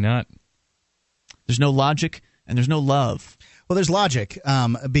 Absolutely not. There's no logic and there's no love. Well, there's logic,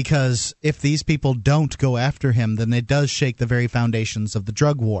 because if these people don't go after him, then it does shake the very foundations of the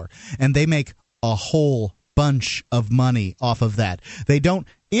drug war. And they make a whole bunch of money off of that. They don't...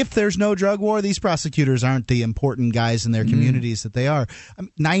 If there's no drug war, these prosecutors aren't the important guys in their communities that they are.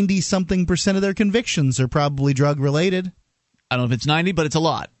 90-something% of their convictions are probably drug-related. I don't know if it's 90, but it's a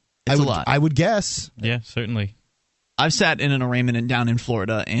lot. It's a lot. I would guess. Yeah, certainly. I've sat in an arraignment down in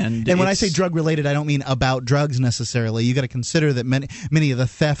Florida, and when I say drug-related, I don't mean about drugs necessarily. You got to consider that many of the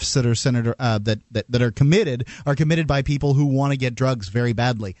thefts that are that are committed by people who want to get drugs very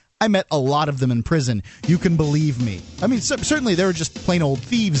badly. I met a lot of them in prison. You can believe me. I mean, certainly there were just plain old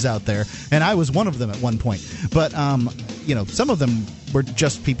thieves out there, and I was one of them at one point. But some of them were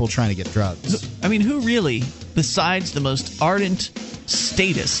just people trying to get drugs. I mean, who really, besides the most ardent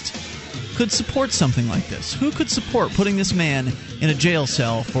statist, could support something like this? Who could support putting this man in a jail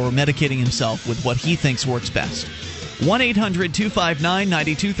cell for medicating himself with what he thinks works best?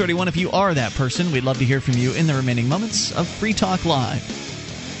 1-800-259-9231. If you are that person, we'd love to hear from you in the remaining moments of Free Talk Live.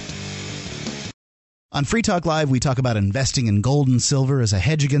 On Free Talk Live, we talk about investing in gold and silver as a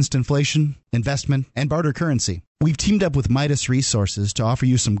hedge against inflation, investment, and barter currency. We've teamed up with Midas Resources to offer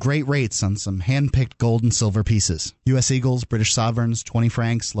you some great rates on some hand-picked gold and silver pieces. U.S. Eagles, British Sovereigns, 20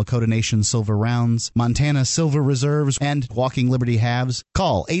 francs, Lakota Nation silver rounds, Montana silver reserves, and Walking Liberty halves.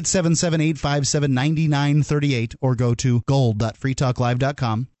 Call 877-857-9938 or go to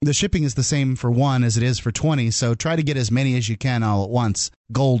gold.freetalklive.com. The shipping is the same for 1 as it is for 20, so try to get as many as you can all at once.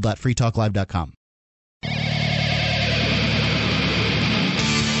 Gold.freetalklive.com.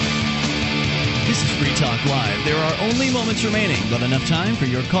 This is Free Talk Live. There are only moments remaining, but enough time for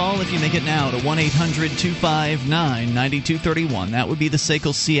your call if you make it now to 1-800-259-9231. That would be the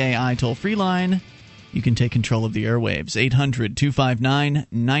SACL CAI toll-free line. You can take control of the airwaves.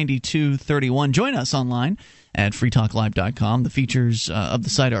 800-259-9231. Join us online at freetalklive.com. The features of the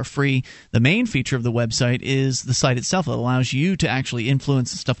site are free. The main feature of the website is the site itself. It allows you to actually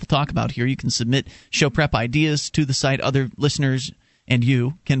influence the stuff we'll talk about here. You can submit show prep ideas to the site. Other listeners and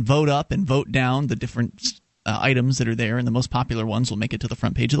you can vote up and vote down the different items that are there, and the most popular ones will make it to the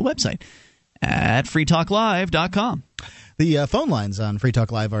front page of the website at freetalklive.com. The phone lines on Free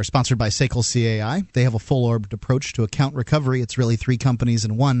Talk Live are sponsored by SACL CAI. They have a full-orbed approach to account recovery. It's really three companies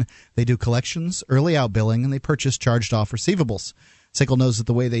in one. They do collections, early outbilling, and they purchase charged-off receivables. SACL knows that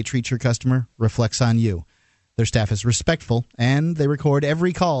the way they treat your customer reflects on you. Their staff is respectful, and they record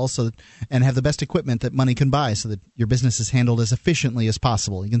every call and have the best equipment that money can buy so that your business is handled as efficiently as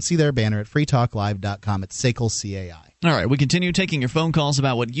possible. You can see their banner at freetalklive.com. It's SACL CAI. All right, we continue taking your phone calls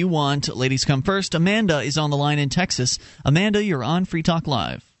about what you want. Ladies come first. Amanda is on the line in Texas. Amanda, you're on Free Talk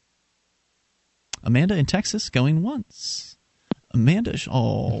Live. Amanda in Texas going once. Amanda, she's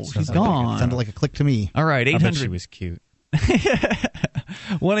gone. Sounded like a click to me. All right, 800. I bet she was cute.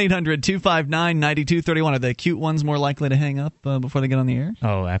 1-800-259-9231. Are the cute ones more likely to hang up before they get on the air?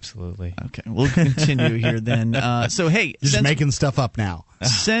 Oh, absolutely. Okay, we'll continue here then. So, hey. You're just making stuff up now.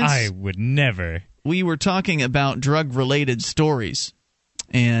 I would never. We were talking about drug-related stories.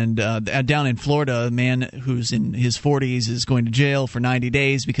 And down in Florida, a man who's in his 40s is going to jail for 90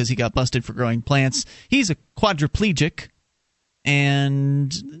 days because he got busted for growing plants. He's a quadriplegic,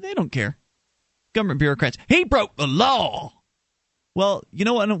 and they don't care. Government bureaucrats. He broke the law. Well, you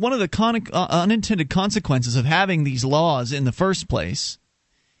know what? One of the unintended consequences of having these laws in the first place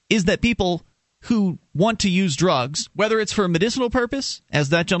is that people who want to use drugs, whether it's for a medicinal purpose, as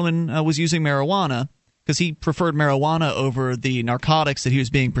that gentleman was using marijuana, because he preferred marijuana over the narcotics that he was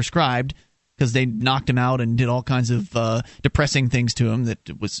being prescribed, because they knocked him out and did all kinds of depressing things to him that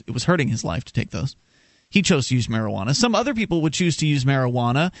it was hurting his life to take those. He chose to use marijuana. Some other people would choose to use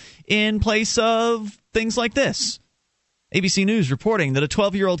marijuana in place of things like this. ABC News reporting that a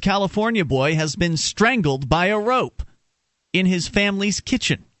 12-year-old California boy has been strangled by a rope in his family's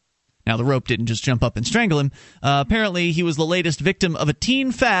kitchen. Now, the rope didn't just jump up and strangle him. Apparently, he was the latest victim of a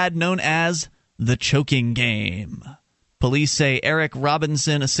teen fad known as the choking game. Police say Eric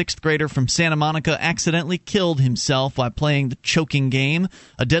Robinson, a sixth grader from Santa Monica, accidentally killed himself while playing the choking game,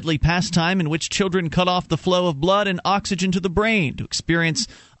 a deadly pastime in which children cut off the flow of blood and oxygen to the brain to experience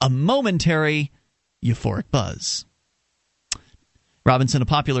a momentary euphoric buzz. Robinson, a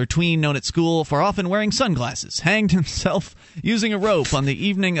popular tween known at school for often wearing sunglasses, hanged himself using a rope on the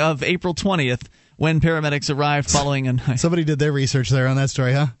evening of April 20th when paramedics arrived following a night. Somebody did their research there on that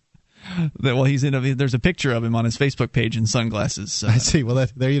story, huh? Well, there's a picture of him on his Facebook page in sunglasses. I see. Well,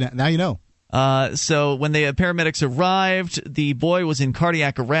 now you know. So when the paramedics arrived, the boy was in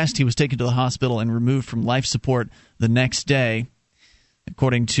cardiac arrest. He was taken to the hospital and removed from life support the next day.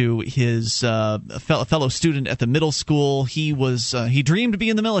 According to his fellow student at the middle school, he dreamed to be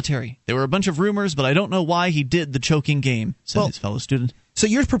in the military. There were a bunch of rumors, but I don't know why he did the choking game, said his fellow student. So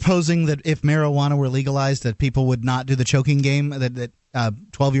you're proposing that if marijuana were legalized, that people would not do the choking game, that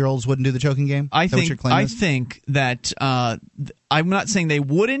 12-year-olds wouldn't do the choking game? I think that I'm not saying they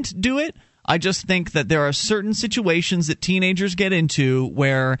wouldn't do it. I just think that there are certain situations that teenagers get into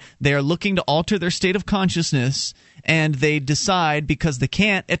where they are looking to alter their state of consciousness, and they decide because they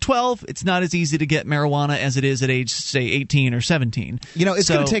can't. At 12, it's not as easy to get marijuana as it is at age, say, 18 or 17. You know, it's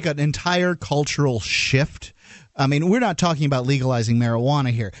going to take an entire cultural shift. I mean, we're not talking about legalizing marijuana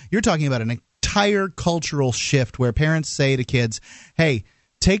here. You're talking about an entire cultural shift where parents say to kids, hey,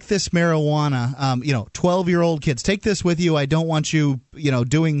 take this marijuana, 12-year-old kids, take this with you. I don't want you,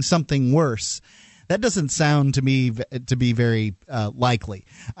 doing something worse. That doesn't sound to me to be very likely.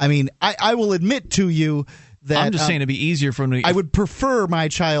 I mean, I will admit to you that I'm just saying it'd be easier for me. I would prefer my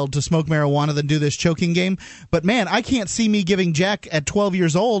child to smoke marijuana than do this choking game. But man, I can't see me giving Jack at 12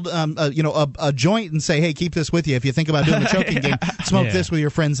 years old, a joint and say, "Hey, keep this with you. If you think about doing the choking game, smoke this with your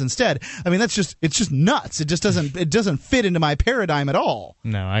friends instead." I mean, it's just nuts. It just doesn't fit into my paradigm at all.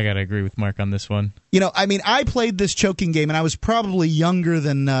 No, I gotta agree with Mark on this one. I mean, I played this choking game, and I was probably younger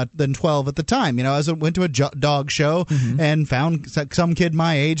than 12 at the time. I went to a dog show and found some kid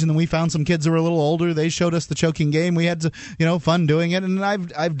my age, and then we found some kids that were a little older. They showed us the choking game. We had fun doing it, and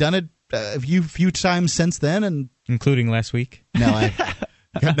I've done it a few times since then, and including last week. No, I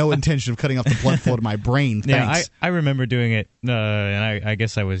got no intention of cutting off the blood flow to my brain. Thanks. Yeah, I remember doing it, and I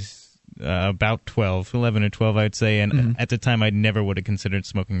guess I was about 11 or 12, I'd say, and at the time I never would have considered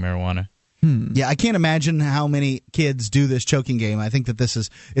smoking marijuana. Yeah, I can't imagine how many kids do this choking game. I think that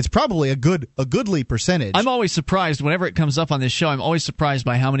it's probably a goodly percentage. I'm always surprised whenever it comes up on this show. I'm always surprised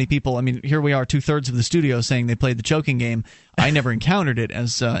by how many people. I mean, here we are, 2/3 of the studio saying they played the choking game. I never encountered it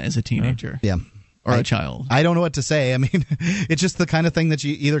as a teenager. Yeah. Or a child. I don't know what to say. I mean, it's just the kind of thing that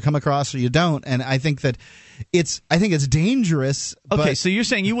you either come across or you don't, and I think that it's dangerous. Okay, so you're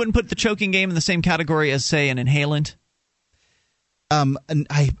saying you wouldn't put the choking game in the same category as, say, an inhalant? And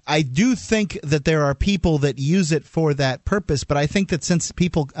I do think that there are people that use it for that purpose, but I think that since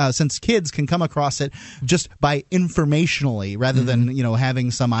kids can come across it just by informationally rather than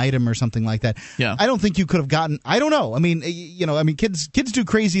having some item or something like that, I don't think you could have gotten. I don't know. I mean, kids do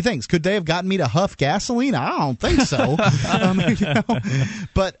crazy things. Could they have gotten me to huff gasoline? I don't think so.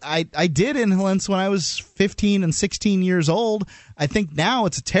 But I did inhalants when I was 15 and 16 years old. I think now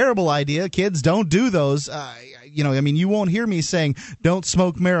it's a terrible idea. Kids, don't do those. You won't hear me saying don't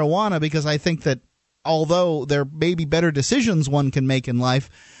smoke marijuana, because I think that although there may be better decisions one can make in life,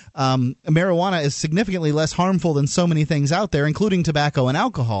 marijuana is significantly less harmful than so many things out there, including tobacco and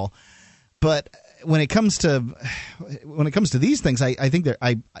alcohol. But when it comes to these things, I think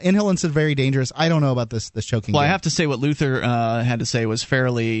inhalants are very dangerous. I don't know about this choking. Well, game. I have to say what Luther had to say was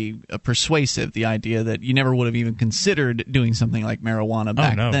fairly persuasive. The idea that you never would have even considered doing something like marijuana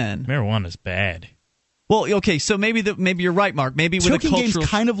back then. Marijuana's bad. Well, okay, so maybe you're right, Mark. Maybe with choking a cultural game's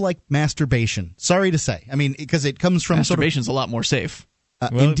kind of like masturbation. Sorry to say, I mean, because it comes from masturbation's a lot more safe.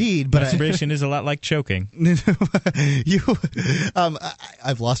 Indeed, but masturbation is a lot like choking.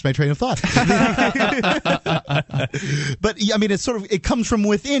 I've lost my train of thought. But I mean, it comes from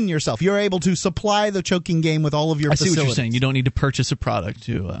within yourself. You're able to supply the choking game with all of your facilities. I see what you're saying. You don't need to purchase a product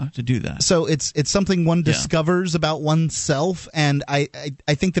to do that. So it's something one discovers about oneself, and I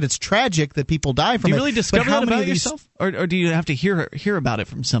think that it's tragic that people die from it. Do you really discover that about yourself, or do you have to hear about it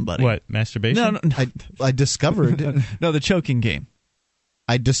from somebody? What, masturbation? No. I discovered no, the choking game.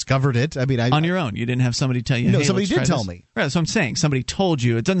 I discovered it. I mean, on your own. You didn't have somebody tell you. No, hey, somebody let's did try tell this. me. Right, that's what I'm saying. Somebody told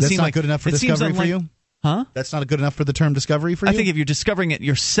you. It doesn't seem like good enough for discovery for you. Huh? That's not good enough for the term discovery for you? I think if you're discovering it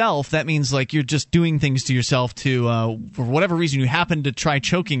yourself, that means like you're just doing things to yourself to, for whatever reason, you happen to try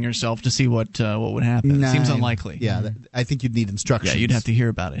choking yourself to see what would happen. It seems unlikely. Yeah, I think you'd need instructions. Yeah, you'd have to hear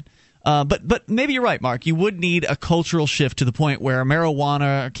about it. But maybe you're right, Mark. You would need a cultural shift to the point where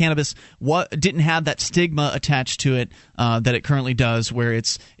marijuana or cannabis didn't have that stigma attached to it that it currently does, where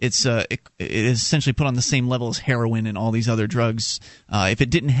it is essentially put on the same level as heroin and all these other drugs. If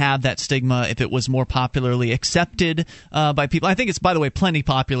it didn't have that stigma, if it was more popularly accepted by people, I think it's, by the way, plenty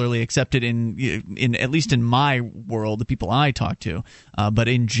popularly accepted in at least in my world, the people I talk to. But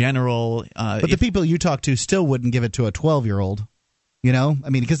in general, but the people you talk to still wouldn't give it to a 12-year-old. You know, I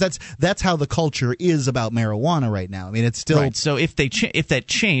mean, because that's how the culture is about marijuana right now. I mean, it's still right. So if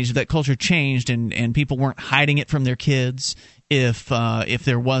that culture changed, and people weren't hiding it from their kids, if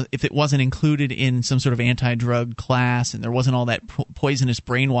it wasn't included in some sort of anti-drug class, and there wasn't all that poisonous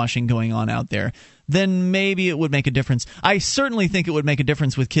brainwashing going on out there, then maybe it would make a difference. I certainly think it would make a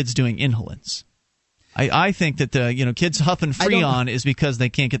difference with kids doing inhalants. I think that kids huffing Freon is because they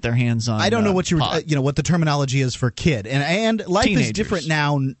can't get their hands on. I don't know what pot. What the terminology is for kid, and life Teenagers. is different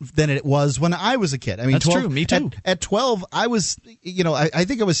now than it was when I was a kid. I mean, that's 12, true. Me too. At 12, I was, I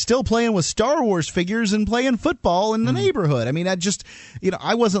think I was still playing with Star Wars figures and playing football in the neighborhood. I mean,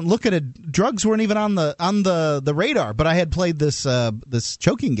 I wasn't looking at drugs. Weren't even on the radar. But I had played this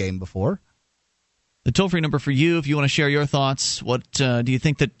choking game before. The toll-free number for you, if you want to share your thoughts, what do you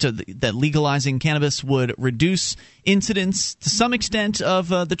think that legalizing cannabis would reduce incidents to some extent of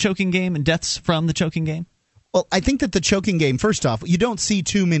the choking game and deaths from the choking game? Well, I think that the choking game, first off, you don't see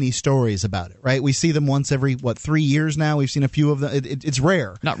too many stories about it, right? We see them once every, 3 years now? We've seen a few of them. It's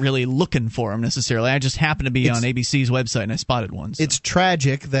rare. Not really looking for them necessarily. I just happened to be on ABC's website and I spotted one. So. It's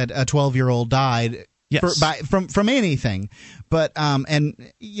tragic that a 12-year-old died. Yes. From anything, but who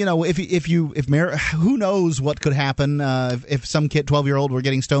knows what could happen if some 12-year-old were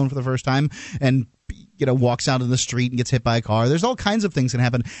getting stoned for the first time and walks out in the street and gets hit by a car. There's all kinds of things that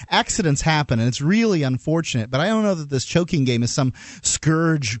happen. Accidents happen, and it's really unfortunate. But I don't know that this choking game is some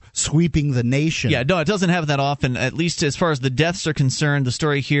scourge sweeping the nation. Yeah, no, it doesn't happen that often. At least as far as the deaths are concerned, the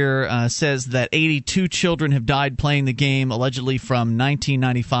story here says that 82 children have died playing the game, allegedly from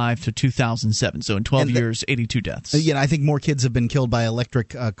 1995 to 2007. So in 12 years, 82 deaths. I think more kids have been killed by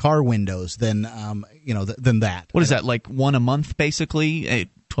electric car windows than that. What is that, like one a month, basically?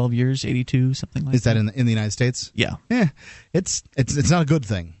 12 years, 82, something like that. Is that in the United States? Yeah. It's not a good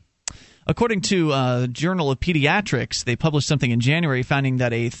thing. According to Journal of Pediatrics, they published something in January finding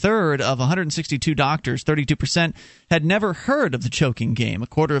that a third of 162 doctors, 32%, had never heard of the choking game. A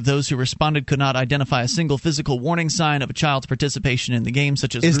quarter of those who responded could not identify a single physical warning sign of a child's participation in the game,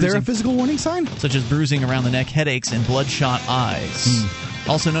 such as there a physical warning sign? Such as bruising around the neck, headaches, and bloodshot eyes.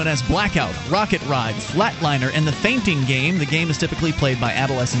 Also known as Blackout, Rocket Ride, Flatliner, and the Fainting Game, the game is typically played by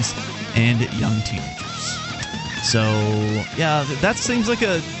adolescents and young teenagers. So, yeah, that seems like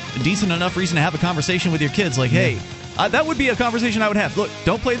a decent enough reason to have a conversation with your kids. Like, hey, that would be a conversation I would have. Look,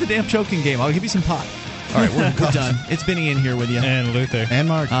 don't play the damn choking game. I'll give you some pot. All right, we're done. It's been Ian here with you. And Luther. And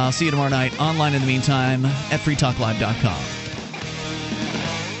Mark. I'll see you tomorrow night. Online in the meantime at freetalklive.com.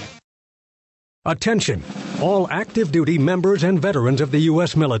 Attention, all active duty members and veterans of the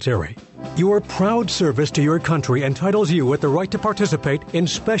U.S. military. Your proud service to your country entitles you with the right to participate in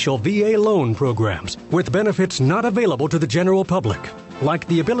special VA loan programs with benefits not available to the general public, like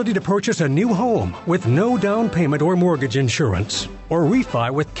the ability to purchase a new home with no down payment or mortgage insurance, or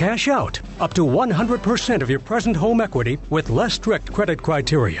refi with cash out, up to 100% of your present home equity with less strict credit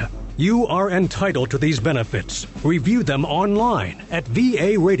criteria. You are entitled to these benefits. Review them online at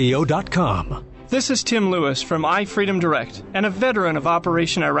varadio.com. This is Tim Lewis from iFreedom Direct and a veteran of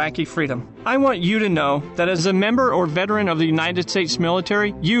Operation Iraqi Freedom. I want you to know that as a member or veteran of the United States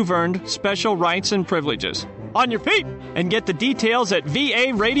military, you've earned special rights and privileges. On your feet! And get the details at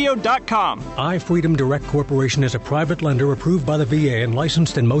varadio.com. iFreedom Direct Corporation is a private lender approved by the VA and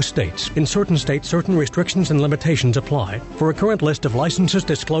licensed in most states. In certain states, certain restrictions and limitations apply. For a current list of licenses,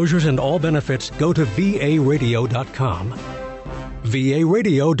 disclosures, and all benefits, go to varadio.com.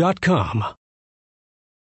 varadio.com.